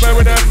 we will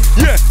bury them.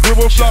 Yeah, we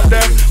will flop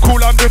them.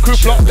 Cool on the crew,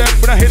 flop them.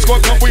 When I hit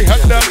squad, come we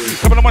hit them.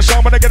 Coming on my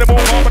show, but I get them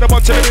all hard, but I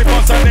want to be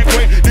boss and then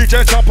quick.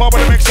 DJ Choppah, but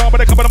I make sound,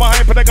 but I come on my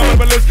hype, but I come on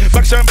my loose.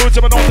 Back shine boots,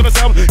 and north to the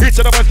south. Each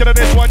of the west, get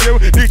this one, you.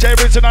 DJ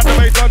Vincent on the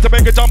bass, to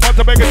make a jump, on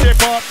to make a shape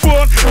part.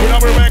 Boom, when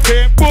I'm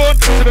ranking. Boom,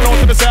 to the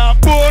north to the south.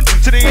 Boom,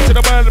 to the east, to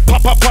the west.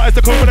 pop is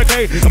the Kool with a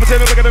K. I'ma tell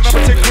you look at the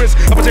number 10 Chris.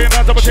 I'ma tell you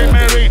Nance, I'ma tell you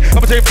Mary.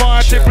 I'ma tell you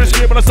 5 tip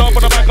risky, but I stop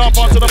on the mic off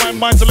onto the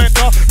mind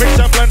selector. Mix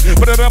and blend,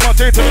 put it on my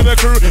tape to the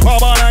crew. All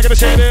about I get a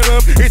shade in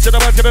room. Each of the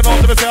ones get it on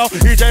to the tail.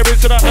 EJ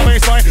Rinse to that the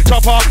baseline.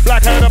 Choppah,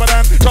 black hand up and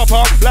down.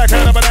 Choppah, black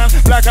hand up and down.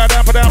 Black hand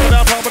down, put down,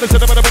 pop, but it's in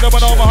the middle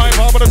of my high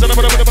pop, but it's in the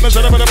middle of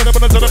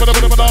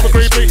the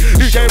creepy.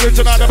 DJ Rinse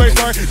to that the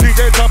baseline.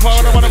 DJ Choppah,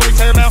 I don't want to waste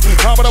time now.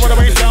 I don't want to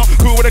waste now.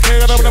 Kool with a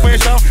K, I don't want to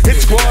waste now.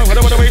 It's Kool, I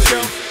don't want to waste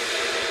now.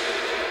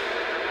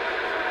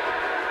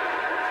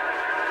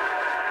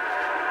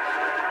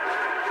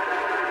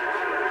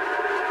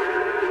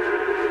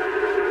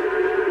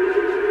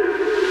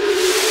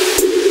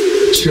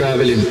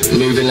 Traveling,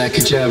 moving like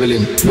a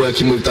javelin,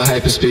 working with the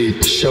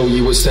hyperspeed, show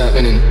you what's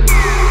happening.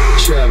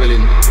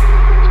 Traveling,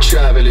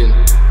 traveling,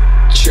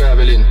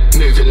 traveling,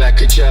 moving like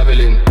a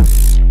javelin.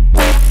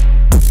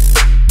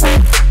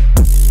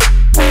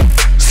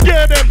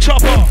 Scare them,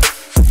 Choppah.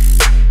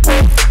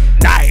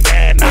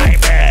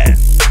 Nightmare.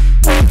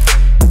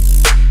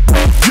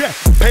 Yeah,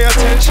 pay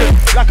attention,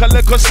 like a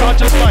little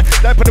sergeant's line.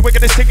 They put the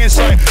wickedest thing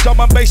inside. Drum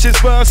and bass is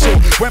versatile.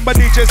 When my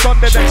DJ's on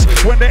the decks,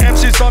 when the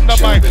MC's on the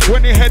mic,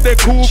 when you hear the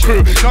Kool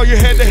crew, now you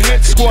hear the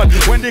hit squad.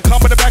 When they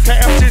come with the back of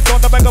MC's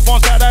on the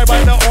megaphones that I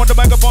ride on the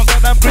megaphones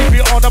that I'm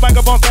creepy, on the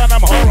megaphones that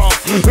I'm horror.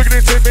 Look at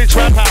this in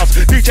trap house.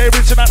 DJ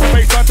rinsing out the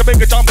bass line to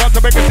make a jump on, to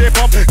make a step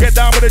up. Get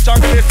down with the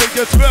jungle, this thing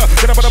just swear.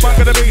 Get up on the bunk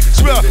of the beat,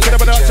 swear. Get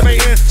up on the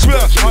activating,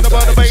 swear. On the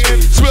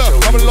motivating, swear.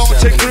 Come along,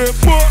 take grip,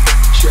 more.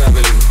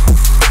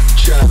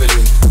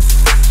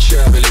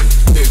 Traveling,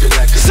 moving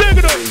like a sing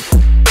it up.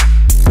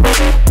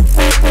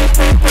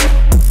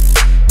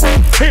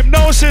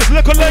 Hypnosis,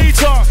 look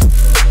later.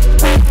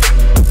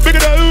 Bigger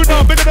the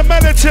Uno, bigger the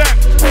Melitech.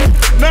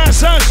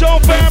 Nice and show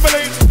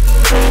family.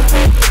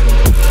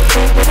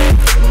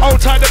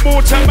 Old time the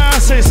Morton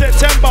Massey,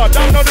 September,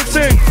 don't know the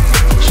thing.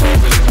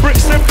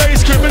 Brixton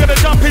Bass Crew, bigger the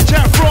Jumping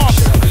Jack Frost.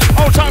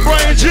 Old time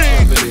Brian G.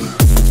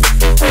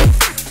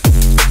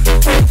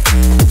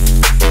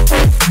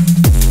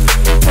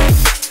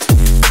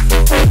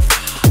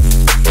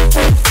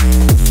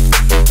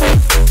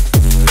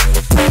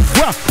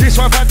 Well, this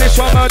one bad, this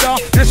one murder.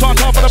 This one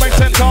top of the main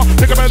center.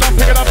 Pick it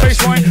up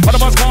baseline. Other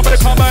ones come with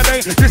the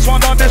comedy. This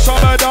one done, this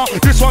one murder.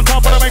 This one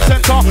top of the main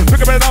center.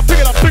 Pick it up.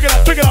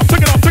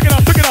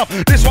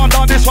 This one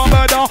done, this one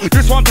murder.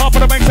 This one top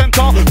of the main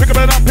center. Pick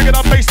it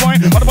up baseline.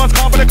 Other ones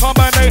come with the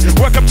comedy.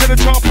 Welcome to the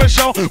Choppah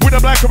Show with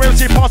the black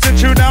community passing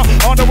through now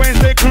on the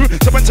Wednesday crew.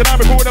 So when tonight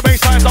before the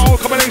baseline, the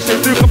whole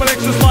combination, new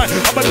combinations line.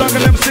 I'm a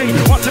jungle MC.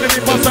 Once in the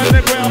beat, once in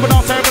the way. I'm an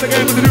outside with the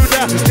game with the new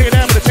down. Take it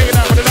down with the dash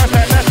down with the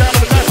dash down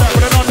with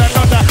the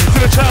not that. To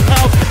the trap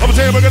house. I'm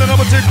saying we're gonna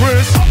number 10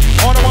 Chris.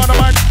 On the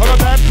mic, I got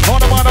that. On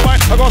the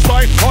mic, I got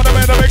slide. On the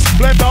mix,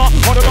 blender.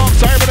 On the long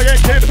side with the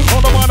gate kid.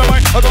 On the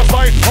mic, I got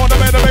slide. On the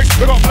mix,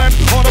 we got blend.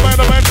 On the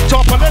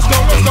Choppah, let's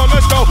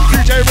go.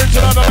 DJ Rinse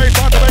on the bass,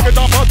 time to make a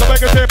jump, to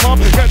make a tip up.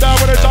 Get down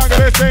with the jungle,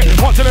 this thing.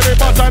 Once in the beat,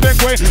 once I think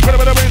way. With a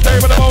bit of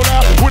Wednesday, with a bowl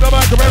out. With a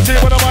back of MC,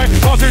 with a mic.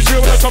 Passing through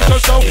with a Choppah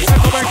Show.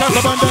 Let's go back, cast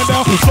a band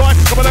down. Slide,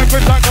 come on,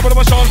 quick time, come on,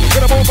 my shot. Get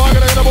a move on,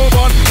 get a move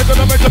on. Into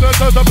the mix, into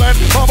the blend.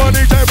 Come on,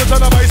 DJ Rinse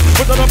on the bass.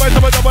 Put on the bass,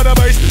 jump on the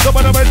bass. Jump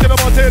on the bass, get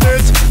about this.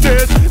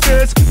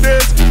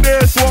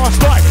 One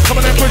strike.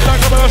 Come on, quick time,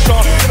 come on, a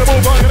shot. Get a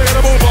move on, get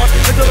a move on.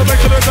 Into the mix,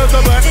 into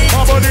the blend.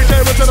 Come on, DJ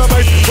Rinse on the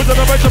bass. Put on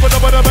the bass, jump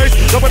on the bass.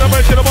 Jump on the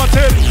bass, get about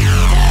this.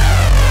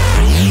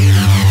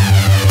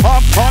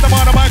 On the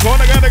mic,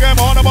 on again,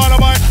 on the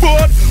mic,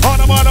 good. On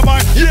the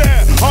mic,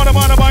 yeah. On the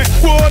mic,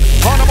 good.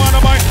 On the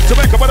mic, to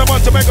make up on the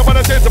one, to make up on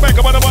the take, to make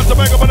up on the one, to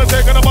make up on the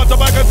take, and the one to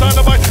make up on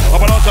the mic.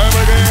 I'm on time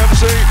again,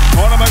 MC.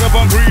 On the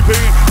microphone,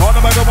 creepy. On the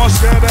microphone,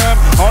 scare them.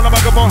 On the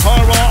microphone,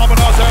 horror. I'm on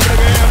time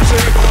again,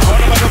 MC. On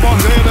the microphone,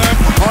 hear them.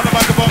 On the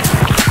microphone.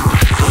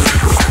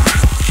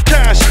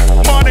 Cash,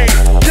 money,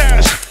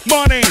 cash,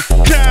 money,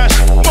 cash,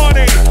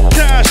 money,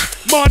 cash,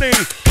 money,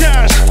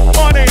 cash,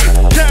 money,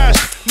 cash,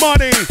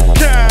 money,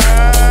 cash.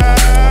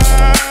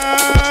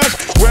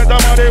 Where's the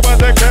money, where's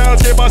the cash?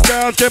 Give us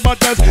dance, give us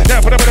dance.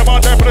 Yeah, put it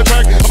on, time for the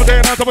track. I'm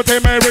saying out, I'm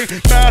saying Mary.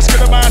 Mask, get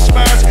the mash.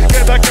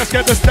 Get the cash,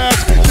 get the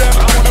stats. Yeah,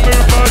 I wanna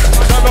move much.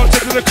 Shout out to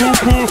the cool.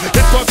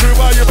 It's gone through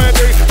while you're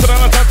ready. So then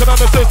I talk to the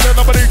system.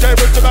 I'm a DJ,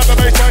 Rinse to the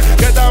baseline.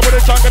 Get down with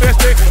the chunk of this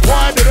thing.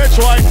 Why did it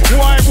try?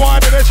 Why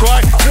did it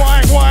try?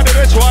 Why did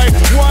it try?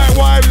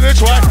 Why did it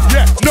try?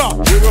 Yeah, no,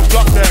 we will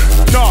flop them.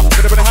 No,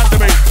 could have been a hand to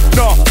me.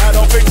 No, I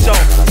don't think so.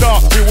 No,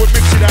 we would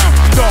mix you down.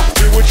 No,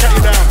 we would shut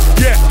you down.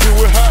 Yeah, we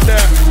would hurt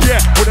them.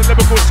 Yeah, with a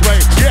Liverpool sway.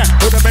 Yeah,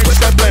 with a make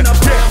them blend.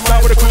 Yeah, now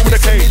with a Kool with a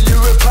K.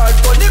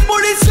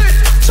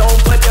 So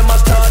when them a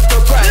start to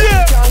cry,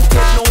 yeah. Can't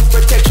get no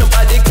protection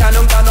by the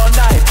cannon gun on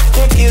knife.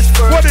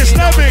 What is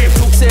that mean?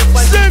 Sing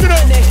it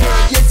up.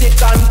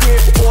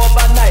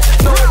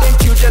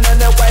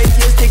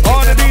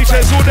 All the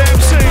DJs, all the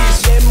MCs,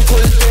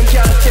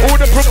 all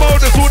the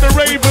promoters, all the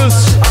ravers.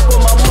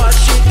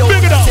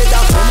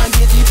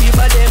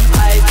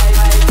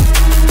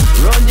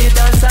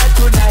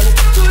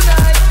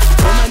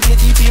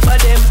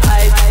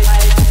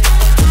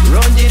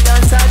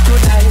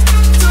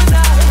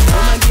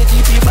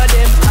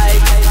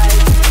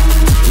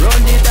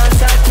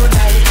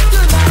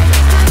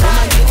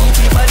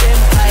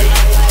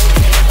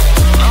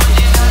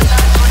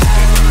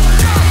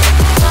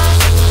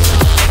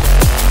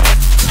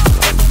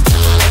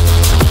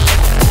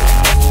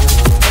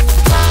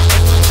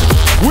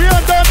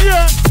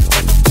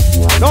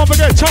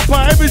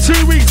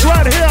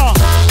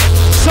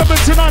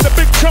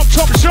 Chop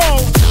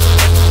Show.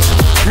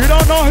 You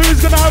don't know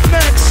who's gonna have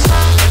next,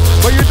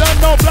 but you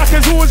don't know Black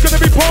is always gonna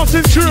be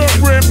passing through.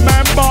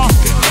 Remember,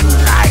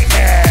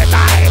 nightmare,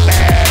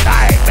 nightmare,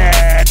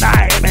 nightmare,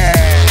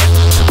 nightmare.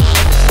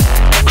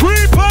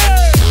 Creeper,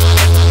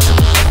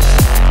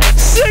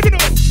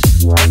 signal.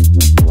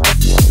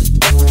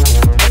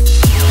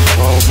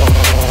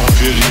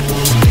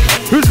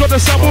 Who's got the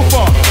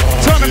subwoofer?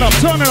 Turn it up,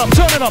 turn it up,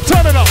 turn it up,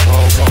 turn it up.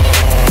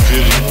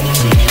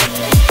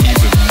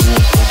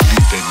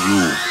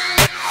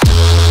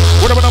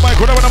 Whatever the mic,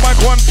 whatever the mic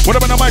one,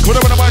 whatever the mic,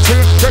 whatever the mic two.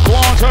 Check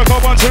one, check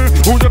up 1,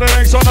 2. Who's the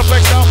next on the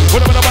flex now?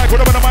 Whatever the mic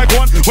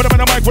one, whatever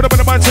the mic, whatever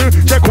the mic two.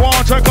 Check one,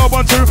 check up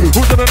 1, 2.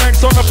 Who's the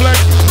next on the flex?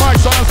 Mic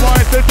sound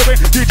slice, this to me.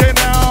 DJ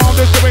now,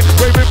 this to me.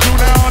 Raving crew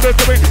now, this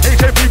to me.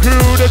 HAP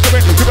crew, this to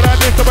me. Give it that,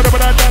 this to me,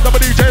 double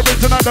DJ,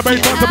 Vincent and the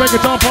bass one to make it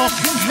jump off.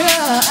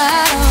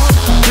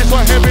 This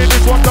one heavy,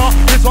 this one dark,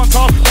 this one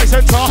tough, like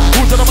center.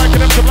 Who's the mic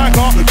and them to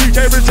Blacka?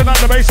 DJ Vincent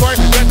and the bass right.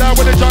 Get down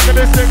with the jug and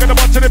this thing and the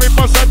bunch of the big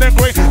bus and then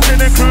quick.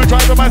 Chilling crew,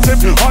 drive a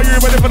massive. Are you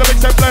ready for the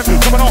mix and blend?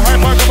 Coming on high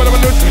five, coming on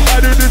loose. I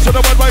do this for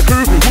the worldwide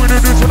crew. We do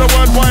this for the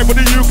worldwide, for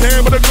the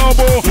UK, for the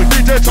global.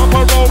 DJ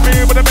Choppah roll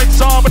me with the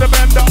mixer, with the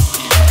bender.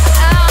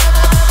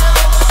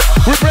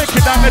 We break it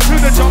down to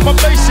the Choppah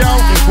bass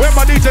sound. When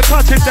my DJ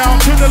touch it down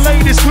to the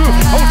ladies crew.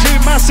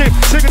 OG massive,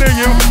 singing to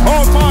you.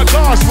 Oh my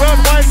gosh,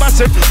 worldwide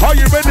massive. Are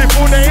you ready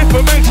for the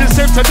information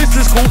center? This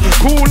is cool,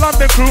 cool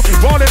London crew.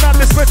 Rolling on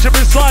the spectrum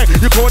slide.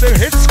 You call it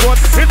hit squad,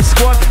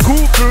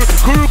 cool crew,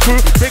 crew.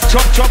 Big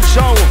chop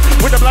show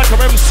with the Blacka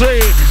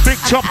MC. Big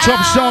chop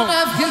show.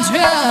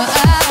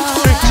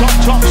 Big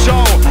chop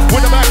show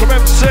with the Blacka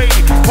MC.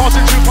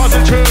 Passing through.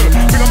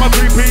 Bring on my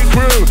 3P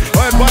crew.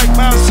 Worldwide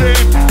massive.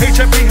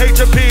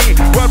 HMP.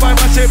 Worldwide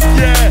massive,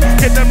 yeah.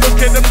 Get them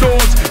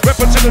doors.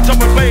 Weapon to the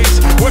drum and bass.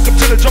 Welcome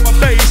to the drum and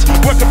bass.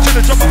 Welcome to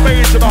the drum and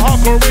bass. To the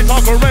hardcore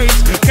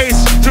race.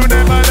 Case to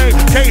them, my name.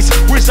 Case,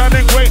 we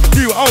sounding great.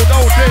 You old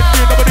dead.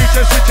 You nobody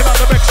just switching out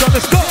the mix on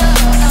the stop.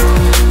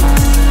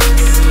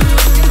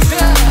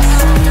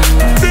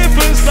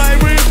 Difference like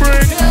we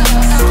bring.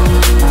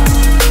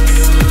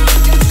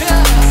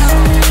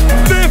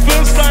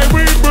 Difference like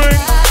we bring.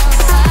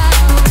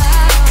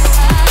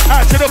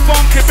 Out to the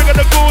funky, bigger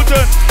the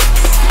golden.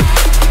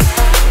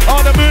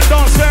 All the moon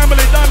dance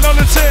family, done on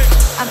the tick.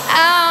 I'm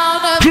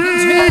out of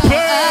control.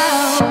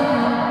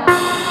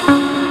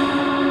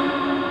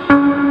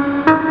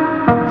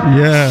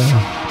 Yeah,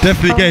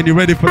 definitely getting you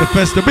ready for the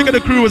festival. Big of the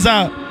crew was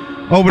out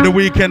over the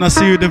weekend. I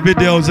see you the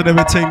videos and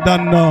everything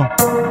done now.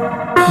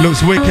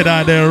 Looks wicked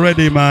out there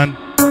already, man.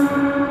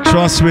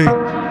 Trust me.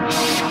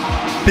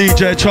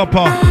 DJ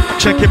Choppah,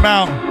 check him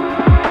out.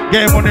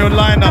 Get him on your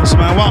lineups,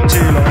 man. What to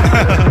you,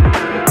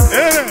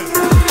 yeah.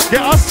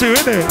 Get us too,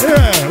 innit?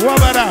 Yeah, what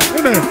about that,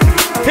 innit?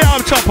 Hit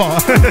up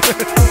Choppah.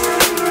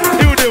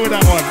 He'll deal with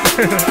that one.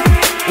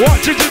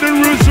 Watching to the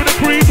roots with the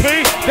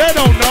creepy. They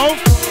don't know.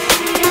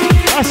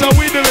 That's how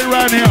we do it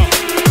around here.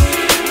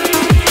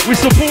 We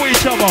support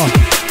each other.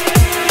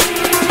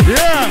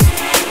 Yeah.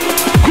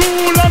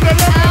 Cool on the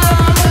level.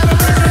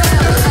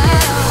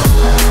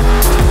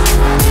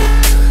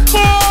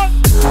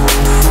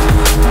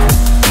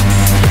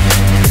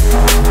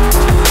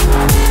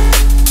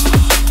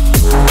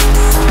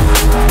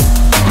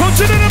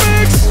 To the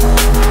mix.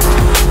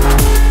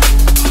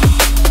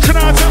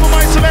 Tonight I'm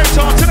my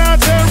selector. Tonight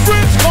I'm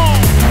Ritz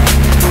Kong.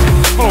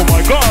 Oh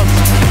my God.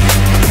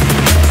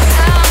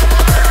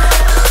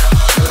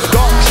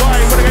 Dark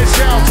side with a good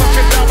sound.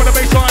 Touching down with a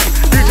bass line.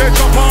 DJ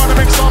Choppah on the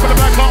mixer with the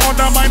Blacka on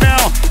down by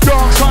now.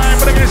 Dark side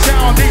with a good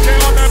sound. DJ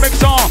on the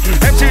mixer.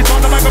 MC's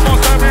on the microphone.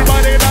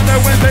 Everybody down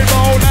there when they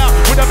roll out.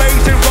 With the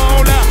bass and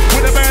roll out.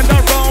 With the band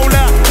that roll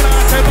out.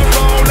 Tonight I'm a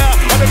roll out.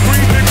 On the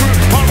creepy crew.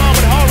 Horror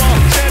with horror.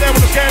 Stay there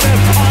with the scared.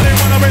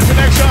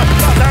 Connection,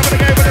 last time in the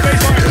game with the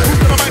bass line. Who's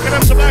gonna make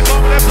them some black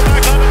on, the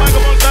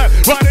microphone set.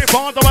 Right in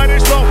front, the right in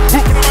slow. Who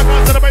put the mic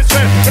on to the bass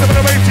set? Get up in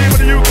the bass team in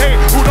the UK.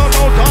 Who don't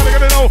know, how they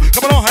gonna know?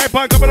 Coming on, hype,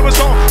 coming on the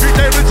song.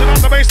 DJ Vincent on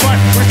the bass line.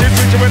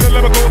 Switching with the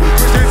lyrical.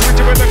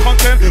 Switching with the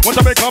content. Once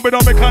I make up, it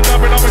on me, can't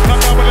down with the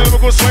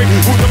lyrical sway.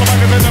 Who's gonna make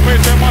it in the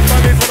bass set? My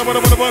style is what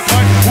the work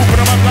line. Who put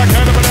the mic black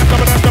hand, a little bit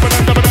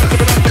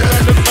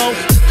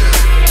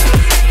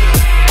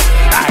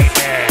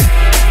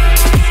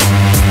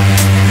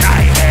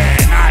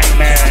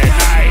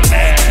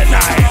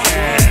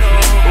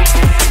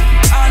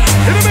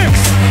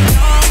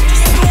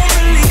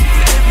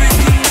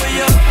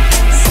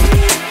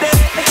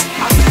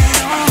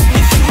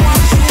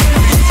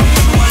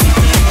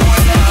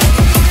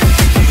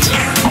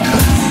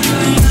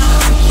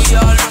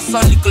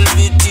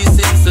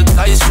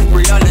desensitized to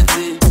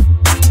reality.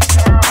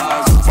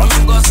 From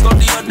you go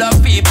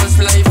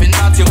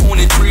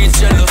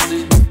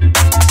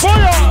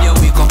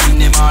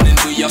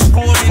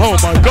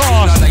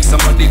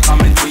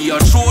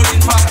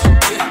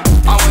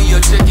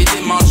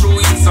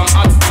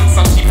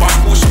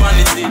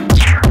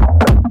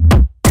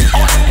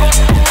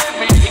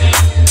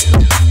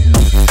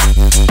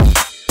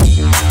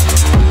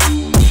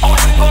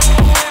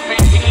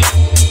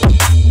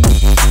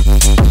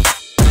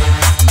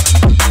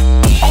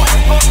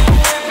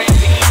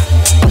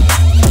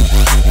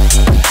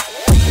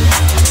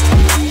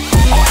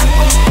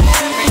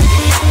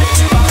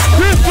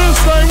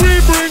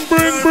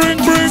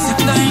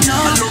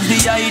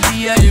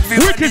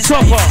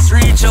Choppah. It's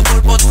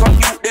reachable, but from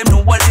you, them know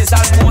what is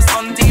almost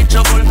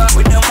unteachable.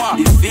 With them one,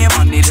 the fame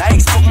and the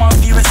likes, but my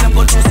viewers them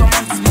go through some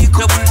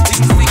unspeakable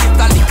things. We get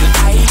a little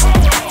high,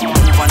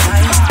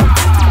 overnight.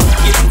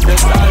 Give it the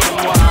all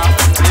them want.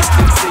 Let's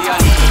still say a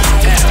little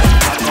higher.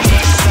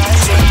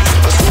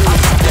 I'm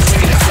not the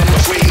way to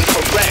celebrate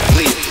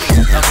correctly.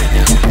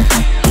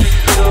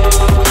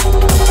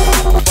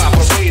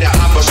 Operator,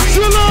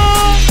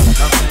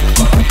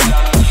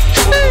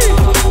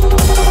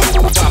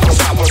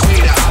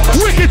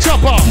 Wicked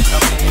Choppah.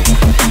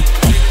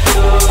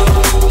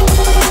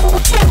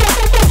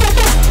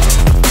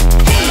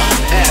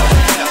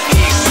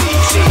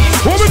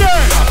 Over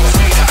there.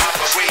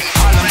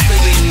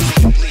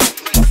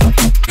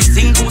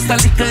 Sing goes a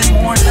little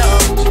more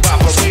love.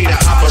 Operator.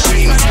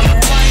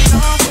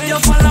 What your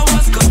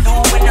followers could do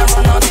when you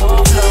run out of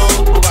love.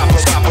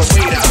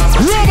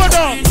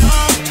 Ramadan.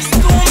 Just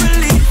don't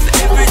believe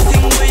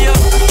everything where you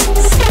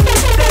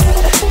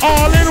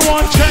all in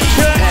one check.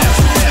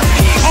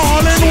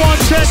 All in one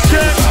check.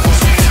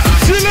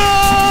 Silla.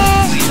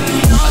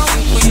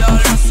 We all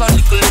lost a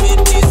little bit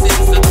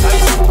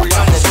desensitized.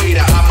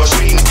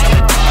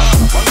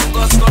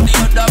 Go study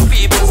other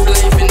people's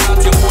life and not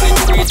your own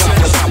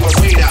creatures.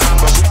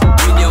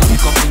 When you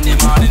wake up in the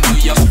morning, do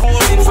you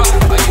scrolling for?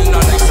 You know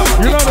like someone.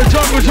 You know the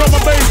jungle drum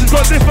and bass has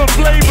got different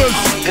flavors.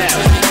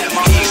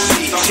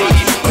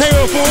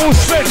 Hail for all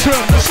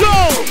spectrum. Let's go.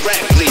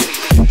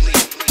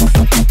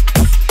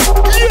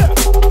 Yeah.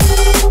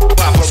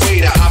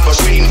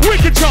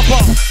 Wicked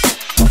Choppah.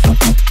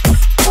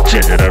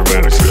 General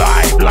Roots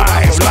live.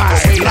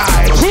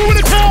 Who with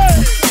the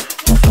time?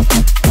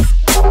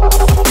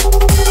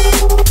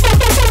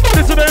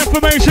 This is the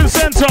information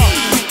center.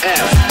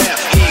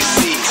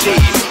 FFECT,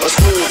 a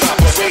smooth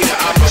operator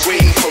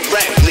operating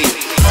correctly.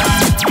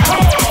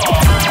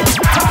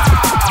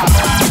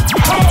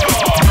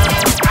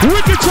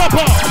 Wicked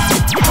Choppah.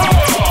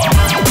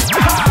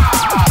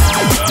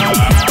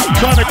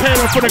 Trying to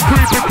cater for the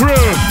creepy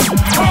crew.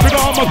 We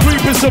got all my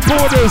creepy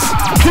supporters.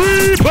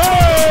 Creeper.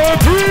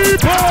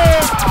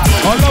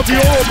 I love you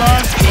all,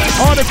 man.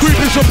 All the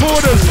creepy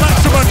supporters.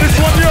 Maximum, this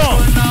one,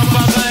 yo.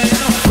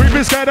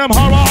 Creepy, scare them,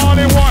 horror, all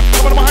in one.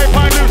 Come on my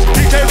high-five news.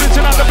 DJ's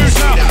reaching out the booth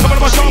now. Come on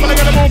my show, they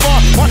gotta move on.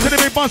 Watching the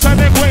big bounce and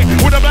then wait.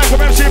 With a black of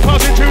MC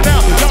passing through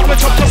now. Down the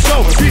chop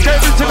slow.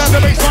 DJ's reaching out the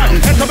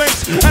baseline. Enter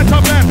mix,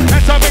 enter blend.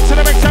 Enter mix and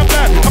the mix and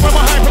blend. Come on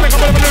my high-five,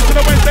 come on my news to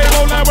the Wednesday.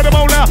 Roll out with the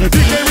roll out.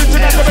 DJ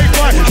reaching out the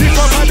baseline.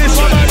 This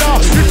one right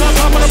now. This one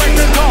top of the main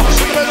car.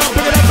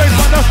 Pick it up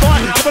baseline, that's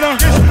fine. Come on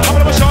this, come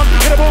on my shot.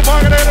 Get a move on,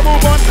 get a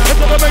move on.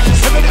 Enter the mix,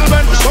 enter the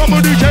blend. Come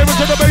on DJ, with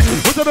the bass.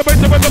 With the bass,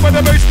 with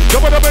the bass.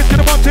 Come on the bass, get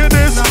them up to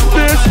this.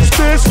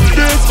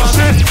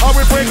 How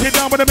we break it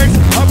down with the mix?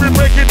 How we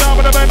break it down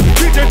with the band?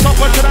 DJ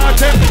Choppah to the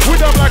attempt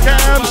with a black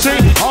MC.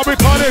 How we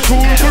call it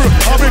Kool?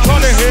 How we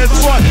call it head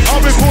squad? How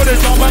we call it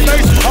drum and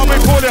bass? How we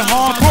call it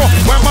hardcore?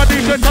 When my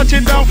DJ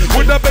touching down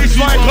with the bass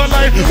line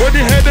collide, when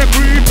the head is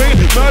creeping,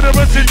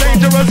 murderous is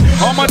dangerous.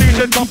 How my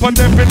DJ Choppah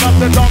dipping up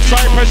the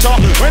downside pressure.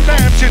 When the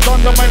MC's on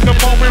the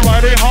microphone, we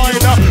ride it high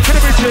now. Gonna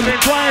be chilling,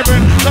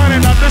 driving,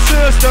 signing up the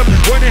system.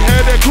 When the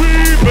head is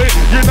creeping,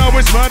 you know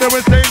it's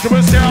murderous,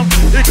 dangerous sound.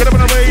 It could have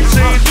been a rave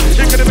scene.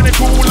 It could have been a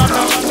cool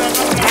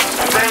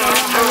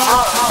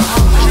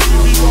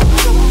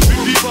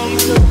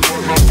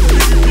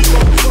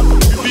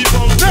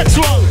next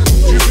one.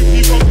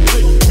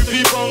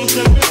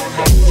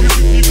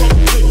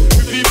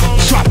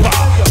 Choppah.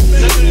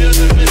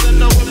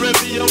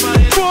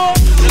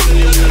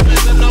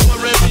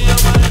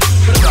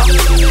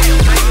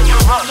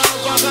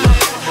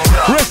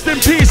 Rest in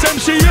peace,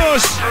 MC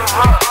Yush.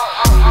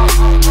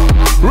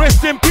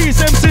 Rest in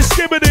peace, MC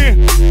Skibbity.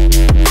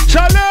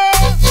 Shalom.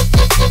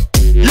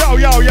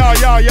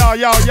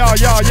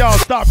 Yo,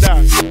 stop that.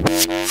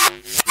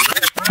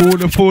 All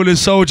the fallen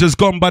soldiers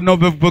gone but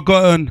never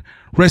forgotten.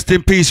 Rest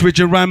in peace,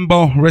 Richard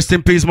Rambo. Rest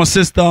in peace, my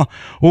sister.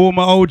 All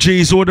my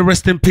OGs, all the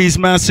rest in peace,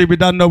 massive. We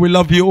don't know we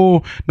love you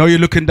all. Know you're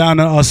looking down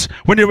at us.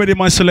 When you're ready,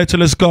 my selector,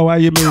 let's go. How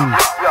you mean?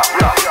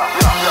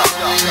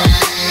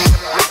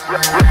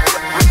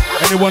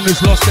 Anyone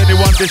who's lost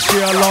anyone this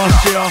year,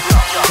 last year,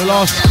 the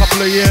last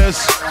couple of years,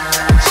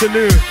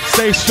 salute.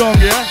 Stay strong,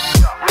 yeah?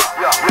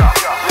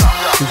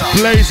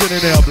 It's blazing in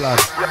there, blood.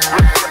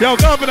 Yo,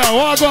 Governor,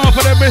 what I go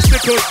for the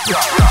mystical?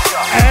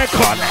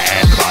 Aircon.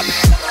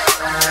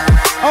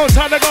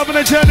 Outside the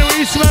Governor General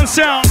Eastman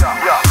Sound.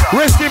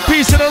 Rest in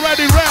peace to the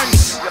ready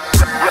ranks.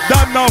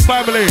 Don't know,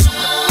 family.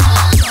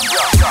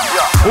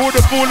 All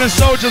the fallen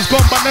soldiers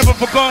gone but never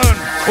forgotten.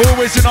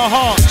 Always in our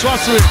heart,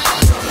 trust me.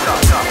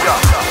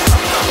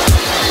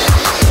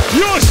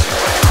 Yush!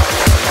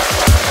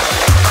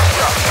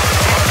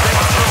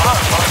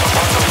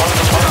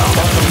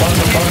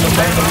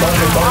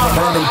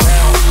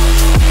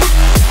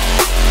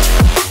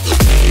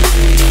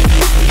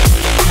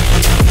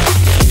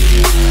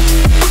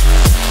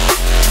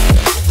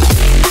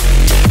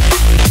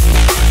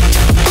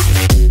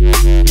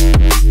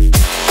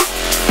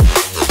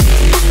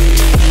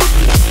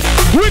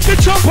 Wicked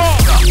Choppah!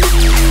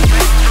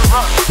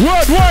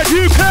 Worldwide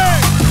UK!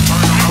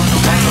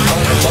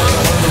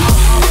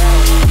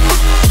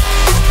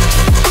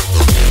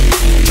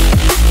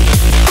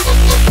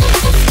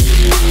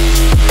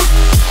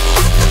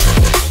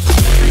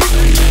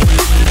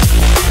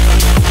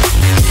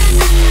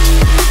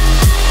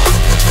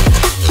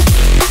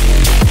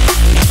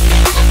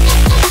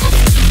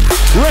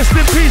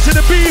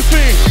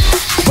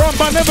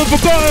 never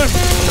forgotten.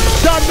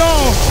 Don't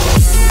know.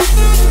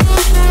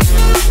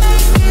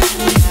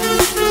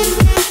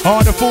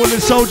 All the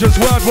fallen soldiers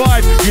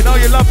worldwide, you know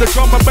you love the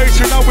drum and bass,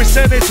 you know we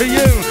send it to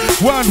you.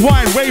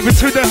 Worldwide, waving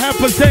to the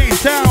Happertain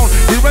town.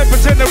 We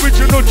represent the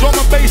original drum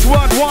and bass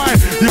worldwide.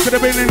 You could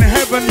have been in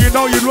heaven, you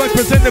know you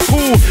represent the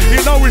Kool.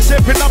 You know we're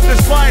stepping up the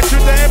spine to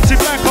the MC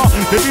Blacka.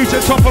 The DJ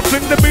Choppah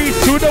fling the beat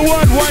to the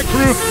worldwide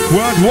crew.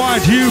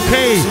 Worldwide,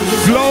 UK,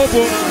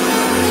 global.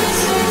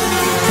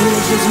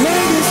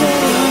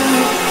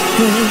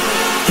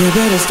 You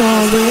better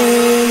start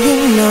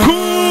weighing up.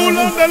 Kool,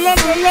 London.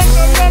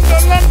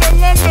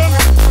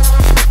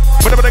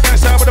 Whatever the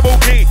gangsta with the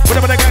bookie,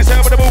 whatever the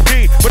gangsta with the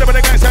bookie, whatever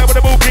the gangsta with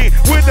the bookie,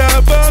 with the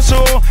verso,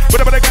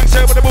 whatever the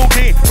gangsta with the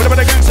bookie, whatever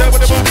the gangsta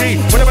with the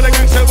bookie, whatever the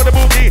gangsta with the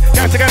bookie,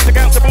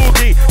 gangsta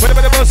bookie,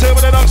 whatever the verso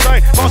with the long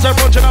side, boss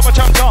approaching up a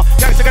chapter,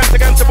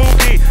 gangsta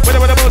bookie,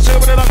 whatever the verso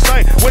with the long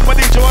side, with my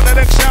DJ on the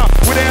next sound,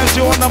 with the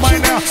answer on the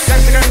mind now,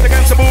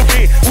 gangsta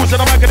bookie, who's on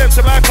the mic of MC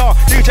Blacka,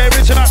 DJ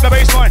reaching out the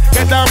baseline,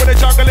 get down with the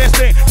jungle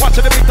listing,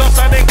 watching the beat top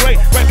sounding great,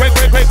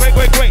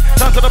 great,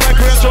 down to the back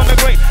and on the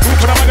great, who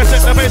put the mic and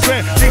set the bass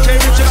rate, DJ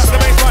reaching up the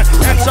baseline,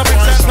 entering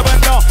center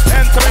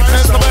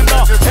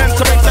bender,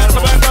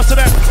 so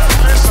then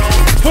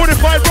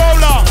 45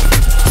 roller.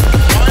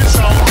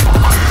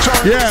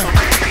 Yeah.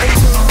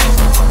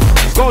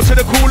 Go to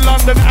the Kool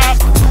London app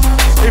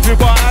if you've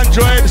got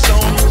Android.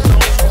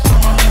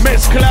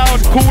 Miss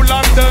Cloud, Kool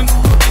London,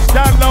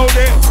 download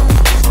it.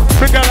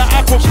 Big up the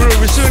Apple crew,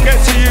 we soon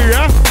get to you,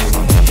 yeah?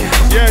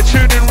 Yeah,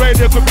 tuning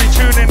radio could be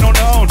tuning on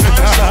their own.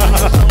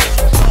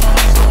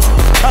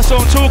 That's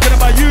what I'm talking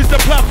about. Use the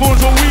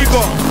platforms what we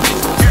got.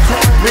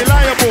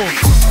 Reliable.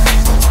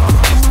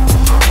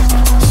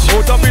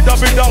 Or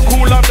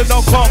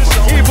www.koollondon.com.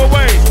 Either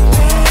way.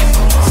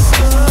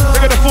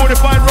 Look at the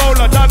 45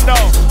 roller, done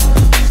now.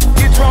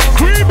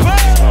 Creeper.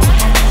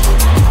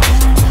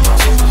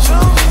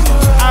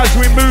 As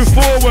we move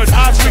forward,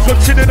 as we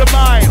continue the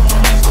mind.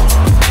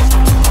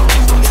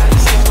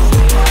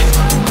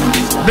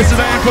 This is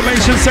the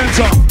information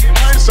center.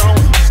 My sound,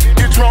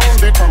 it's round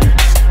the town.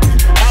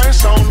 My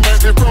sound,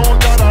 make the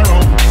road that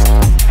around.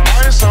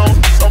 My sound,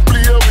 don't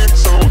play with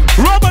sound.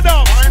 Rubber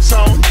down. My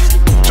sound,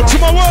 to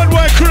my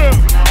worldwide crew.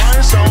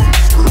 My sound,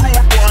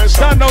 rude boy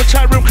sound. Stand no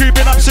chat room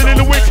creeping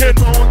absolutely wicked.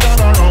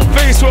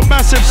 Facebook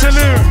massive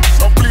salute.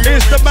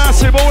 It's the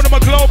massive, all of my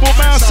global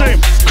massive.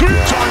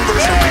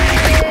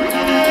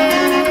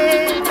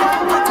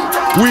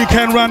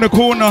 Weekend round the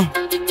corner.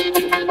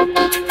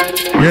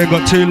 You ain't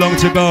got too long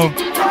to go.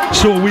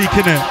 Short week,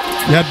 innit?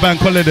 You had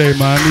bank holiday,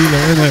 man.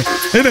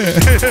 Innit?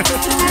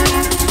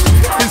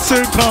 It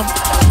soon come.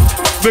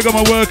 Big up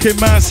my working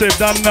massive,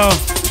 done now.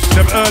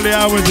 Them early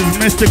hours is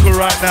mystical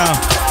right now.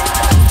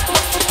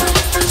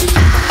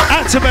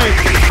 Activate.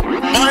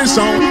 My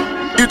sound,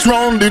 it's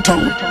round the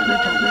town.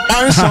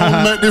 My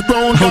sound, make the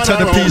road that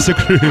around. The pizza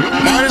crew.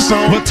 My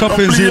sound, what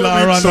toppings you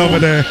like around over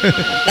there?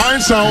 My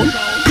sound,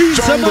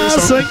 pizza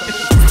massive.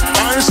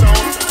 My sound.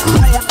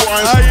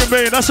 How you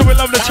mean? That's what we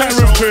love the chat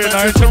room crew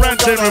now,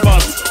 interacting with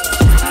us.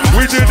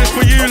 We do this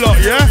for you lot,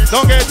 yeah?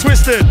 Don't get it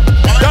twisted.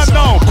 Don't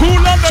know.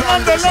 Kool London.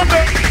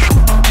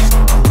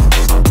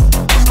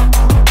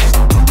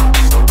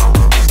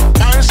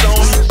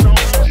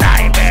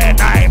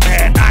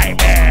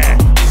 Nightmare.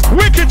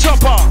 Wicked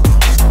Choppah.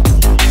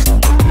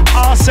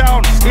 Our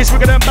sound is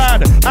bigger than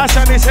bad. Our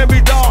sound is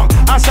heavy dark.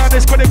 Our sound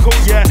is critical,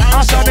 yeah.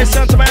 Our sound is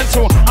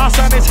sentimental. Our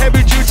sound is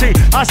heavy duty.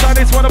 Our sound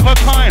is one of a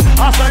kind.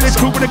 Our sound is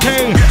cool with a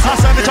cane. Our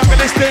sound is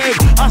jungleistic.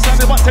 Our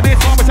sound is what to this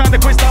one. We sound the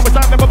quiz time. We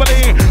sound the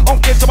bubbly.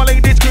 Okay, to my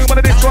ladies, crew, but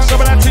it is stronger.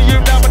 But to you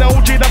down with the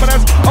OG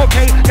dominance.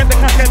 Okay, get the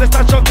cash, get the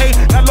stash, okay.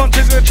 Now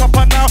launches in the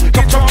chopper now.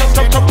 Chop.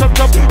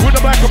 With the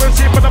black of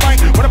MC for the mic.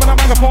 Whatever the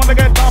microphone, they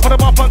get top of the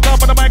buff on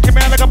top of the mic.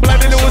 Man, like a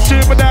bloody little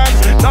super dad.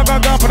 Now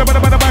go for the mic.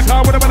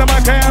 Whatever the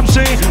mic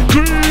MC.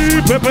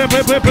 My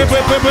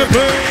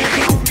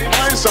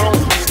sound,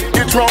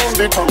 it's round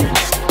the town.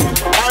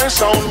 My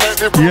sound, make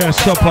the road. Yes,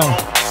 Choppah.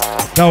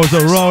 That was a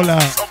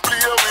rollout.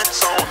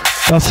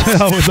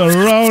 That was a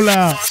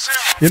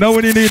rollout. You know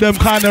when you need them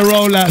kind of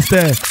rollouts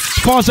there.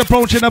 Fast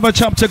approaching another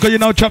chapter, because you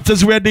know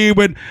chapters ready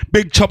with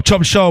Big Chop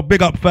Show.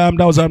 Big up, fam.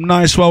 That was a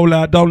nice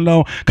rollout. Don't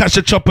know. Catch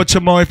the Choppah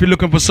tomorrow if you're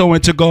looking for somewhere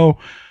to go.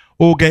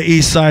 Or get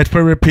east side,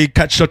 therapy,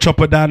 catch the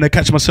Choppah down there,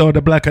 catch myself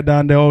the Blacka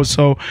down there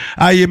also.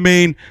 How you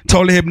mean?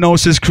 Totally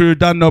Hypnosis crew,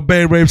 done no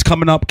Bay Raves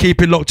coming up.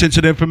 Keep it locked into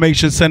the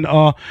information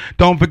center.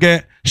 Don't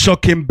forget,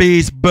 Shocking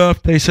B's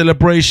birthday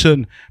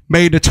celebration,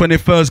 May the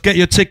 21st. Get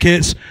your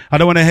tickets. I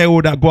don't want to hear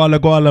all that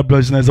guala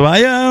business.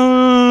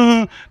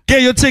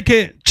 Get your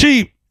ticket,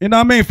 cheap. You know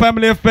what I mean?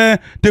 Family affair,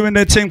 doing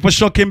their thing for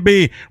Shocking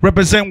B.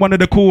 Represent one of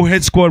the Kool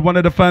Head Squad, one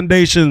of the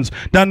foundations.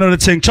 Down the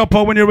thing.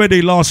 Choppah, when you're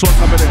ready, last one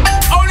coming in.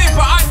 Only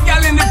for hot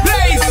gal in the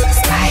place.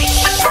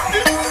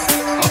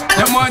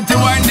 Them want to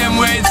wind them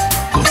ways.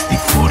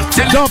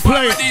 Don't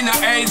play.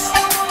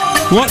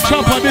 What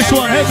Choppah, this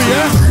one heavy,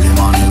 yeah?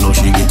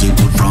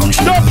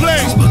 Don't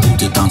play.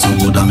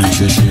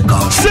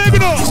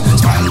 Signal.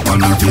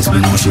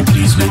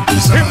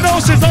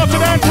 Hypnosis after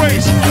that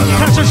race.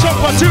 Catch a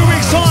Choppah 2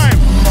 weeks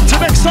time.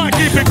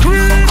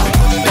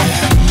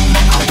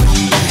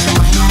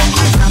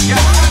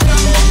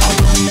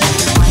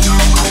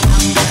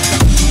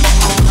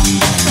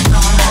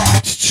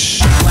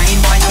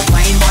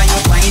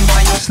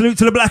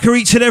 to the Blacka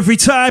each and every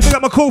time. Big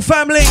up my Kool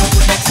family.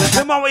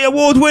 The multi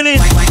award winning.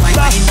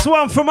 Last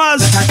one from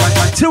us.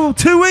 Till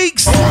 2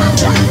 weeks.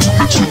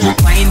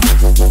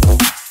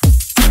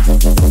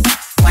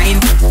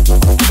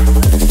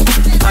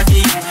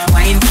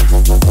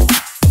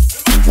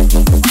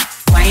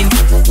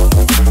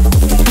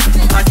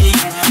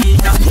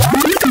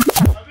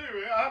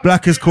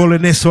 Blacka's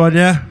calling this one,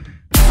 yeah?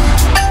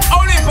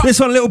 This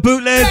one, little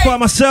bootleg by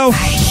myself.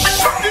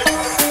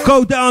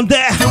 Go down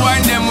there.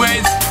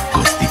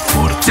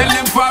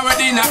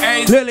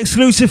 Little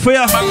exclusive for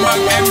ya. She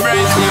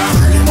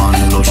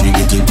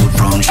get it good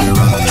from she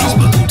rise,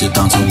 but put it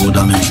on so good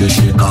I make sure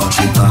she out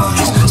she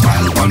ties.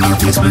 Smile on her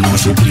face, but know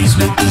she pleased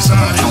with the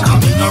size.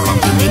 Coming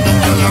around to me, them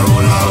girl a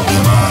roll out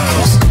them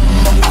eyes.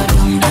 Go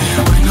down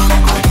there, why not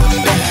go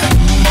down there?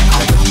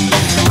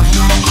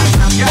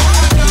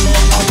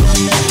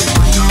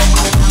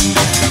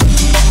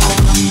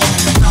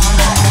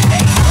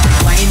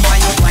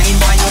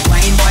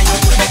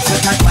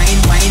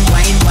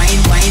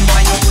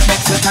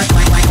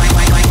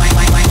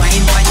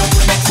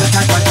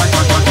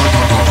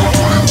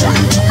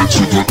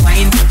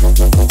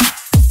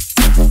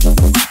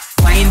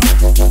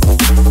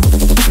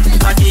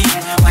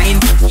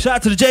 Shout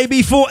out to the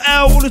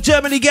JB4L, all the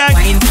Germany gang.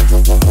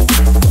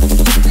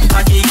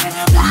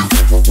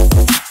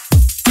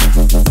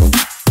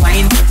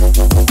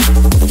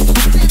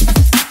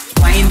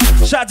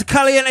 Shout out to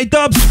Caliente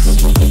Dubs.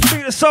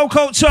 Bringing the soul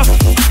culture.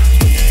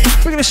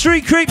 Bringing the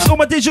street creeps, all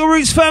my Digital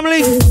Roots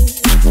family.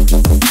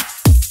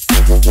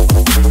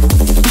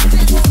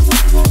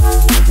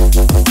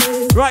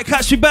 Right,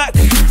 catch me back.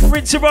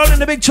 Rinse and roll in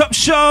the Big Chop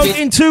Show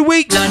in 2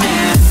 weeks.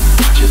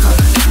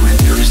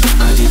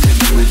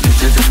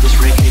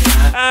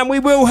 And we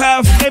will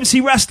have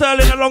MC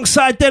Rasterlin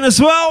alongside Den as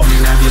well.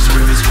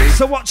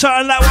 So watch out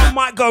on that one.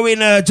 Might go in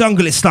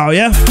junglist style,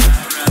 yeah?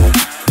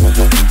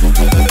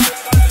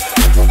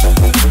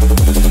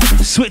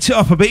 Switch it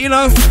up a bit, you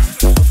know?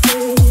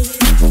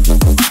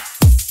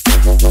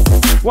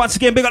 Once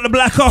again, big up the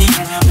Blacka.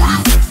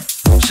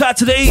 Shout out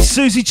to the East,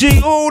 Susie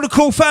G, all the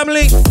Kool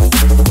family.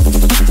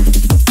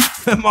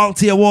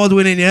 Multi-award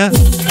winning, yeah?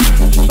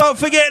 Don't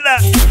forget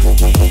that.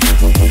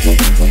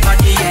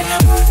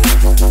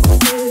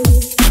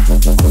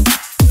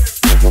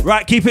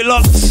 Right, keep it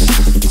locked.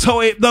 Total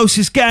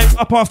Hypnosis gang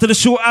up after the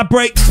short ad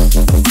breaks.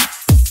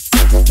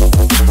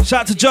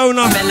 Shout out to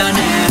Jonah.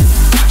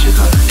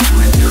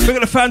 Big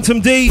up the Phantom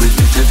D.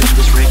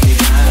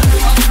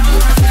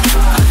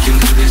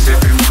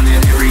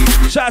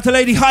 Shout out to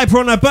Lady Hyper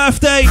on her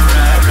birthday.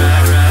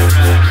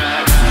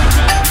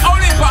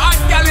 Only for hot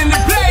gal in the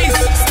place.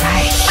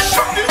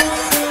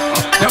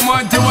 Them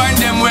want to wind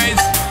them ways.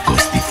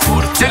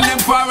 Tell them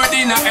forward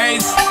in a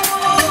ace.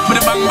 With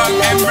a bang bang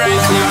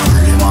embrace.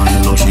 Early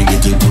morning low, she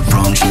get it good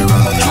from she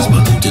rise,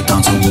 but put it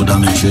on so good I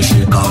make sure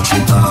she out she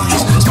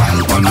ties.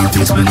 Smile on her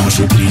face, but know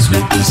she pleased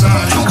with the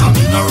size.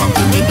 Coming around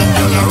to me, them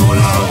girl a roll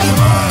out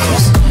them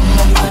eyes.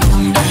 Go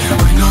down there,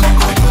 why not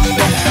go down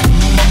there?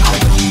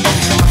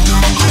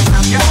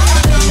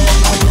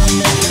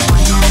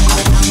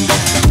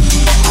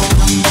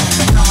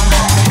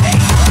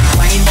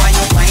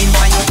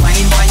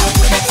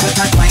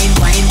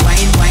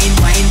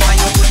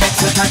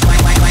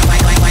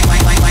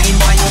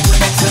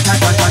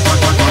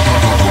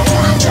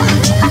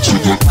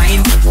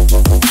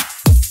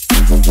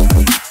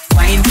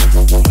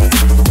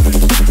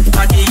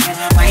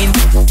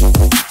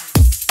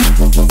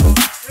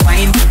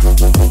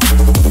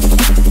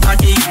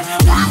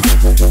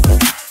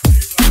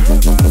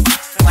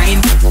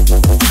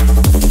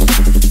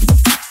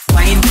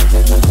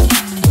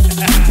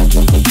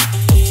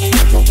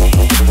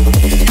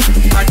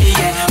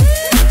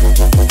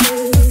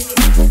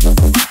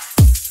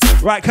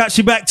 Right, catch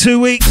you back 2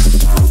 weeks.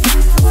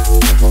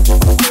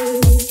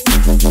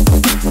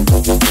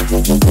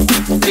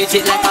 Treat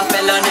it like a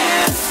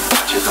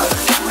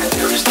felony.